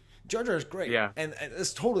 Jar Jar is great. Yeah. And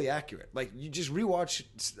it's totally accurate. You just rewatch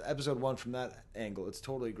episode 1 from that angle. It's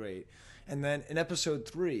totally great. And then in episode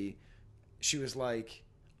 3, she was like,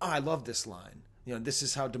 "Oh, I love this line. This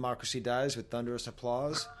is how democracy dies, with thunderous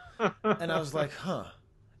applause." And I was like, huh.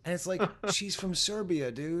 And it's she's from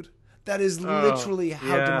Serbia, dude. That is literally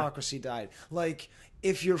how democracy died.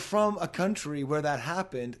 If you're from a country where that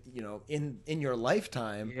happened, in your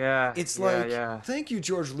lifetime, it's thank you,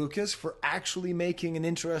 George Lucas, for actually making an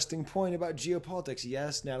interesting point about geopolitics.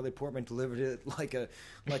 Yes, Natalie Portman delivered it like a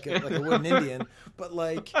wooden Indian, but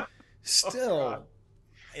still,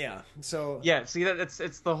 So see that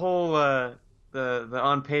it's the whole the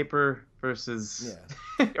on paper versus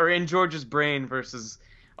or in George's brain versus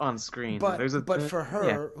on screen. But for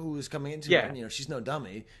her, who was coming into it, she's no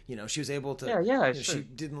dummy. She was able to. She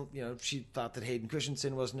didn't. She thought that Hayden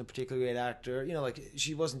Christensen wasn't a particularly great actor.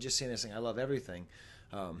 She wasn't just saying this thing. I love everything.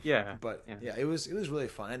 It was really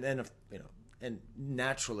fun. And then and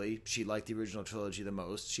naturally she liked the original trilogy the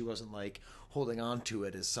most. She wasn't holding on to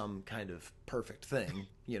it as some kind of perfect thing,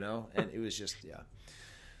 And it was just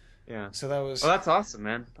Yeah. So that was. Well, that's awesome,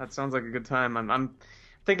 man. That sounds like a good time. I'm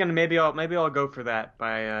thinking maybe I'll go for that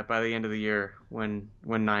by the end of the year when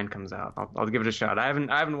 9 comes out. I'll give it a shot. I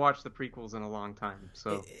haven't watched the prequels in a long time,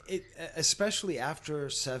 so it especially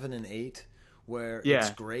after 7 and 8, where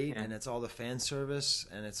it's great and it's all the fan service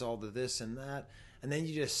and it's all the this and that, and then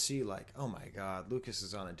you just see oh my God, Lucas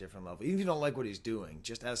is on a different level. Even if you don't like what he's doing,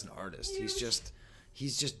 just as an artist, he's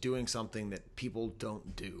just doing something that people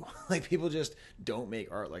don't do. People just don't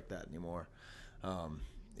make art like that anymore.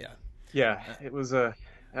 It was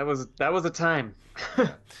that was a time.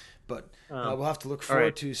 But we'll have to look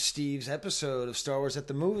forward to Steve's episode of Star Wars at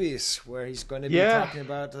the Movies, where he's going to be talking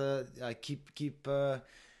about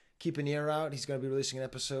keep an ear out. He's going to be releasing an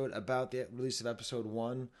episode about the release of episode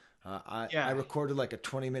 1. I recorded a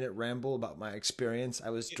 20-minute ramble about my experience.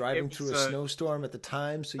 I was driving through a snowstorm at the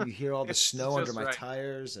time, so you hear all the snow under my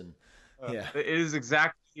tires, and it is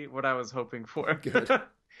exactly what I was hoping for. Good.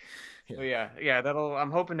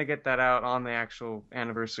 I'm hoping to get that out on the actual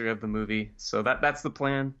anniversary of the movie. So that's the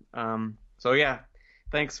plan.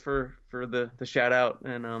 thanks for the shout out,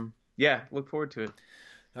 and yeah, look forward to it.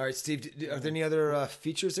 All right, Steve, are there any other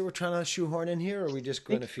features that we're trying to shoehorn in here, or are we just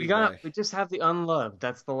going to feedback? We just have the Unloved.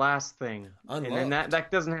 That's the last thing. Unloved? And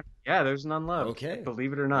that doesn't have... Yeah, there's an Unloved. Okay.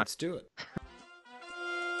 Believe it or not. Let's do it.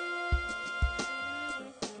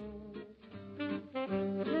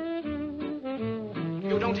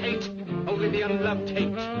 You don't hate, only the unloved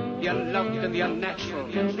hate. The unloved and the unnatural.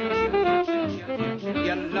 The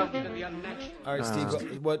unloved and the unnatural. All right,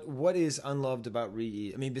 Steve, what is unloved about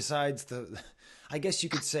Ree-Yees? I mean, besides the... I guess you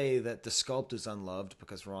could say that the sculpt is unloved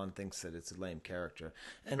because Ron thinks that it's a lame character.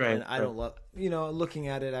 And I don't love... looking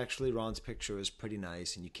at it, actually, Ron's picture is pretty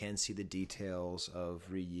nice, and you can see the details of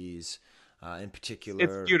Ree-Yees. In particular...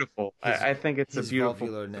 It's beautiful. I think it's a beautiful...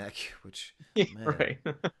 His volvular neck, which... Right.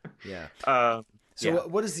 Yeah. So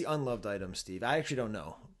what is the unloved item, Steve? I actually don't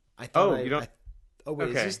know. You don't... wait, okay.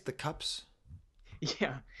 Is this the cups?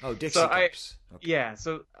 Yeah. Oh, Dixie Cups. Okay. Yeah,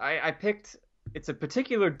 so I picked... It's a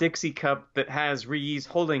particular Dixie Cup that has Ree-Yees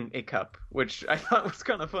holding a cup, which I thought was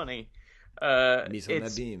kind of funny. He's on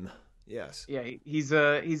that beam. Yes. Yeah, he's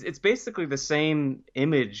it's basically the same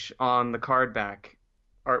image on the card back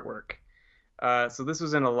artwork. So this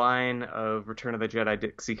was in a line of Return of the Jedi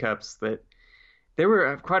Dixie Cups that there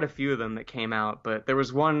were quite a few of them that came out, but there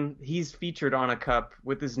was one, he's featured on a cup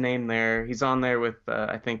with his name there. He's on there with,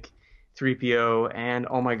 I think, 3PO, and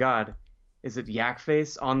oh my god, is it Yak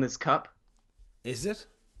Face on this cup? Is it?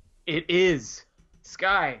 It is.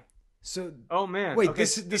 Skye. So. Oh man. Wait, okay.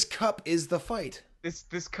 This cup is the fight.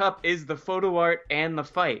 This cup is the photo art and the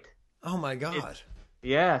fight. Oh my god.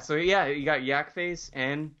 Yeah. So yeah, you got Yak Face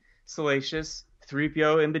and Salacious,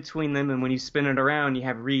 3PO in between them, and when you spin it around, you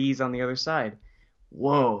have Ree-Yees on the other side.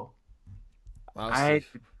 Whoa. Wow.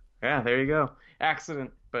 Yeah. There you go. Accident,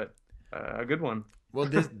 but a good one. Well,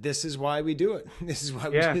 this is why we do it. This is why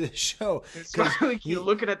we do this show. You're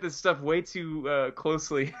looking at this stuff way too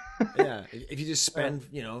closely. Yeah, if you just spend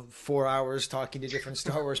 4 hours talking to different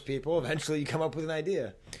Star Wars people, eventually you come up with an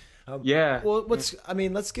idea. Yeah. Well,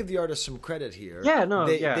 let's give the artist some credit here. Yeah, no,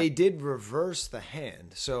 they did reverse the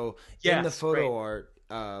hand. So in the photo art,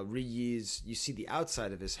 Ree-Yees, you see the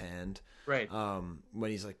outside of his hand. Right. When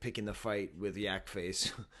he's like picking the fight with Yak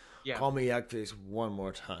Face. Yeah. Call me Yak Face one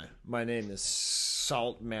more time. My name is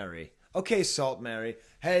Salt Mary. Okay, Salt Mary.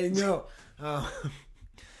 Hey, no.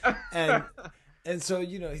 And so,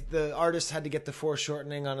 the artist had to get the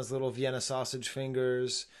foreshortening on his little Vienna sausage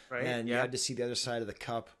fingers. Right. And you had to see the other side of the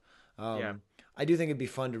cup. Yeah. I do think it'd be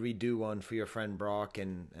fun to redo one for your friend Brock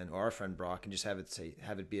and our friend Brock and just have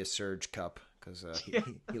it be a Surge cup because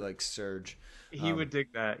he likes Surge. He would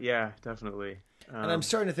dig that. Yeah, definitely. And I'm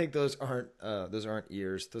starting to think those aren't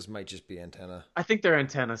ears. Those might just be antenna. I think they're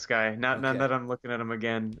antenna, Skye. Now that I'm looking at them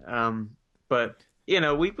again. But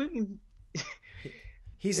we can.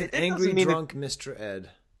 He's an angry drunk Mr. Ed.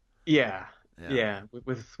 Yeah.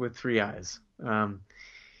 With three eyes.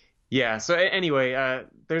 Yeah. So anyway,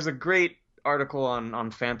 there's a great article on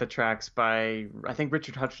Fantha Tracks by, I think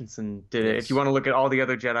Richard Hutchinson did it. If you want to look at all the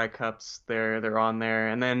other Jedi Cups, they're on there.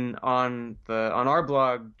 And then on our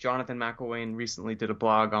blog, Jonathan McElwain recently did a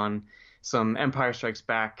blog on some Empire Strikes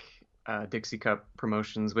Back Dixie Cup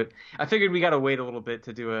promotions. But I figured we got to wait a little bit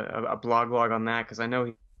to do a blog on that because I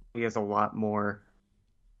know he has a lot more.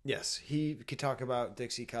 Yes, he could talk about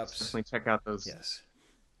Dixie Cups. Definitely check out those. Yes.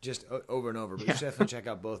 Just over and over, but you should definitely check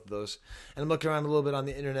out both of those. And I'm looking around a little bit on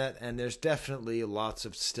the internet, and there's definitely lots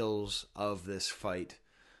of stills of this fight.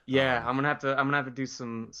 Yeah, I'm gonna have to do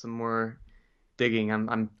some more digging.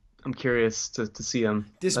 I'm curious to see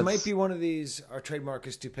them. This might be one of these. Our trademark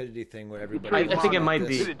is stupidity thing where everybody. I think it might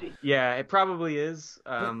be. Yeah, it probably is.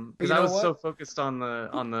 Because I was so focused on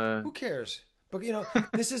the. Who cares? But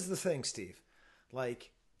this is the thing, Steve. Like,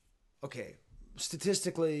 okay,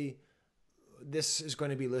 statistically, this is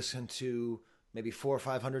going to be listened to maybe 400 or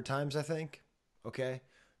 500 times, I think. Okay,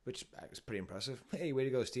 which is pretty impressive. Hey, way to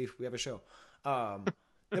go, Steve! We have a show.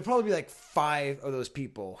 There'll probably be like 5 of those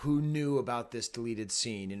people who knew about this deleted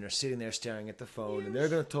scene and are sitting there staring at the phone, and they're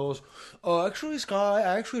going to tell us, "Oh, actually, Skye,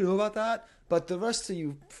 I actually knew about that." But the rest of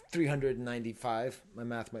you, 395, my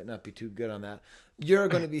math might not be too good on that. You're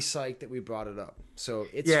going to be psyched that we brought it up. So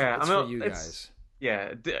it's for you guys.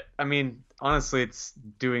 Yeah, I mean, honestly, it's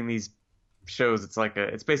doing these shows.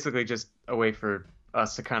 It's basically just a way for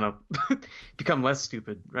us to kind of become less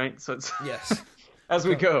stupid, right? So it's yes, as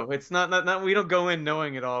we go. It's not we don't go in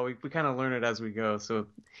knowing it all. We kind of learn it as we go. So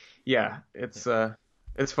yeah, it's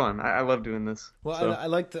fun. I love doing this. Well, so. I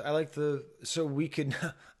like the so we could.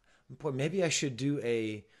 Boy, maybe I should do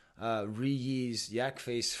a Ree-Yees yak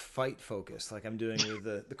face fight focus, like I'm doing with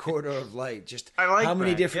the corridor of light. Just I like how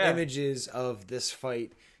many that, different yeah. images of this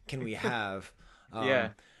fight can we have? Yeah.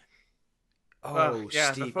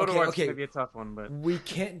 Steve. The photo art's gonna be a tough one, but we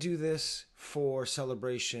can't do this for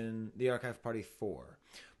Celebration, the Archive Party 4.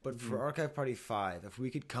 But for Archive Party 5, if we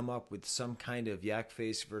could come up with some kind of yak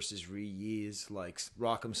face versus Ree-Yees, like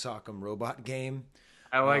Rock'em Sock'em robot game.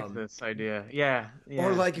 I like this idea. Yeah.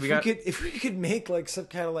 Or like if we could make like some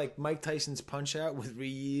kind of like Mike Tyson's Punch Out with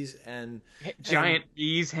Ree-Yees and giant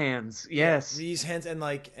Ree-Yees hands. Yes. Ree-Yees hands and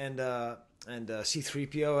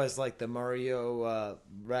C-3PO as like the Mario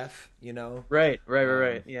ref, you know? Right.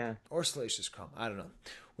 Yeah. Or Salacious Crumb. I don't know.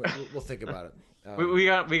 We'll think about it. We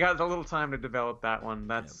got a little time to develop that one.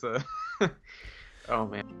 That's oh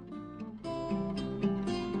man.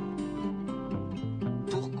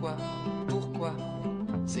 Pourquoi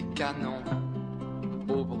c'est canon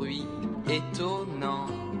au bruit étonnant.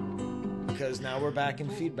 Because now we're back in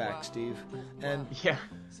feedback, Steve, and yeah,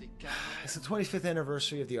 it's the 25th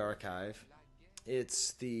anniversary of the archive.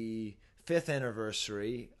 It's the 5th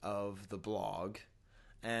anniversary of the blog.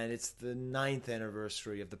 And it's the 9th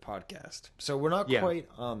anniversary of the podcast. So we're not quite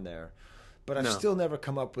on there. But I've still never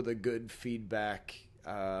come up with a good feedback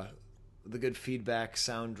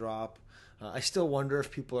sound drop. I still wonder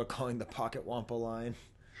if people are calling the Pocket Wampa line.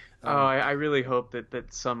 I really hope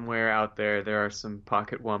that somewhere out there are some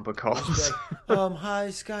Pocket Wampa calls.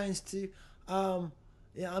 Hi, Skye and Steve. I'm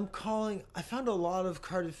calling. I found a lot of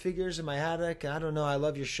carded figures in my attic. I don't know. I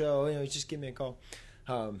love your show. Just give me a call.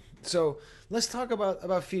 So let's talk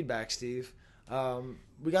about feedback, Steve.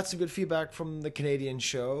 We got some good feedback from the Canadian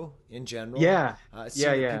show in general. Yeah.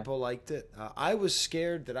 People liked it. I was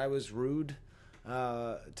scared that I was rude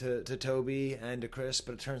to Toby and to Chris,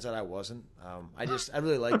 but it turns out I wasn't. I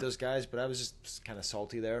really like those guys, but I was just kind of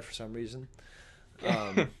salty there for some reason.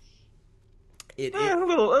 A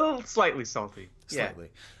little slightly salty.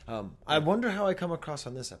 Slightly. Yeah. I wonder how I come across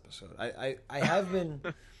on this episode. I have been.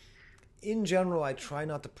 In general, I try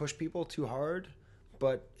not to push people too hard,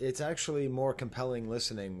 but it's actually more compelling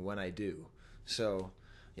listening when I do. So,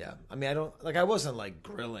 yeah. I mean, I wasn't like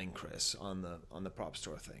grilling Chris on the prop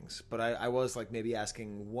store things, but I was like maybe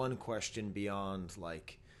asking one question beyond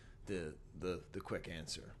like the quick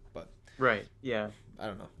answer. But right, yeah. I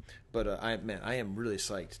don't know. But I am really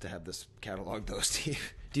psyched to have this catalog though,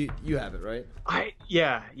 Steve. You have it, right?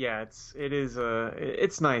 It's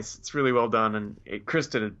nice. It's really well done, and Chris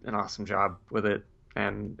did an awesome job with it.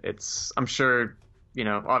 And I'm sure,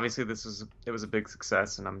 obviously it was a big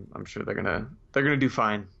success, and I'm sure they're gonna do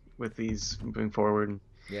fine with these moving forward.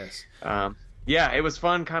 Yes. It was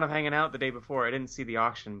fun kind of hanging out the day before. I didn't see the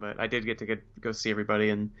auction, but I did get to go see everybody,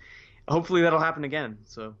 and hopefully that'll happen again.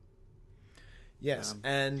 So. Yes,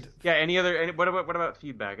 and what about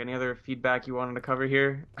feedback? Any other feedback you wanted to cover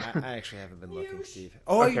here? I actually haven't been looking, Steve.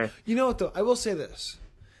 Oh, okay. You know what though? I will say this: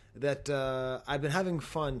 that I've been having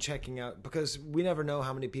fun checking out, because we never know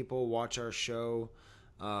how many people watch our show.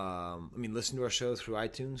 Listen to our show through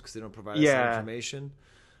iTunes, because they don't provide us that information.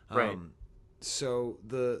 Right. So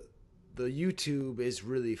the YouTube is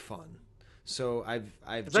really fun. So I've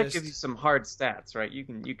that gives you some hard stats, right? You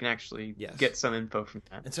can actually get some info from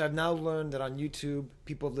that. And so I've now learned that on YouTube,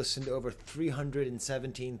 people have listened to over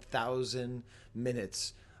 317,000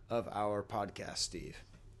 minutes of our podcast, Steve.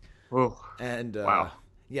 Oh, and wow.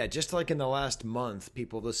 Yeah, just like in the last month,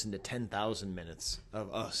 people have listened to 10,000 minutes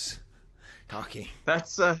of us talking.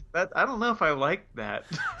 That's I don't know if I like that.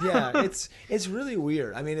 Yeah, it's really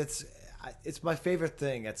weird. I mean, it's my favorite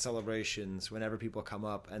thing at celebrations whenever people come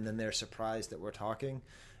up and then they're surprised that we're talking.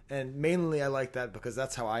 And mainly I like that because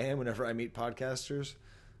that's how I am whenever I meet podcasters.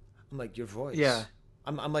 I'm like, your voice. Yeah.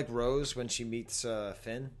 I'm like Rose when she meets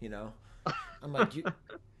Finn, I'm like,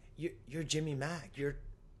 you're Jimmy Mack. You're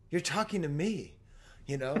talking to me,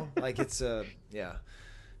 like it's yeah.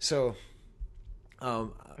 So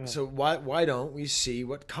so why don't we see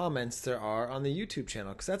what comments there are on the YouTube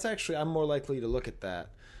channel? Because that's actually, I'm more likely to look at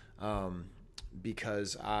that.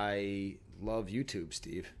 Because I love YouTube,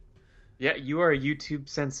 Steve. Yeah, you are a YouTube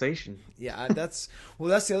sensation. Yeah, that's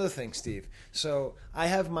the other thing, Steve. So I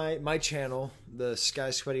have my channel, the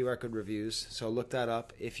Skye Sweaty Record Reviews. So look that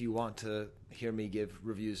up if you want to hear me give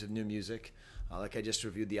reviews of new music. Like I just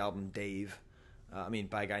reviewed the album Dave.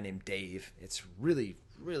 By a guy named Dave. It's really,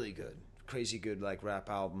 really good. Crazy good, like rap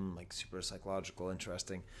album, like super psychological,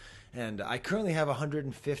 interesting. And I currently have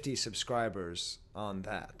 150 subscribers on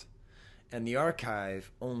that. And the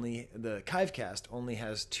Kivecast only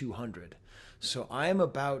has 200. So I am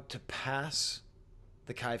about to pass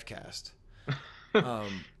the Kivecast.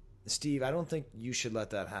 Steve, I don't think you should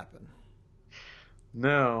let that happen.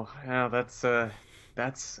 No,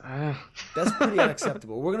 that's pretty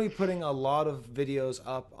unacceptable. We're going to be putting a lot of videos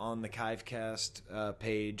up on the Kivecast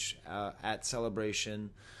page at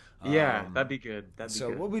Celebration. Yeah, that'd be good.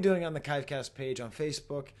 So we'll be doing on the Kivecast page on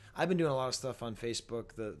Facebook. I've been doing a lot of stuff on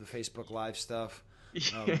Facebook, the Facebook Live stuff.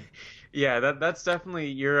 Yeah, that's definitely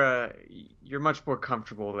you're much more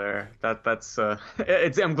comfortable there.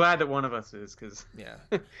 I'm glad that one of us is, because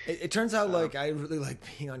it turns out like I really like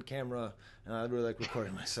being on camera and I really like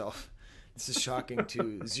recording myself. This is shocking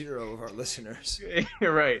to 0 of our listeners.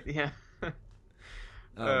 Right? Yeah.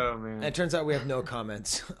 Oh man! And it turns out we have no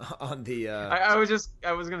comments on the. I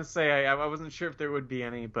was gonna say I wasn't sure if there would be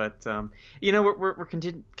any, but we're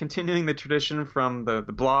continuing the tradition from the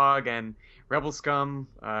blog and Rebel Scum.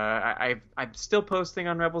 I'm still posting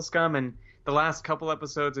on Rebel Scum, and the last couple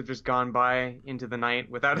episodes have just gone by into the night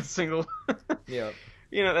without a single. Yeah.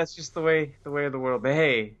 That's just the way of the world. But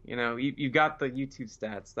hey, you got the YouTube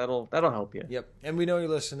stats. That'll help you. Yep, and we know you're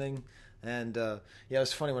listening. And it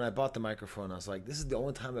was funny when I bought the microphone. I was like, this is the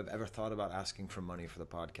only time I've ever thought about asking for money for the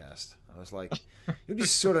podcast. I was like, it would be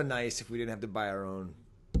sort of nice if we didn't have to buy our own,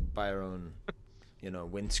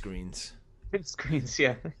 windscreens. Windscreens,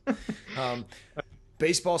 yeah.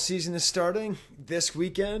 Baseball season is starting this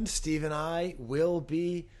weekend. Steve and I will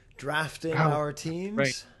be drafting our teams.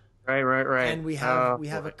 Right. And we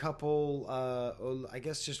have a couple. I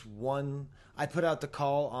guess just one. I put out the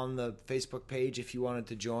call on the Facebook page if you wanted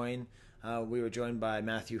to join. We were joined by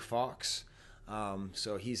Matthew Fox.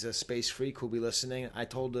 So he's a space freak who'll be listening. I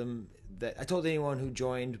told anyone who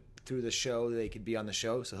joined through the show they could be on the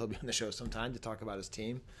show. So he'll be on the show sometime to talk about his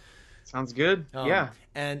team. Sounds good. Yeah.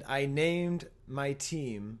 And I named my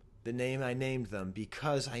team the name I named them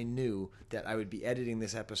because I knew that I would be editing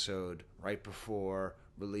this episode right before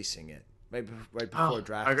releasing it, right before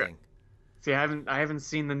drafting. See, I haven't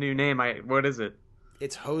seen the new name. What is it?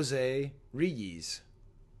 It's Jose Ree-Yees.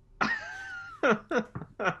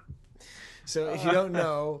 So if you don't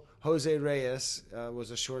know, Jose Reyes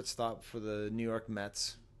was a shortstop for the New York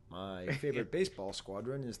Mets. My favorite baseball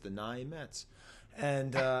squadron is the Nye Mets.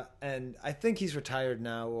 And I think he's retired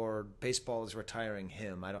now, or baseball is retiring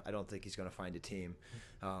him. I don't think he's going to find a team.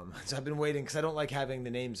 So I've been waiting because I don't like having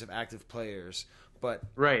the names of active players. But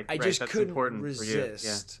I just couldn't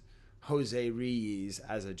resist Jose Ree-Yees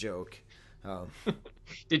as a joke.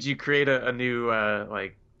 Did you create a new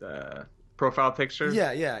profile picture?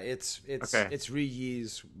 Yeah. It's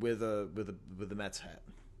Ree-Yees with a Mets hat.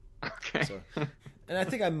 Okay. So, and I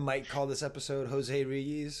think I might call this episode Jose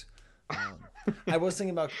Ree-Yees. I was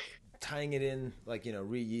thinking about tying it in,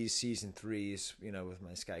 Ree-Yees season 3s, with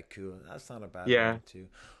my Skye-Ku. That's not a bad one too.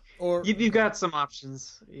 Or you've got some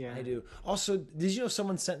options. Yeah, I do. Also, did you know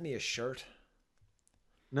someone sent me a shirt?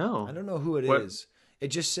 No, I don't know who it is. It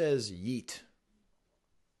just says Yeet.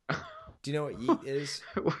 Do you know what Yeet is?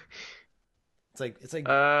 It's like a thing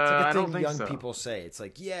young people say. It's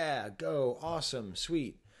like, yeah, go, awesome,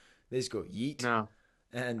 sweet. They just go Yeet. No,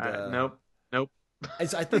 and nope. I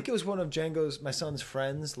think it was one of my son's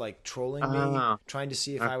friends, trolling me, trying to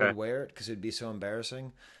see if I would wear it because it'd be so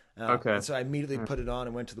embarrassing. And so I immediately put it on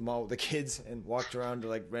and went to the mall with the kids and walked around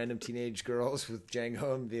to random teenage girls with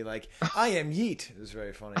Django and be like, I am Yeet. It was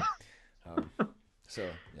very funny. So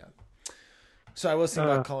I was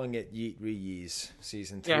thinking about calling it Yeet Ree-Yees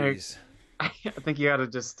season 3s. I think you got to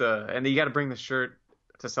just and you got to bring the shirt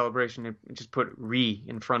to Celebration and just put Ree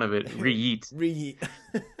in front of it. Ree-Yeet. Ree-Yeet.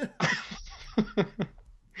 There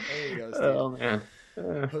you go, Steve. Oh man.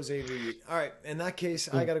 Jose Ree-Yeet. All right, in that case,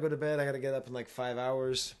 I got to go to bed. I got to get up in 5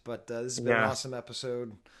 hours. But this has been an awesome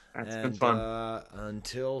episode. That's been fun.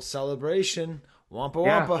 Until Celebration, Wampa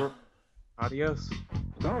Wampa. Adios.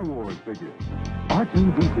 Star Wars figures.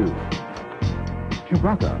 R2-D2.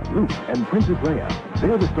 Chewbacca, Luke, and Princess Leia.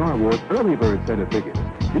 They're the Star Wars Early Bird set of figures.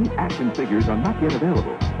 These action figures are not yet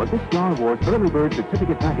available, but this Star Wars Early Bird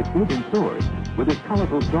certificate package is in stores. With its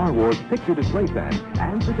colorful Star Wars picture display stand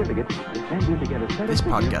and certificate, send in to get a set of This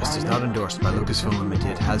podcast is not endorsed by Lucasfilm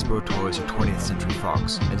Limited, Hasbro Toys, or 20th Century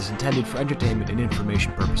Fox, and is intended for entertainment and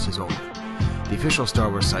information purposes only. The official Star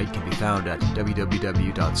Wars site can be found at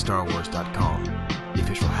www.starwars.com. The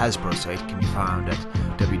official Hasbro site can be found at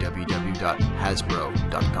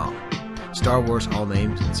www.hasbro.com. Star Wars, all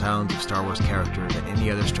names and sounds of Star Wars characters and any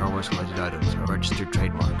other Star Wars related items are registered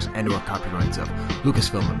trademarks and or copyrights of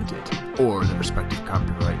Lucasfilm Limited or the respective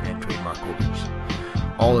copyright and trademark holders.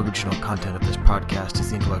 All original content of this podcast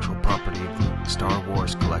is the intellectual property of the Star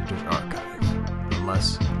Wars Collectors Archive,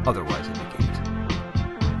 unless otherwise indicated.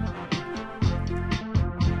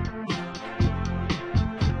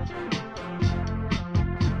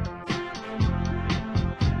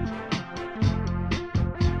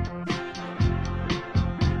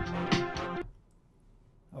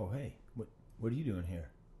 What are you doing here?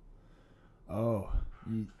 Oh,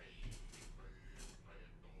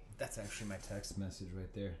 that's actually my text message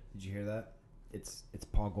right there. Did you hear that? It's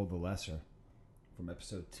Poggle the Lesser from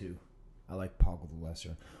episode 2. I like Poggle the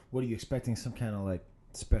Lesser. What are you expecting? Some kind of like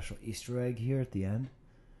special Easter egg here at the end?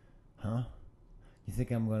 Huh? You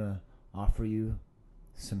think I'm gonna offer you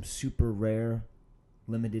some super rare,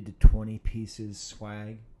 limited to 20 pieces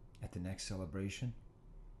swag at the next celebration?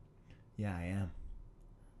 Yeah, I am.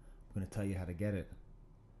 I'm gonna tell you how to get it.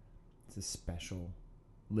 It's a special,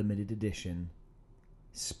 limited edition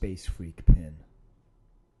Space Freak pin.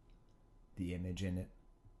 The image in it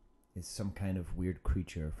is some kind of weird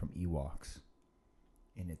creature from Ewoks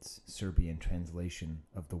in its Serbian translation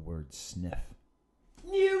of the word sniff.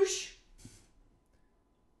 Noosh!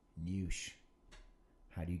 Noosh.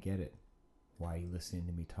 How do you get it? Why are you listening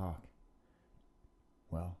to me talk?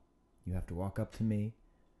 Well, you have to walk up to me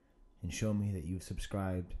and show me that you've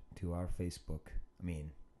subscribed to our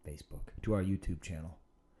to our YouTube channel.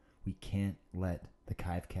 We can't let the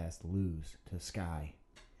Kivecast lose to Skye.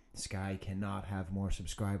 Skye cannot have more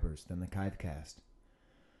subscribers than the Kivecast.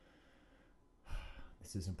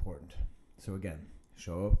 This is important. So again,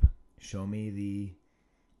 show me the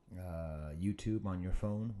YouTube on your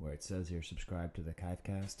phone where it says you're subscribed to the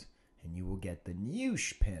Kivecast, and you will get the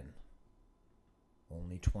Noosh pin.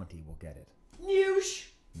 Only 20 will get it. Noosh!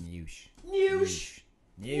 Noosh. Noosh.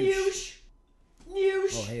 Noosh.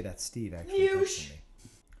 Noosh. Oh, hey, that's Steve actually texting me.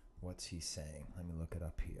 What's he saying? Let me look it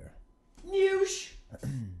up here. Noosh.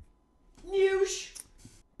 Noosh.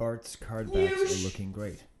 Bart's card backs are looking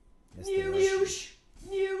great. Yes, they are. Noosh.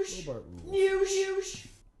 Noosh. Bart rules. Noosh.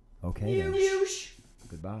 Okay, then. Noosh.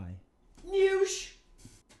 Goodbye. Noosh.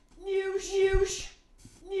 Noosh. Noosh.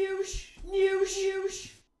 Noosh. Noosh.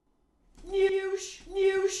 Noosh.